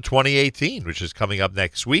Halftime Show 2018, which is coming up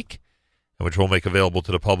next week and which we'll make available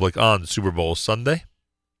to the public on Super Bowl Sunday.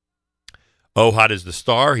 OHAD is the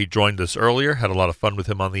star. He joined us earlier, had a lot of fun with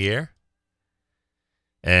him on the air.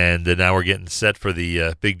 And now we're getting set for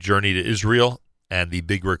the big journey to Israel and the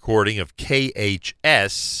big recording of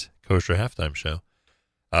KHS, Kosher Halftime Show,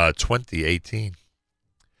 2018.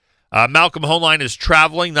 Malcolm Hoenlein is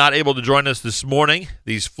traveling, not able to join us this morning.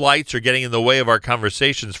 These flights are getting in the way of our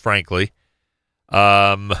conversations, frankly.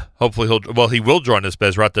 Hopefully he will join us,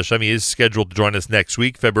 Bezrat Hashem. He is scheduled to join us next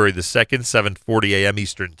week, February the 2nd, 7:40 a.m.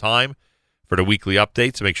 Eastern Time for the weekly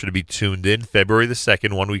update. So make sure to be tuned in. February the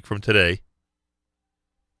 2nd, 1 week from today.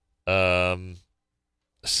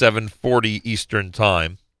 7:40 Eastern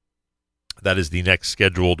Time. That is the next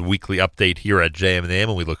scheduled weekly update here at JM and AM,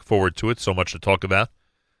 and we look forward to it. So much to talk about.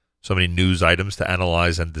 So many news items to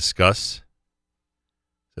analyze and discuss.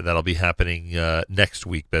 So that'll be happening next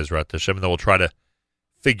week, Bezrat Hashem. And then we'll try to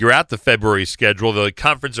figure out the February schedule. The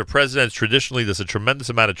Conference of Presidents traditionally does a tremendous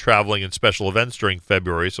amount of traveling and special events during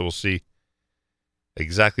February, so we'll see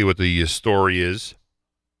exactly what the story is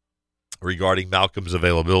regarding Malcolm's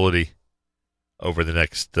availability over the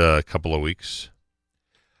next couple of weeks.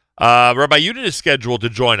 Rabbi Yudin is scheduled to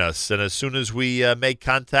join us, and as soon as we make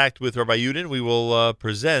contact with Rabbi Yudin, we will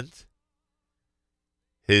present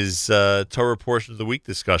his Torah portion of the week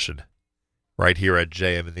discussion right here at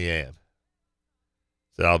JM in the AM.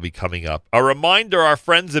 So that'll be coming up. A reminder, our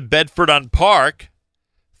friends at Bedford on Park,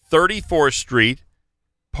 34th Street,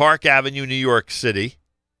 Park Avenue, New York City.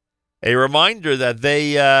 A reminder that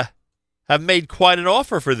they have made quite an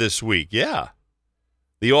offer for this week. Yeah.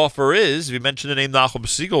 The offer is, if you mention the name Nachum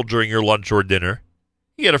Siegel during your lunch or dinner,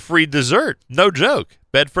 you get a free dessert. No joke.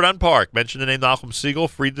 Bedford on Park. Mention the name Nachum Siegel,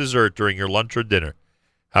 free dessert during your lunch or dinner.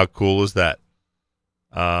 How cool is that?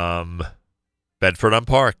 Bedford on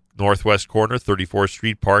Park, northwest corner, 34th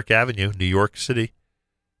Street, Park Avenue, New York City.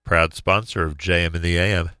 Proud sponsor of JM in the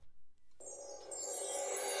AM.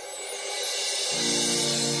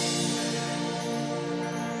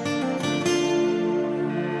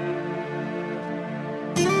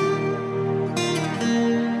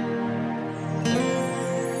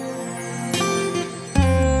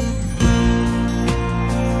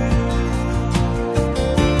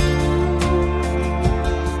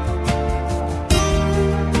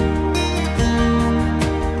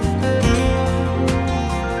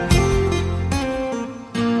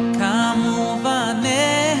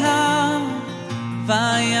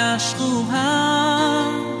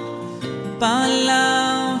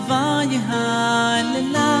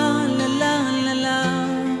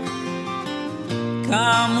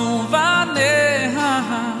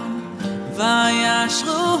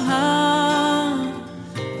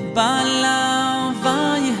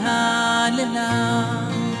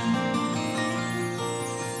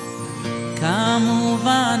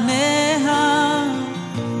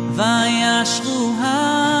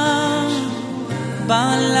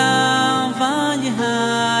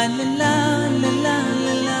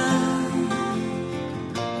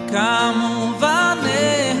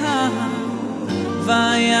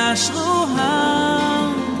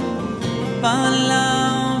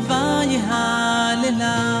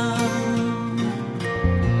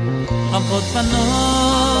 רבות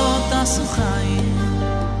בנות עשו חיים,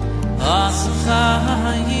 עשו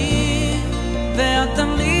חיים,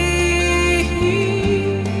 והתמלית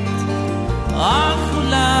עפו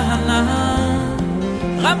להנאה.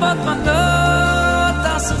 רבות בנות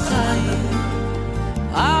עשו חיים,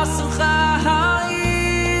 עשו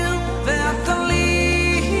חיים, והתמלית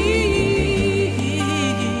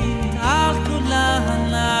עפו להנאה.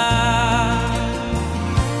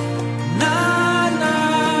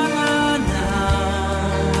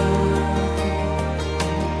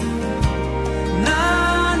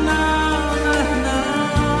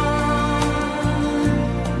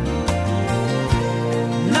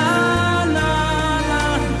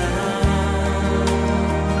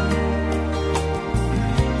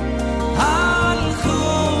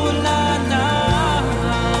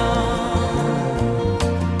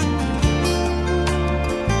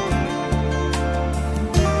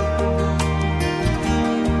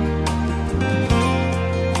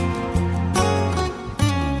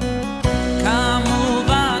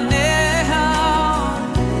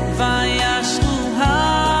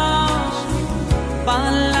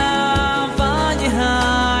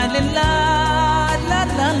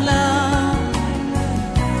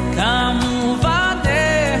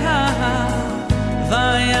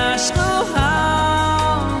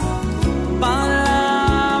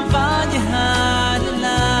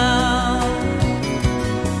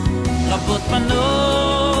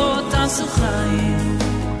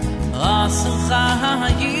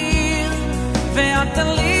 ואת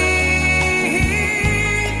לי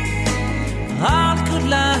על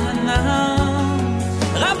כולנה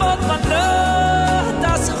רבות בנות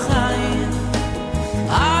עשו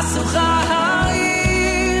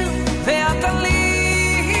חיים ואת לי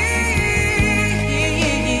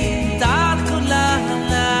על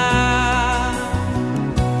כולנה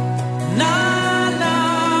na na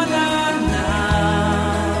na na na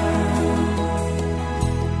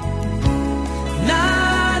na na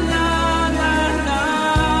na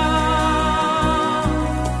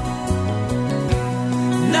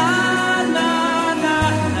na na na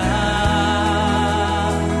na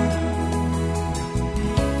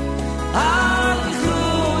al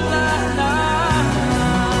kulana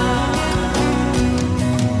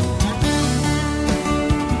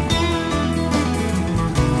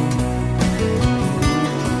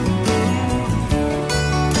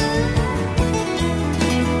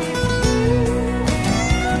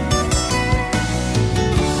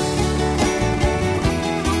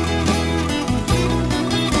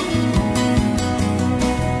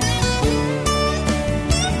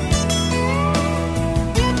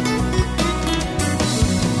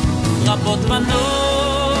רבות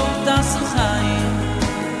בנות עשו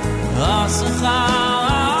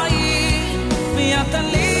חיים ואת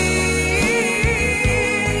עלית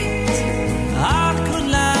על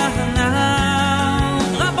כולנה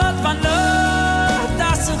רבות בנות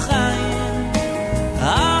עשו חיים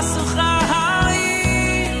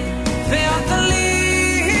ואת עלית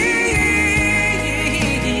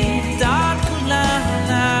על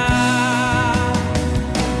כולנה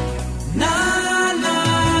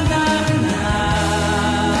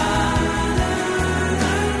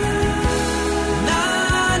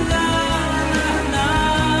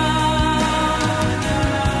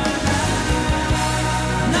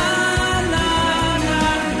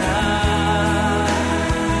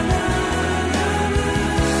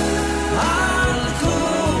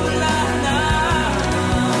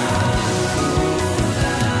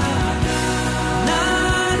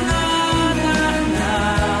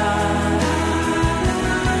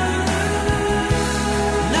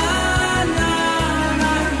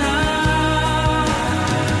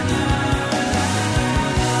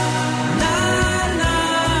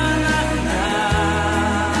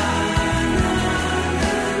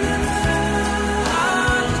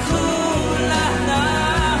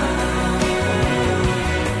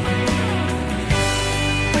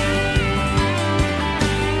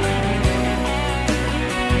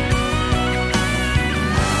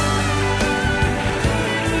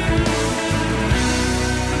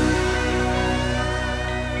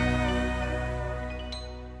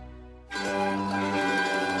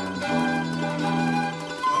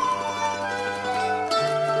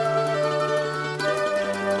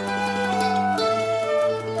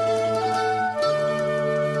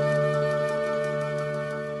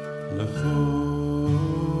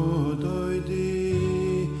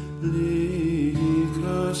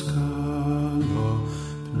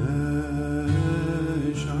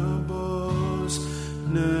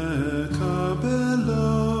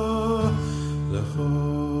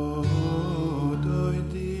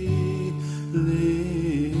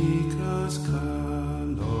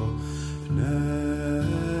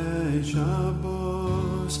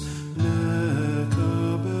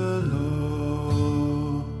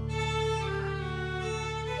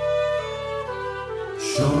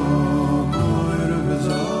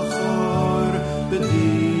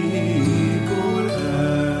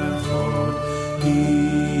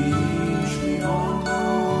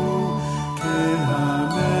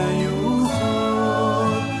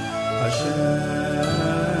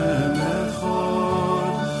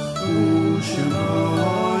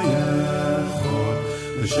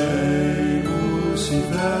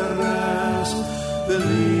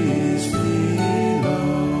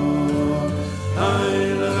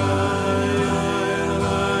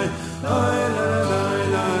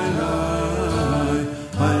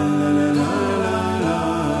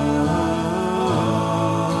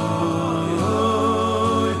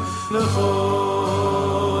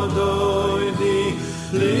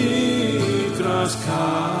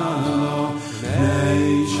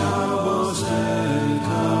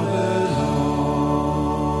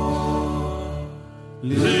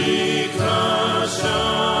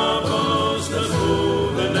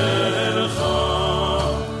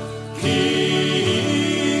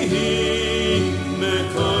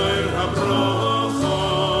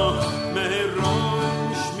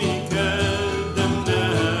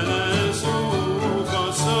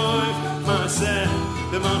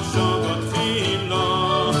במחשבות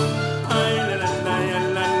תפילה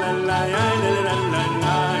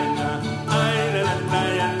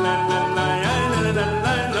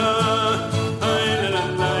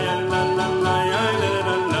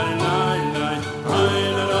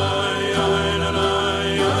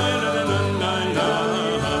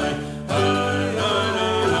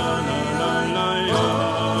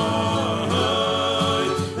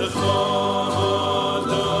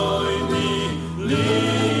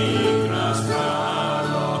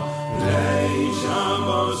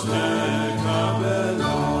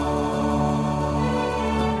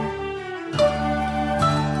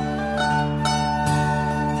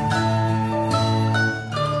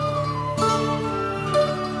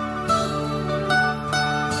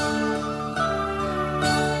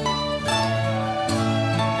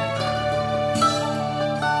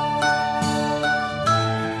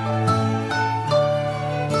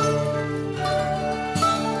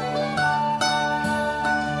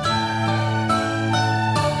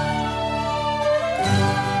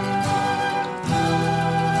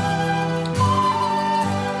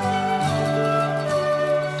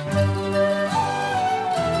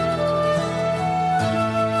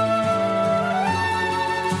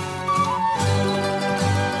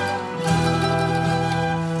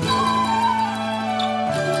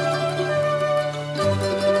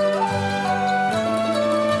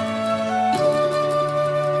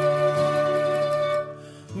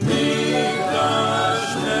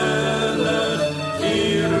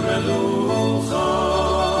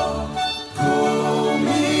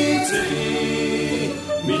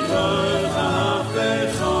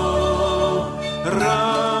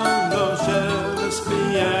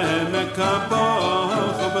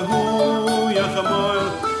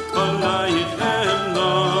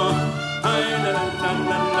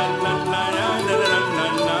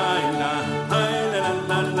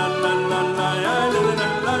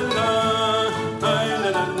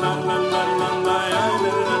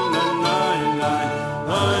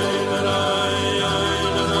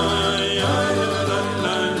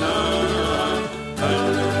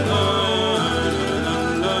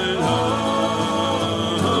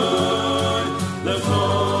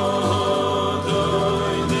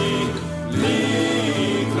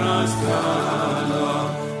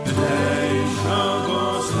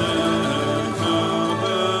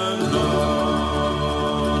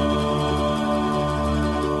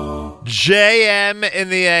JM in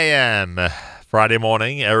the AM. Friday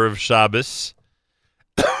morning, Erev Shabbos.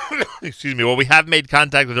 Excuse me. Well, we have made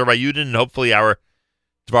contact with Rabbi Yudin, and hopefully our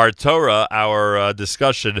Dvar Torah, our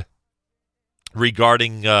discussion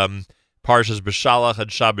regarding Parshas B'Shalach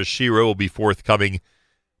and Shabbos Shira will be forthcoming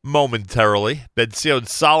momentarily. Ben Zion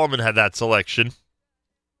Solomon had that selection.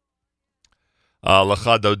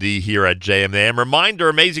 L'cha Dodi here at JM in the AM. Reminder,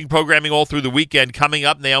 amazing programming all through the weekend. Coming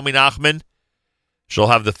up, Naomi Nachman. She'll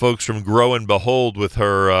have the folks from Grow and Behold with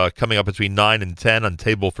her coming up between 9 and 10 on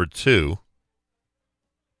Table for Two.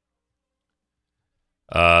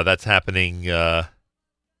 That's happening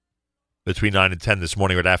between 9 and 10 this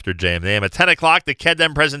morning right after JM. At 10 o'clock, the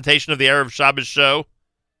Kedem presentation of the Erev Shabbos show.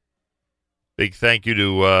 Big thank you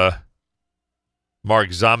to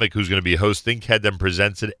Mark Zamek, who's going to be hosting. Kedem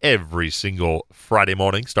presents it every single Friday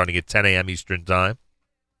morning, starting at 10 a.m. Eastern Time.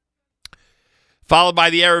 Followed by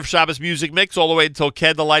the Erev Shabbos music mix all the way until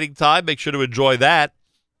Ked the Lighting Time. Make sure to enjoy that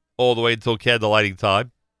all the way until Ked the Lighting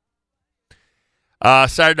Time.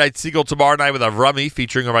 Saturday night Siegel tomorrow night with Avrami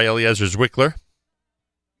featuring Rabbi Eliezer Zwickler.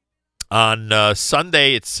 On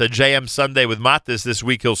Sunday, it's a JM Sunday with Matis. This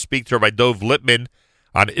week he'll speak to Rabbi Dov Lipman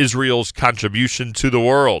on Israel's contribution to the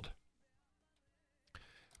world.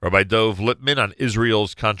 Rabbi Dov Lipman on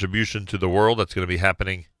Israel's contribution to the world. That's going to be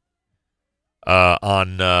happening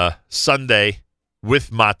on Sunday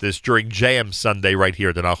with Matis during JM Sunday right here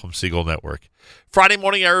at the Nachum Siegel Network. Friday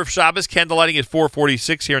morning, Erev Shabbos, candlelighting at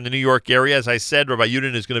 4:46 here in the New York area. As I said, Rabbi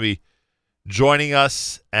Yudin is going to be joining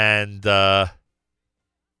us, and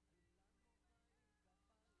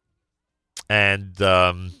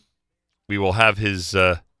we will have his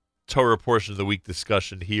Torah portion of the week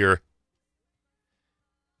discussion here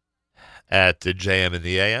at the JM in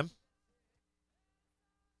the AM.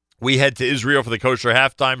 We head to Israel for the Kosher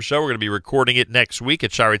Halftime Show. We're going to be recording it next week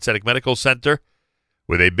at Shaarei Tzedek Medical Center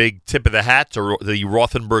with a big tip of the hat to the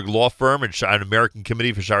Rothenberg Law Firm and an American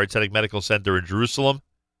Committee for Shaarei Tzedek Medical Center in Jerusalem,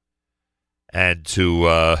 and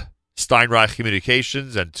to Steinreich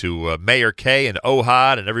Communications, and to Mayor Kay and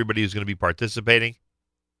OHAD and everybody who's going to be participating.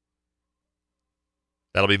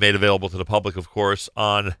 That'll be made available to the public, of course,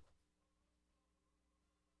 on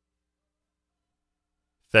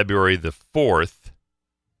February the 4th.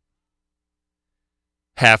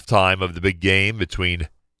 Halftime of the big game between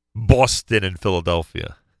Boston and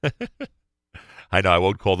Philadelphia. I know, I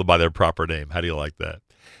won't call them by their proper name. How do you like that?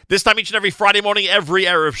 This time each and every Friday morning, every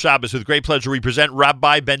Erev Shabbos, with great pleasure, we present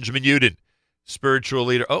Rabbi Benjamin Yudin, spiritual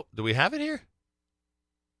leader. Oh, do we have it here?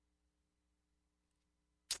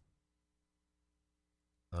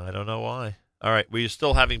 I don't know why. All right, we're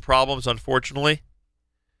still having problems, unfortunately.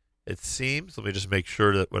 It seems. Let me just make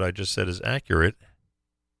sure that what I just said is accurate.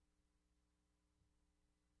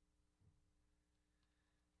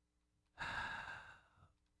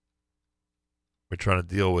 We're trying to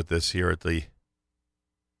deal with this here at the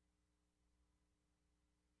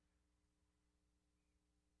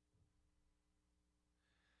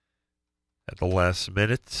last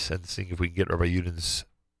minute, and seeing if we can get Rabbi Yudin's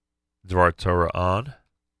Dvar Torah on.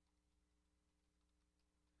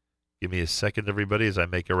 Give me a second, everybody, as I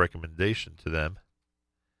make a recommendation to them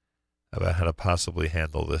about how to possibly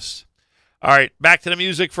handle this. All right, back to the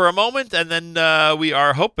music for a moment, and then we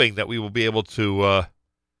are hoping that we will be able to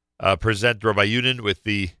present Rabbi Yudin with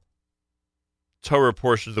the Torah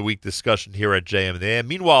portion of the week discussion here at JM and the AM.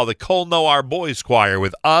 Meanwhile, the Kol Noar Boys Choir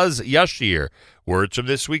with Oz Yashir. Words from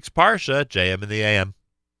this week's Parsha, JM and the AM.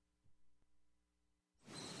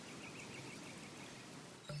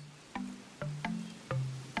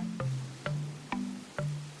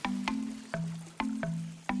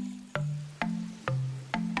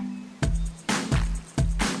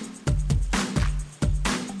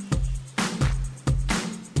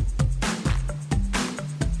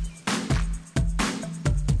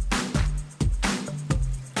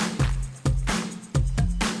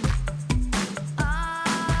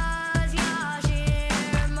 Az Yashir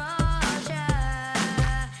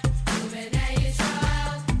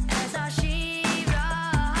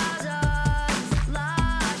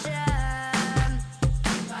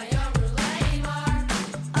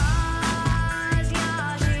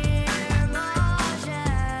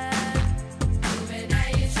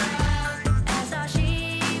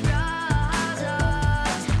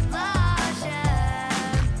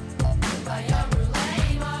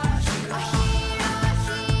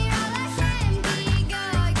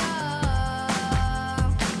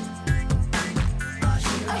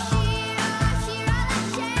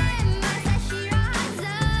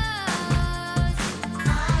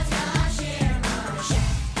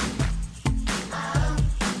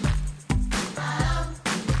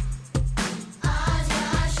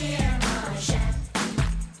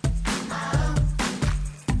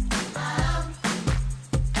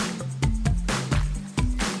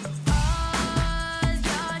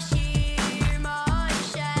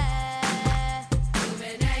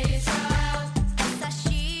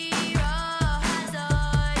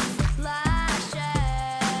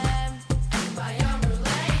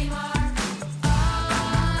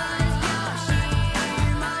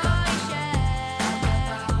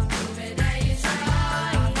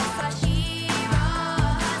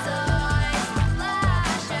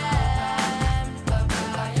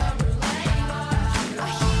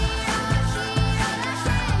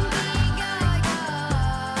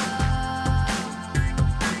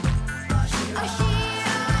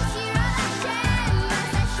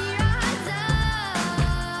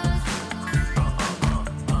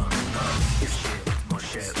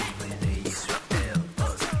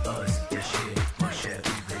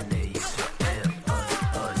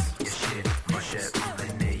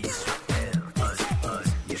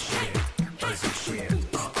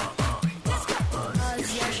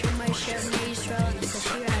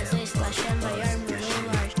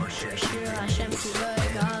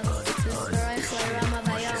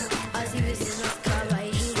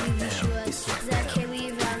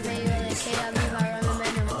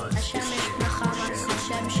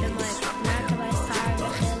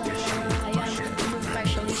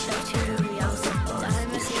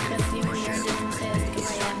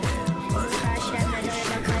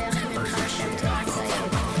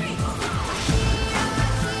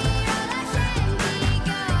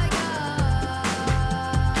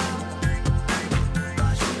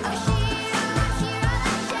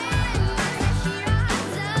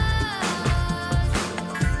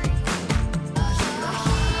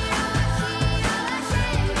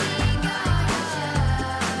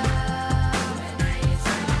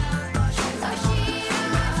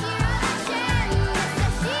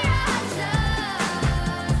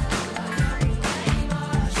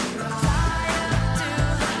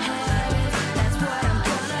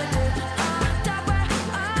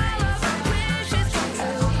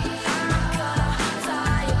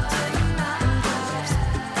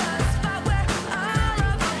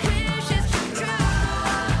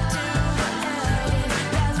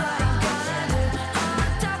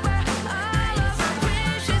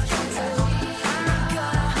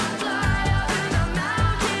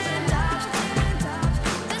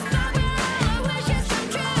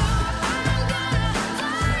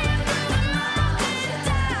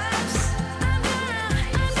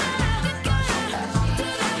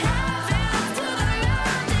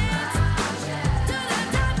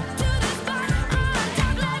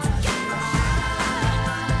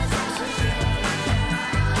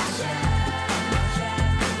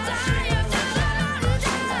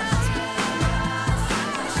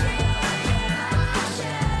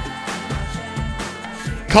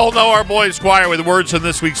Kol Noar Boys Choir with words from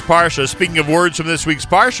this week's Parsha. Speaking of words from this week's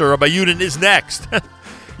Parsha, Rabbi Yudin is next.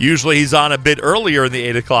 Usually he's on a bit earlier in the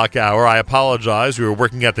 8 o'clock hour. I apologize. We were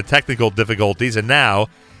working out the technical difficulties, and now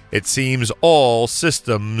it seems all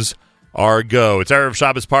systems are go. It's Erev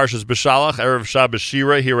Shabbos Parshas B'Shalach, Erev Shabbos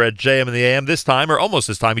Shira here at JM in the AM this time, or almost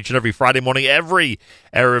this time, each and every Friday morning, every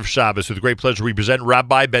Erev Shabbos. With great pleasure, we present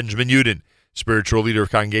Rabbi Benjamin Yudin, spiritual leader of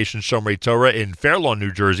Congregation Shomrei Torah in Fair Lawn,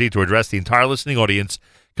 New Jersey, to address the entire listening audience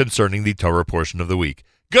concerning the Torah portion of the week.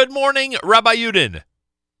 Good morning, Rabbi Yudin.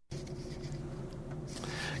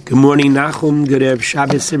 Good morning, Nachum. Good Erev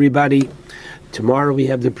Shabbos, everybody. Tomorrow we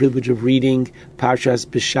have the privilege of reading Parshas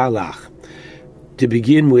B'Shalach. To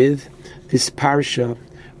begin with, this Parsha,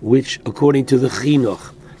 which, according to the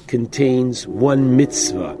Chinuch, contains one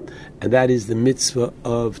mitzvah, and that is the mitzvah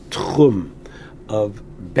of Tchum, of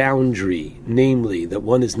boundary, namely that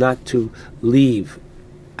one is not to leave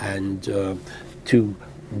and to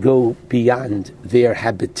go beyond their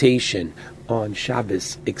habitation on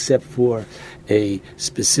Shabbos except for a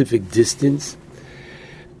specific distance.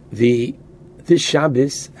 This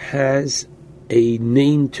Shabbos has a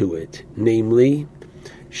name to it, namely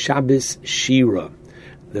Shabbos Shira.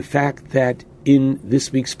 The fact that in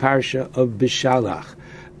this week's Parsha of B'Shalach,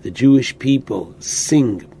 the Jewish people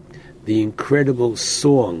sing the incredible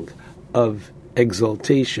song of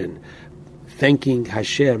exaltation, thanking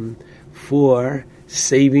Hashem for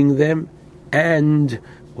saving them, and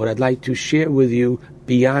what I'd like to share with you,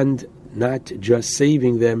 beyond not just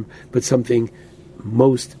saving them, but something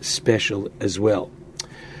most special as well.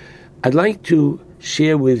 I'd like to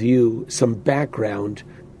share with you some background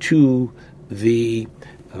to the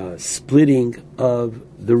splitting of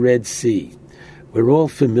the Red Sea. We're all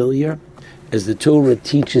familiar, as the Torah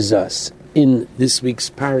teaches us in this week's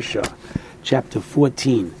Parsha, chapter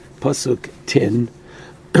 14, Pasuk 10,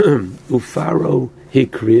 Ufaro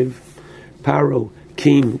Hikriv, Paro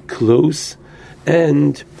came close,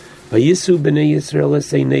 and Vayisu b'nei Yisrael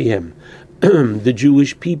eseinehem, the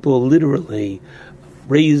Jewish people literally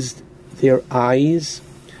raised their eyes,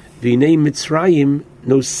 V'nei Mitzrayim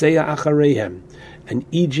nosea achareihem, and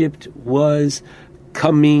Egypt was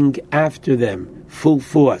coming after them full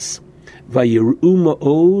force. Vayiru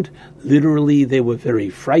ma'od, literally they were very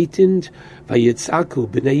frightened. Vayitzaku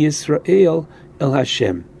b'nei Yisrael el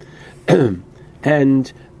Hashem,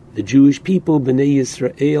 and the Jewish people, b'nei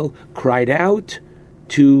Yisrael, cried out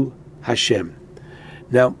to Hashem.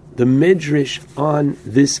 Now, the Medrash on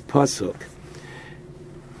this pasuk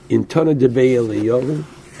in Tana Debei Eliyahu,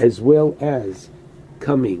 as well as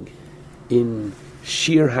coming in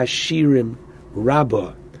Shir Hashirim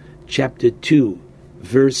Rabbah, chapter 2,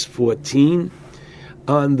 verse 14,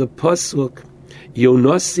 on the pasuk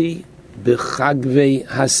Yonosi b'chagvei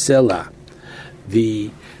hasela,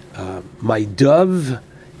 my dove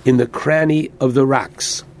in the cranny of the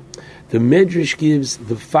rocks. The Medrash gives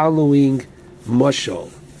the following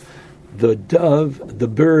mashal. The dove, the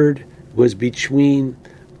bird, was between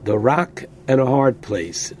the rock and a hard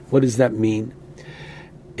place. What does that mean?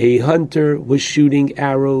 A hunter was shooting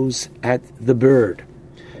arrows at the bird.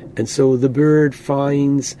 And so the bird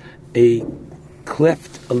finds a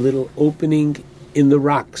cleft, a little opening in the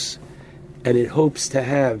rocks, and it hopes to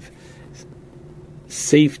have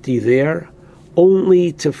safety there,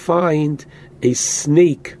 only to find a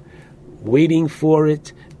snake waiting for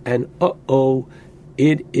it, and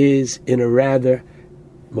it is in a rather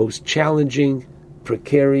most challenging,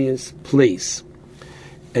 precarious place.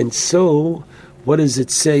 And so, what does it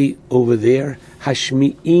say over there?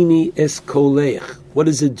 Hashmi'ini es kolech. What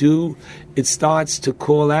does it do? It starts to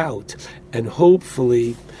call out, and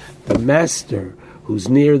hopefully the master who's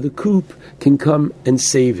near the coop can come and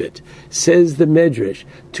save it. Says the Medrash,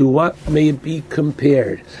 to what may it be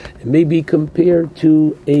compared? It may be compared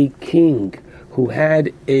to a king who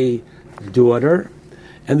had a daughter,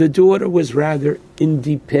 and the daughter was rather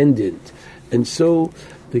independent. And so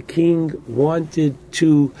the king wanted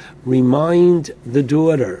to remind the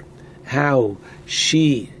daughter how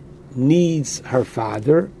she needs her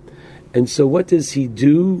father. And so what does he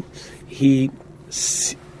do? He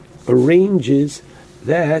arranges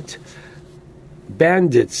that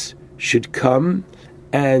bandits should come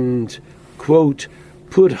and, quote,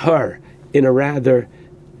 put her in a rather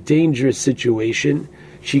dangerous situation.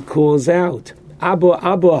 She calls out, Abba,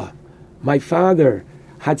 Abba, my father,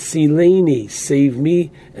 Hatsileni, save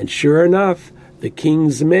me. And sure enough, the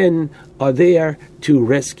king's men are there to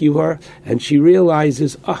rescue her, and she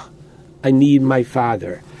realizes, I need my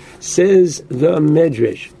father. Says the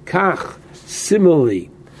Medrash, Kach, similarly,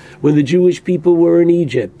 when the Jewish people were in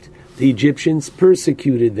Egypt, the Egyptians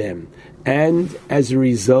persecuted them. And as a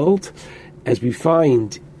result, as we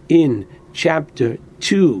find in chapter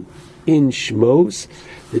 2 in Shmos,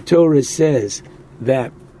 the Torah says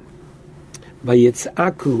that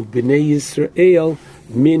Vayetzaku b'nei Yisrael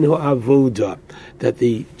min ha'avoda, that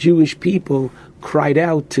the Jewish people cried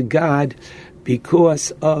out to God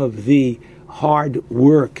because of the hard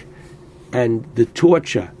work and the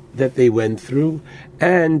torture that they went through.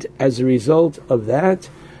 And as a result of that,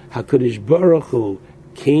 HaKadosh Baruch Hu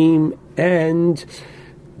came and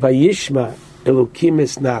Vayishma Elokim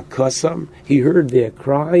es na'kasam, he heard their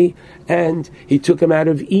cry, and he took them out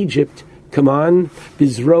of Egypt. Come on,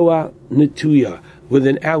 Bizroa Natuya, with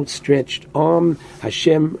an outstretched arm.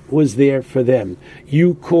 Hashem was there for them.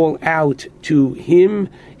 You call out to him,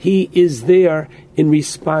 he is there in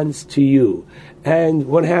response to you. And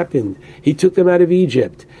what happened? He took them out of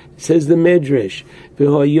Egypt. Says the Medrash,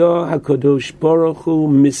 V'hoya HaKadosh Baruch Hu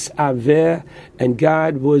misaveh, and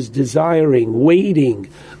God was desiring,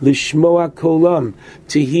 waiting, lishmoa kolam,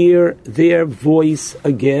 to hear their voice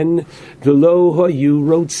again. V'lo hayu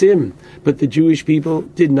rotzim, but the Jewish people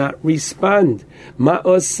did not respond.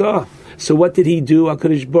 Ma'asah. So what did he do?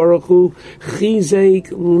 HaKadosh Baruch Hu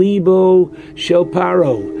chizek libo shel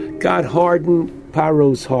Paro. God hardened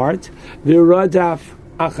Paro's heart. V'radaf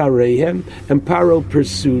achareihem, and Paro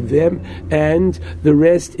pursued them. And the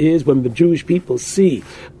rest is, when the Jewish people see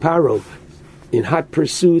Paro in hot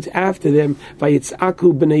pursuit after them,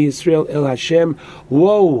 Vayitzaku b'nei Yisrael el Hashem.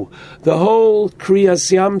 Whoa! The whole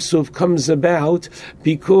Kriyas Yamsuf comes about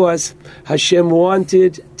because Hashem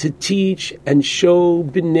wanted to teach and show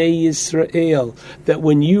b'nei Yisrael that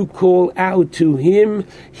when you call out to him,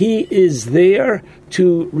 he is there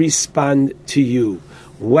to respond to you.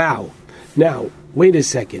 Wow! Now, wait a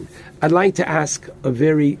second. I'd like to ask a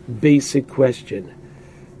very basic question.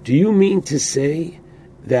 Do you mean to say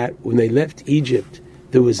that when they left Egypt,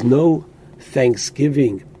 there was no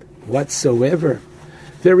thanksgiving whatsoever?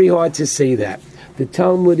 Very hard to say that. The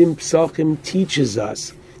Talmud in Psachim teaches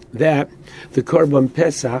us that the Korban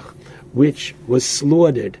Pesach, which was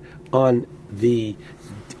slaughtered on the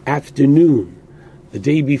afternoon, the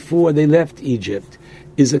day before they left Egypt,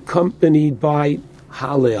 is accompanied by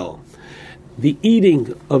Hallel. The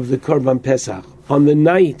eating of the Korban Pesach on the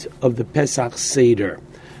night of the Pesach Seder,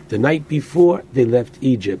 the night before they left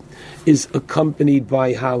Egypt, is accompanied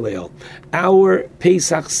by Hallel. Our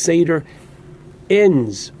Pesach Seder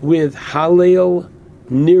ends with Hallel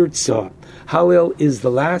Nirtzah. Hallel is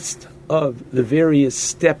the last of the various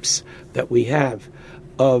steps that we have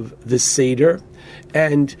of the Seder,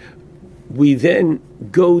 and we then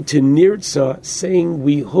go to Nirtzah saying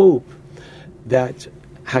we hope that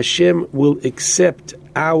Hashem will accept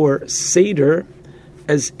our Seder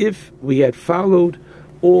as if we had followed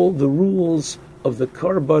all the rules of the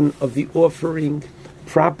Korban, of the offering,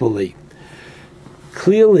 properly.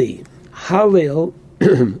 Clearly, Hallel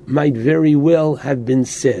might very well have been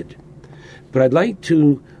said. But I'd like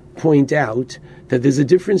to point out that there's a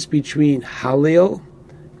difference between Hallel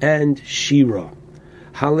and Shira.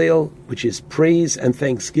 Hallel, which is praise and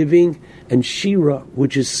thanksgiving, and Shira,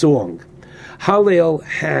 which is song. Hallel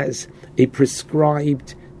has a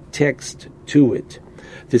prescribed text to it.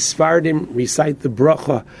 The Sfardim recite the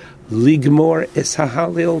bracha Ligmor es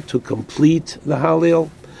HaHallel, to complete the Hallel.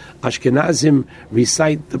 Ashkenazim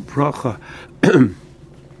recite the bracha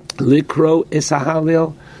Likro es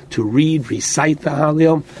HaHallel, to read, recite the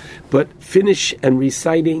Hallel. But finish and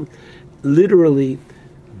reciting literally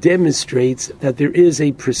demonstrates that there is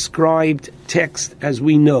a prescribed text, as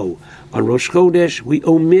we know. On Rosh Chodesh, we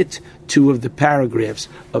omit 2 of the paragraphs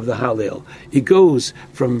of the Hallel. It goes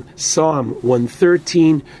from Psalm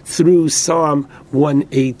 113 through Psalm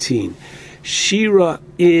 118. Shira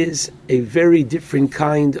is a very different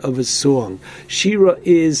kind of a song. Shira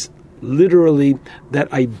is literally that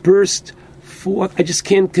I burst forth. I just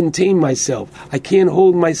can't contain myself. I can't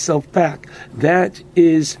hold myself back. That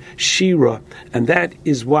is Shira, and that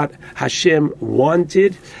is what Hashem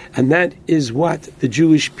wanted, and that is what the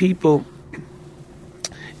Jewish people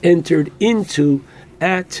entered into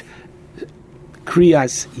at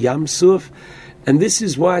Kriyas Yamsuf, and this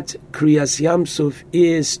is what Kriyas Yamsuf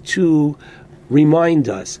is to remind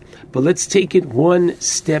us. But let's take it one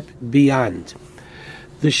step beyond.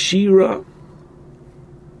 The Shira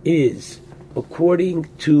is, according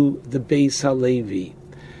to the Beis Halevi,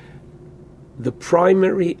 the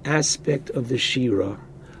primary aspect of the Shira.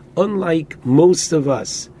 Unlike most of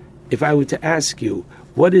us, if I were to ask you,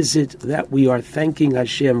 what is it that we are thanking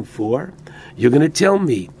Hashem for? You're going to tell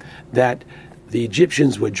me that the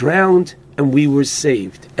Egyptians were drowned and we were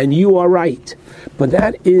saved. And you are right. But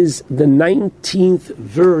that is the 19th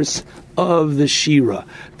verse of the Shira.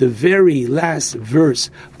 The very last verse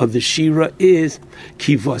of the Shira is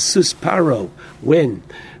Kivasus Paro, when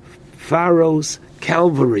Pharaoh's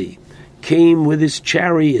cavalry came with his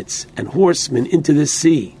chariots and horsemen into the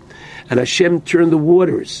sea, and Hashem turned the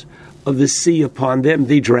waters of the sea upon them.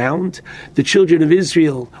 They drowned. The children of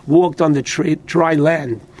Israel walked on the dry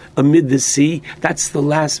land amid the sea. That's the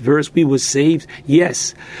last verse. We were saved.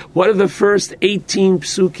 Yes. What are the first 18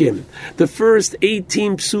 psukim? The first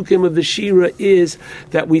 18 psukim of the Shira is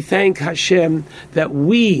that we thank Hashem that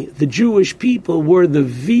we, the Jewish people, were the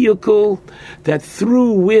vehicle that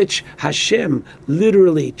through which Hashem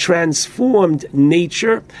literally transformed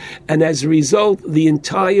nature, and as a result, the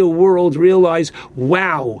entire world realized,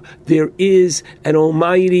 wow, there is an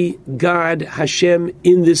almighty God, Hashem,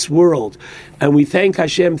 in this world. And we thank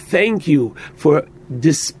Hashem, thank you for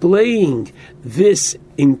displaying this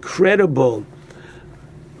incredible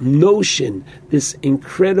notion, this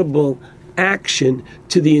incredible action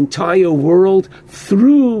to the entire world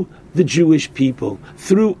through the Jewish people,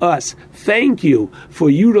 through us. Thank you for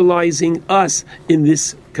utilizing us in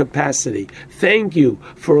this capacity. Thank you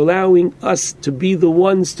for allowing us to be the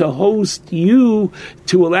ones to host you,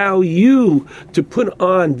 to allow you to put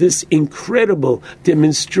on this incredible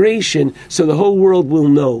demonstration so the whole world will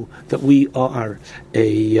know that we are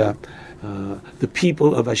the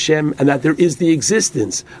people of Hashem and that there is the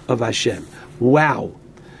existence of Hashem. Wow.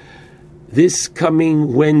 This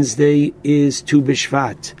coming Wednesday is Tu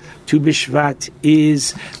B'Shvat. Tu B'Shvat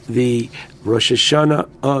is the Rosh Hashanah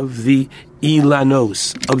of the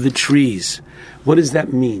Ilanos, of the trees. What does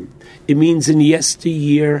that mean? It means in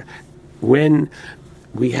yesteryear, when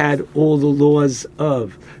we had all the laws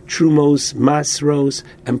of Trumos, Masros,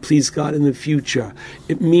 and please God in the future,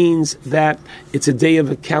 it means that it's a day of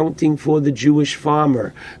accounting for the Jewish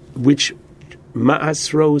farmer, which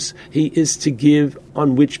Ma'asros he is to give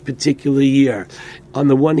on which particular year. On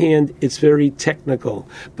the one hand, it's very technical,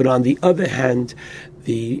 but on the other hand,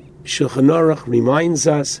 the Shulchan Aruch reminds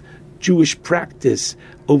us Jewish practice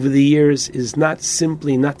over the years is not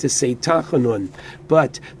simply not to say Tachanun,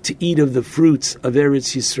 but to eat of the fruits of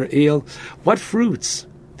Eretz Yisrael. What fruits?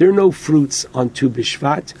 There are no fruits on Tu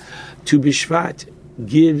B'Shvat. Tu B'Shvat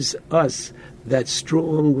gives us that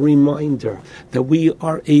strong reminder that we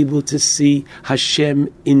are able to see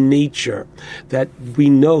Hashem in nature, that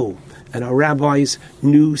we know, and our rabbis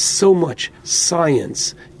knew so much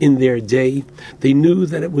science in their day. They knew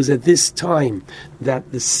that it was at this time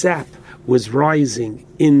that the sap was rising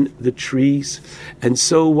in the trees. And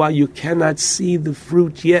so while you cannot see the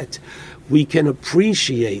fruit yet, we can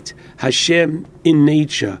appreciate Hashem in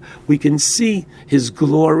nature. We can see His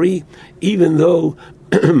glory, even though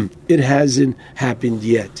it hasn't happened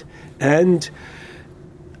yet. And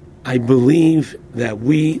I believe that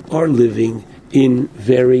we are living in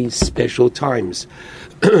very special times.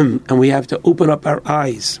 And we have to open up our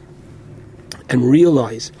eyes and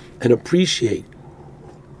realize and appreciate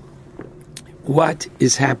what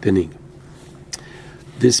is happening.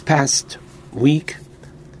 This past week,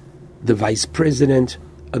 the Vice President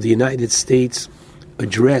of the United States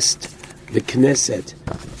addressed the Knesset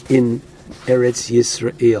in Eretz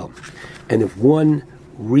Yisrael. And if one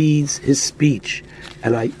reads his speech,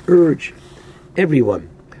 and I urge everyone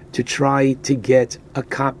to try to get a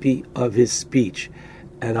copy of his speech,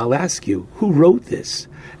 and I'll ask you, who wrote this?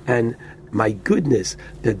 And my goodness,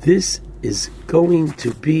 that this is going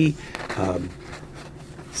to be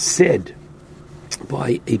said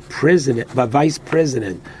by a vice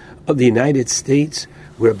president of the United States,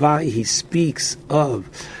 whereby he speaks of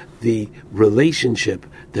the relationship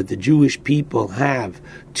that the Jewish people have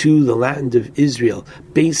to the land of Israel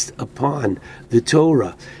based upon the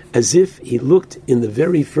Torah, as if he looked in the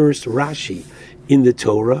very first Rashi in the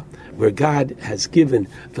Torah, where God has given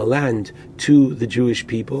the land to the Jewish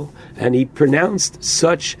people, and he pronounced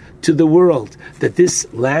such to the world, that this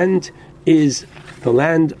land is the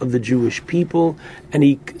land of the Jewish people, and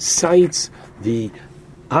he cites the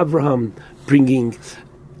Abraham bringing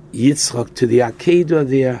Yitzchak to the Akedah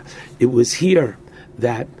there. It was here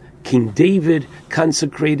that King David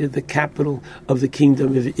consecrated the capital of the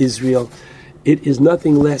kingdom of Israel. It is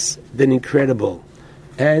nothing less than incredible.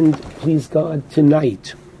 And please God,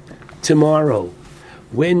 tonight, tomorrow,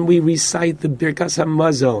 when we recite the Birkas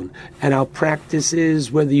HaMazon, and our practice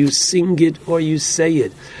is whether you sing it or you say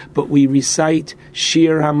it, but we recite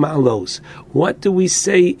Shir HaMalos. What do we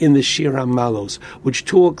say in the Shir HaMalos, which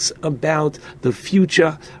talks about the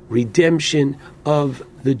future redemption of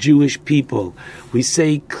the Jewish people? We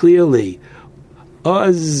say clearly,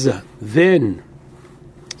 Az, then,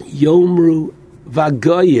 Yomru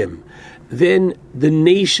Vagoyim, then the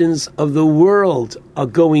nations of the world are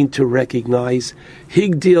going to recognize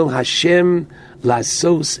Higdil Hashem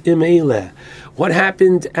Lasos Imele. What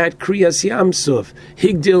happened at Kriyas Yamsuf?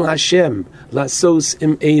 Higdil Hashem Lasos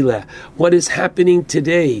Imele. What is happening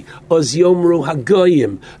today? Oz Yomru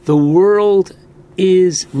Hagoyim. The world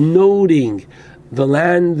is noting the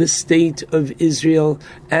land, the state of Israel,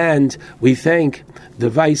 and we thank the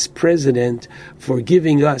Vice President for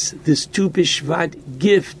giving us this Tu B'Shvat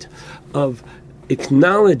gift of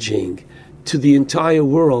acknowledging to the entire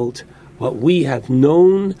world what we have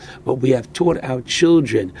known, what we have taught our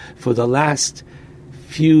children for the last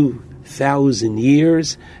few thousand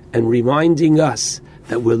years, and reminding us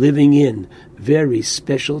that we're living in very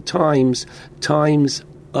special times, times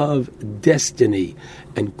of destiny,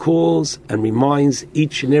 and calls and reminds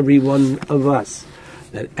each and every one of us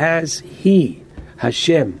that as He,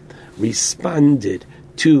 Hashem, responded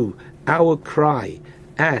to our cry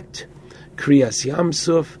at Kriyas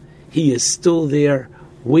Yamsuf, He is still there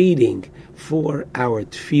waiting for our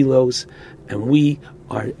tefillos, and we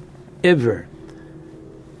are ever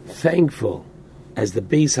thankful, as the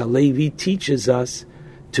Beis HaLevi teaches us,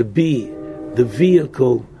 to be the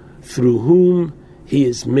vehicle through whom He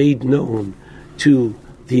is made known to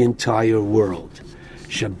the entire world.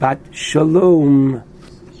 Shabbat Shalom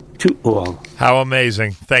to all. How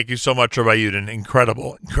amazing. Thank you so much, Rabbi Yudin.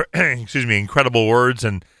 Incredible. Incredible words.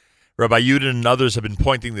 And Rabbi Yudin and others have been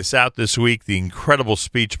pointing this out this week, the incredible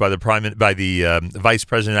speech by the Vice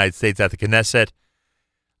President of the United States at the Knesset.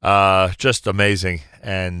 Just amazing.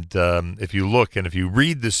 And if you look and if you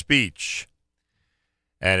read the speech,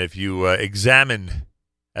 and if you examine,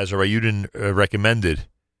 as Rabbi Yudin recommended,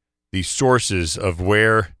 the sources of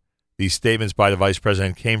where these statements by the Vice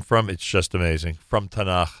President came from, it's just amazing. From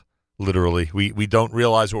Tanakh, literally. We don't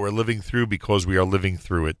realize what we're living through because we are living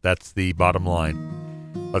through it. That's the bottom line.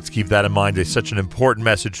 Let's keep that in mind. It's such an important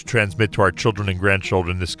message to transmit to our children and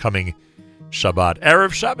grandchildren this coming Shabbat.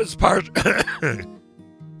 Erev Shabbos Parshas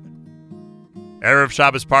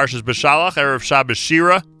B'Shalach, Erev Shabbos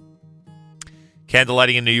Shira.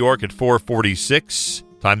 Candlelighting in New York at 4:46.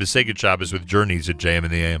 Time to say good Shabbos with Journeys at JM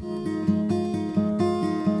in the AM.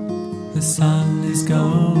 The sun is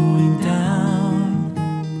going down.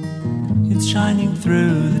 It's shining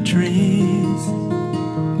through the trees.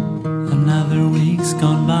 Another week's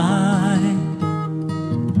gone by,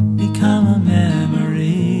 become a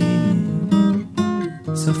memory.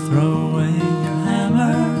 So throw away your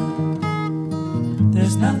hammer,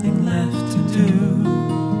 there's nothing left to do.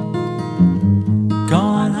 Go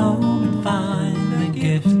on home and find a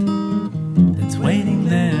gift that's waiting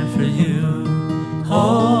there for you.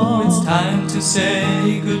 Oh, it's time to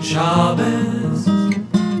say good Shabbos,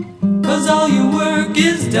 'cause all your work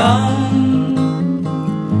is done.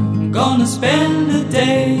 Gonna spend a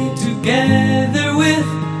day together with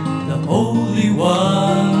the Holy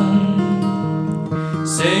One.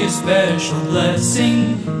 Say a special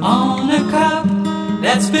blessing on a cup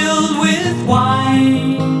that's filled with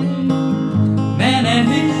wine. Man and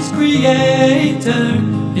his Creator,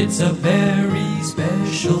 it's a very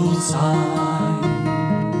special special sign.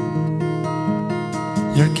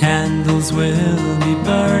 Your candles will be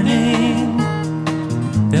burning,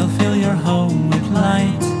 they'll fill your home with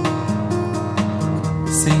light,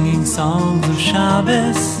 singing songs of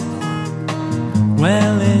Shabbos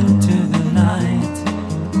well into the night.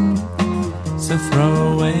 So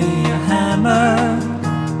throw away your hammer,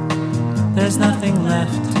 there's nothing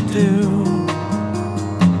left to do.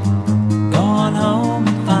 Go on home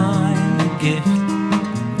and find a gift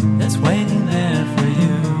that's waiting there for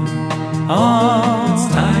you. Oh, it's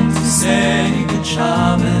time to say good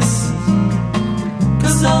Shabbos,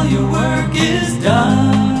 'cause all your work is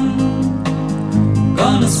done.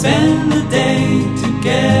 Gonna spend the day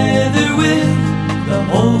together with the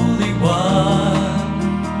Holy One.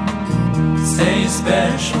 Say a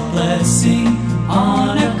special blessing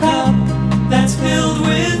on a cup that's filled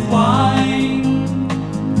with wine.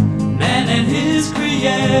 Man and his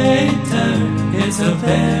creator, it's a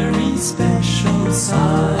very special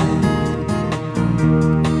sign.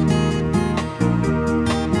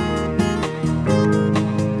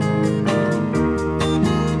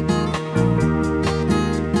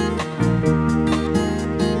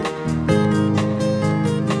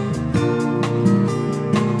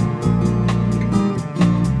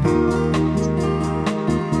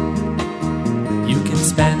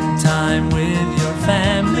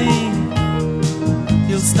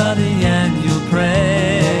 Study and you'll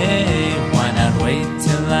pray. Why not wait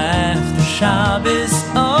till after Shabbos?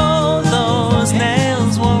 Oh, those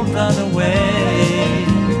nails won't run away.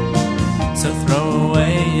 So throw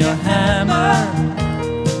away your hammer,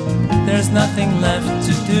 there's nothing left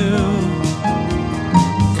to do.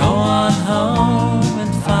 Go on home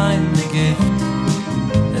and find the gift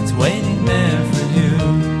that's waiting there for you.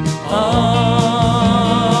 Oh,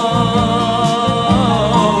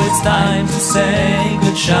 it's time to say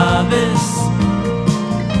Shabbos,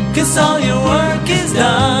 'cause all your work is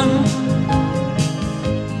done.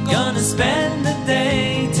 Gonna spend the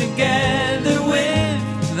day together with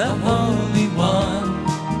the Holy One.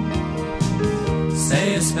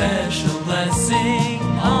 Say a special blessing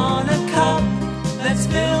on a cup that's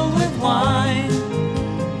filled with wine.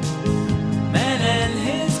 Man and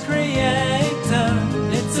his creator,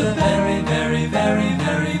 it's a very, very, very,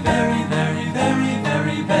 very, very, very, very,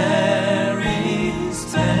 very, very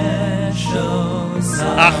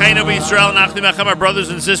Achenu B'Yisrael, Nachli Mechem, our brothers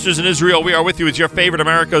and sisters in Israel. We are with you. It's your favorite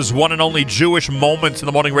America's one and only Jewish Moments in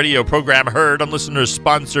the Morning radio program, heard on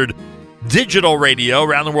listeners-sponsored digital radio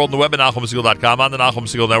around the world on the web at NachumSegal.com, on the Nachum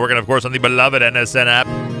Segal Network, and of course on the beloved NSN app.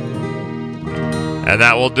 And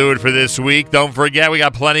that will do it for this week. Don't forget, we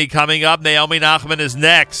got plenty coming up. Naomi Nachman is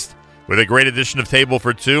next with a great edition of Table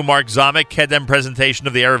for Two. Mark Zamek, Kedem presentation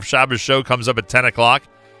of the Erev Shabbos show comes up at 10 o'clock.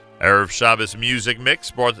 Erev Shabbos Music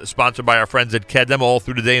Mix, sponsored by our friends at Kedem, all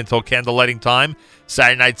through the day until candlelighting time.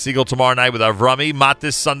 Saturday Night Segal tomorrow night with Avrami.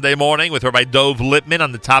 Matis Sunday morning with Rabbi Dov Lippman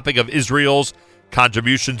on the topic of Israel's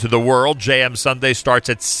contribution to the world. JM Sunday starts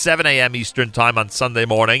at 7 a.m. Eastern Time on Sunday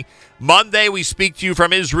morning. Monday, we speak to you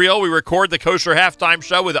from Israel. We record the Kosher Halftime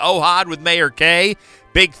Show with OHAD with Mayor K.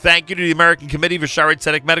 Big thank you to the American Committee for Shaare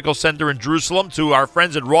Tzedek Medical Center in Jerusalem, to our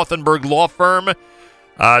friends at Rothenberg Law Firm,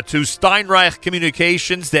 to Steinreich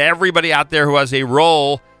Communications, to everybody out there who has a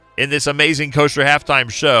role in this amazing Kosher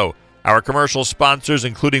Halftime Show. Our commercial sponsors,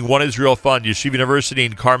 including One Israel Fund, Yeshiva University,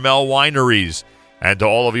 and Carmel Wineries. And to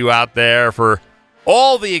all of you out there for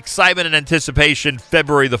all the excitement and anticipation,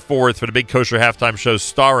 February the 4th for the big Kosher Halftime Show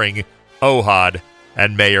starring OHAD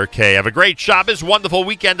and Mayor K. Have a great Shabbos, wonderful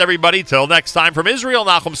weekend, everybody. Till next time from Israel,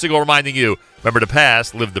 Nachum Segal reminding you, remember the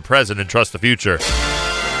past, live the present, and trust the future.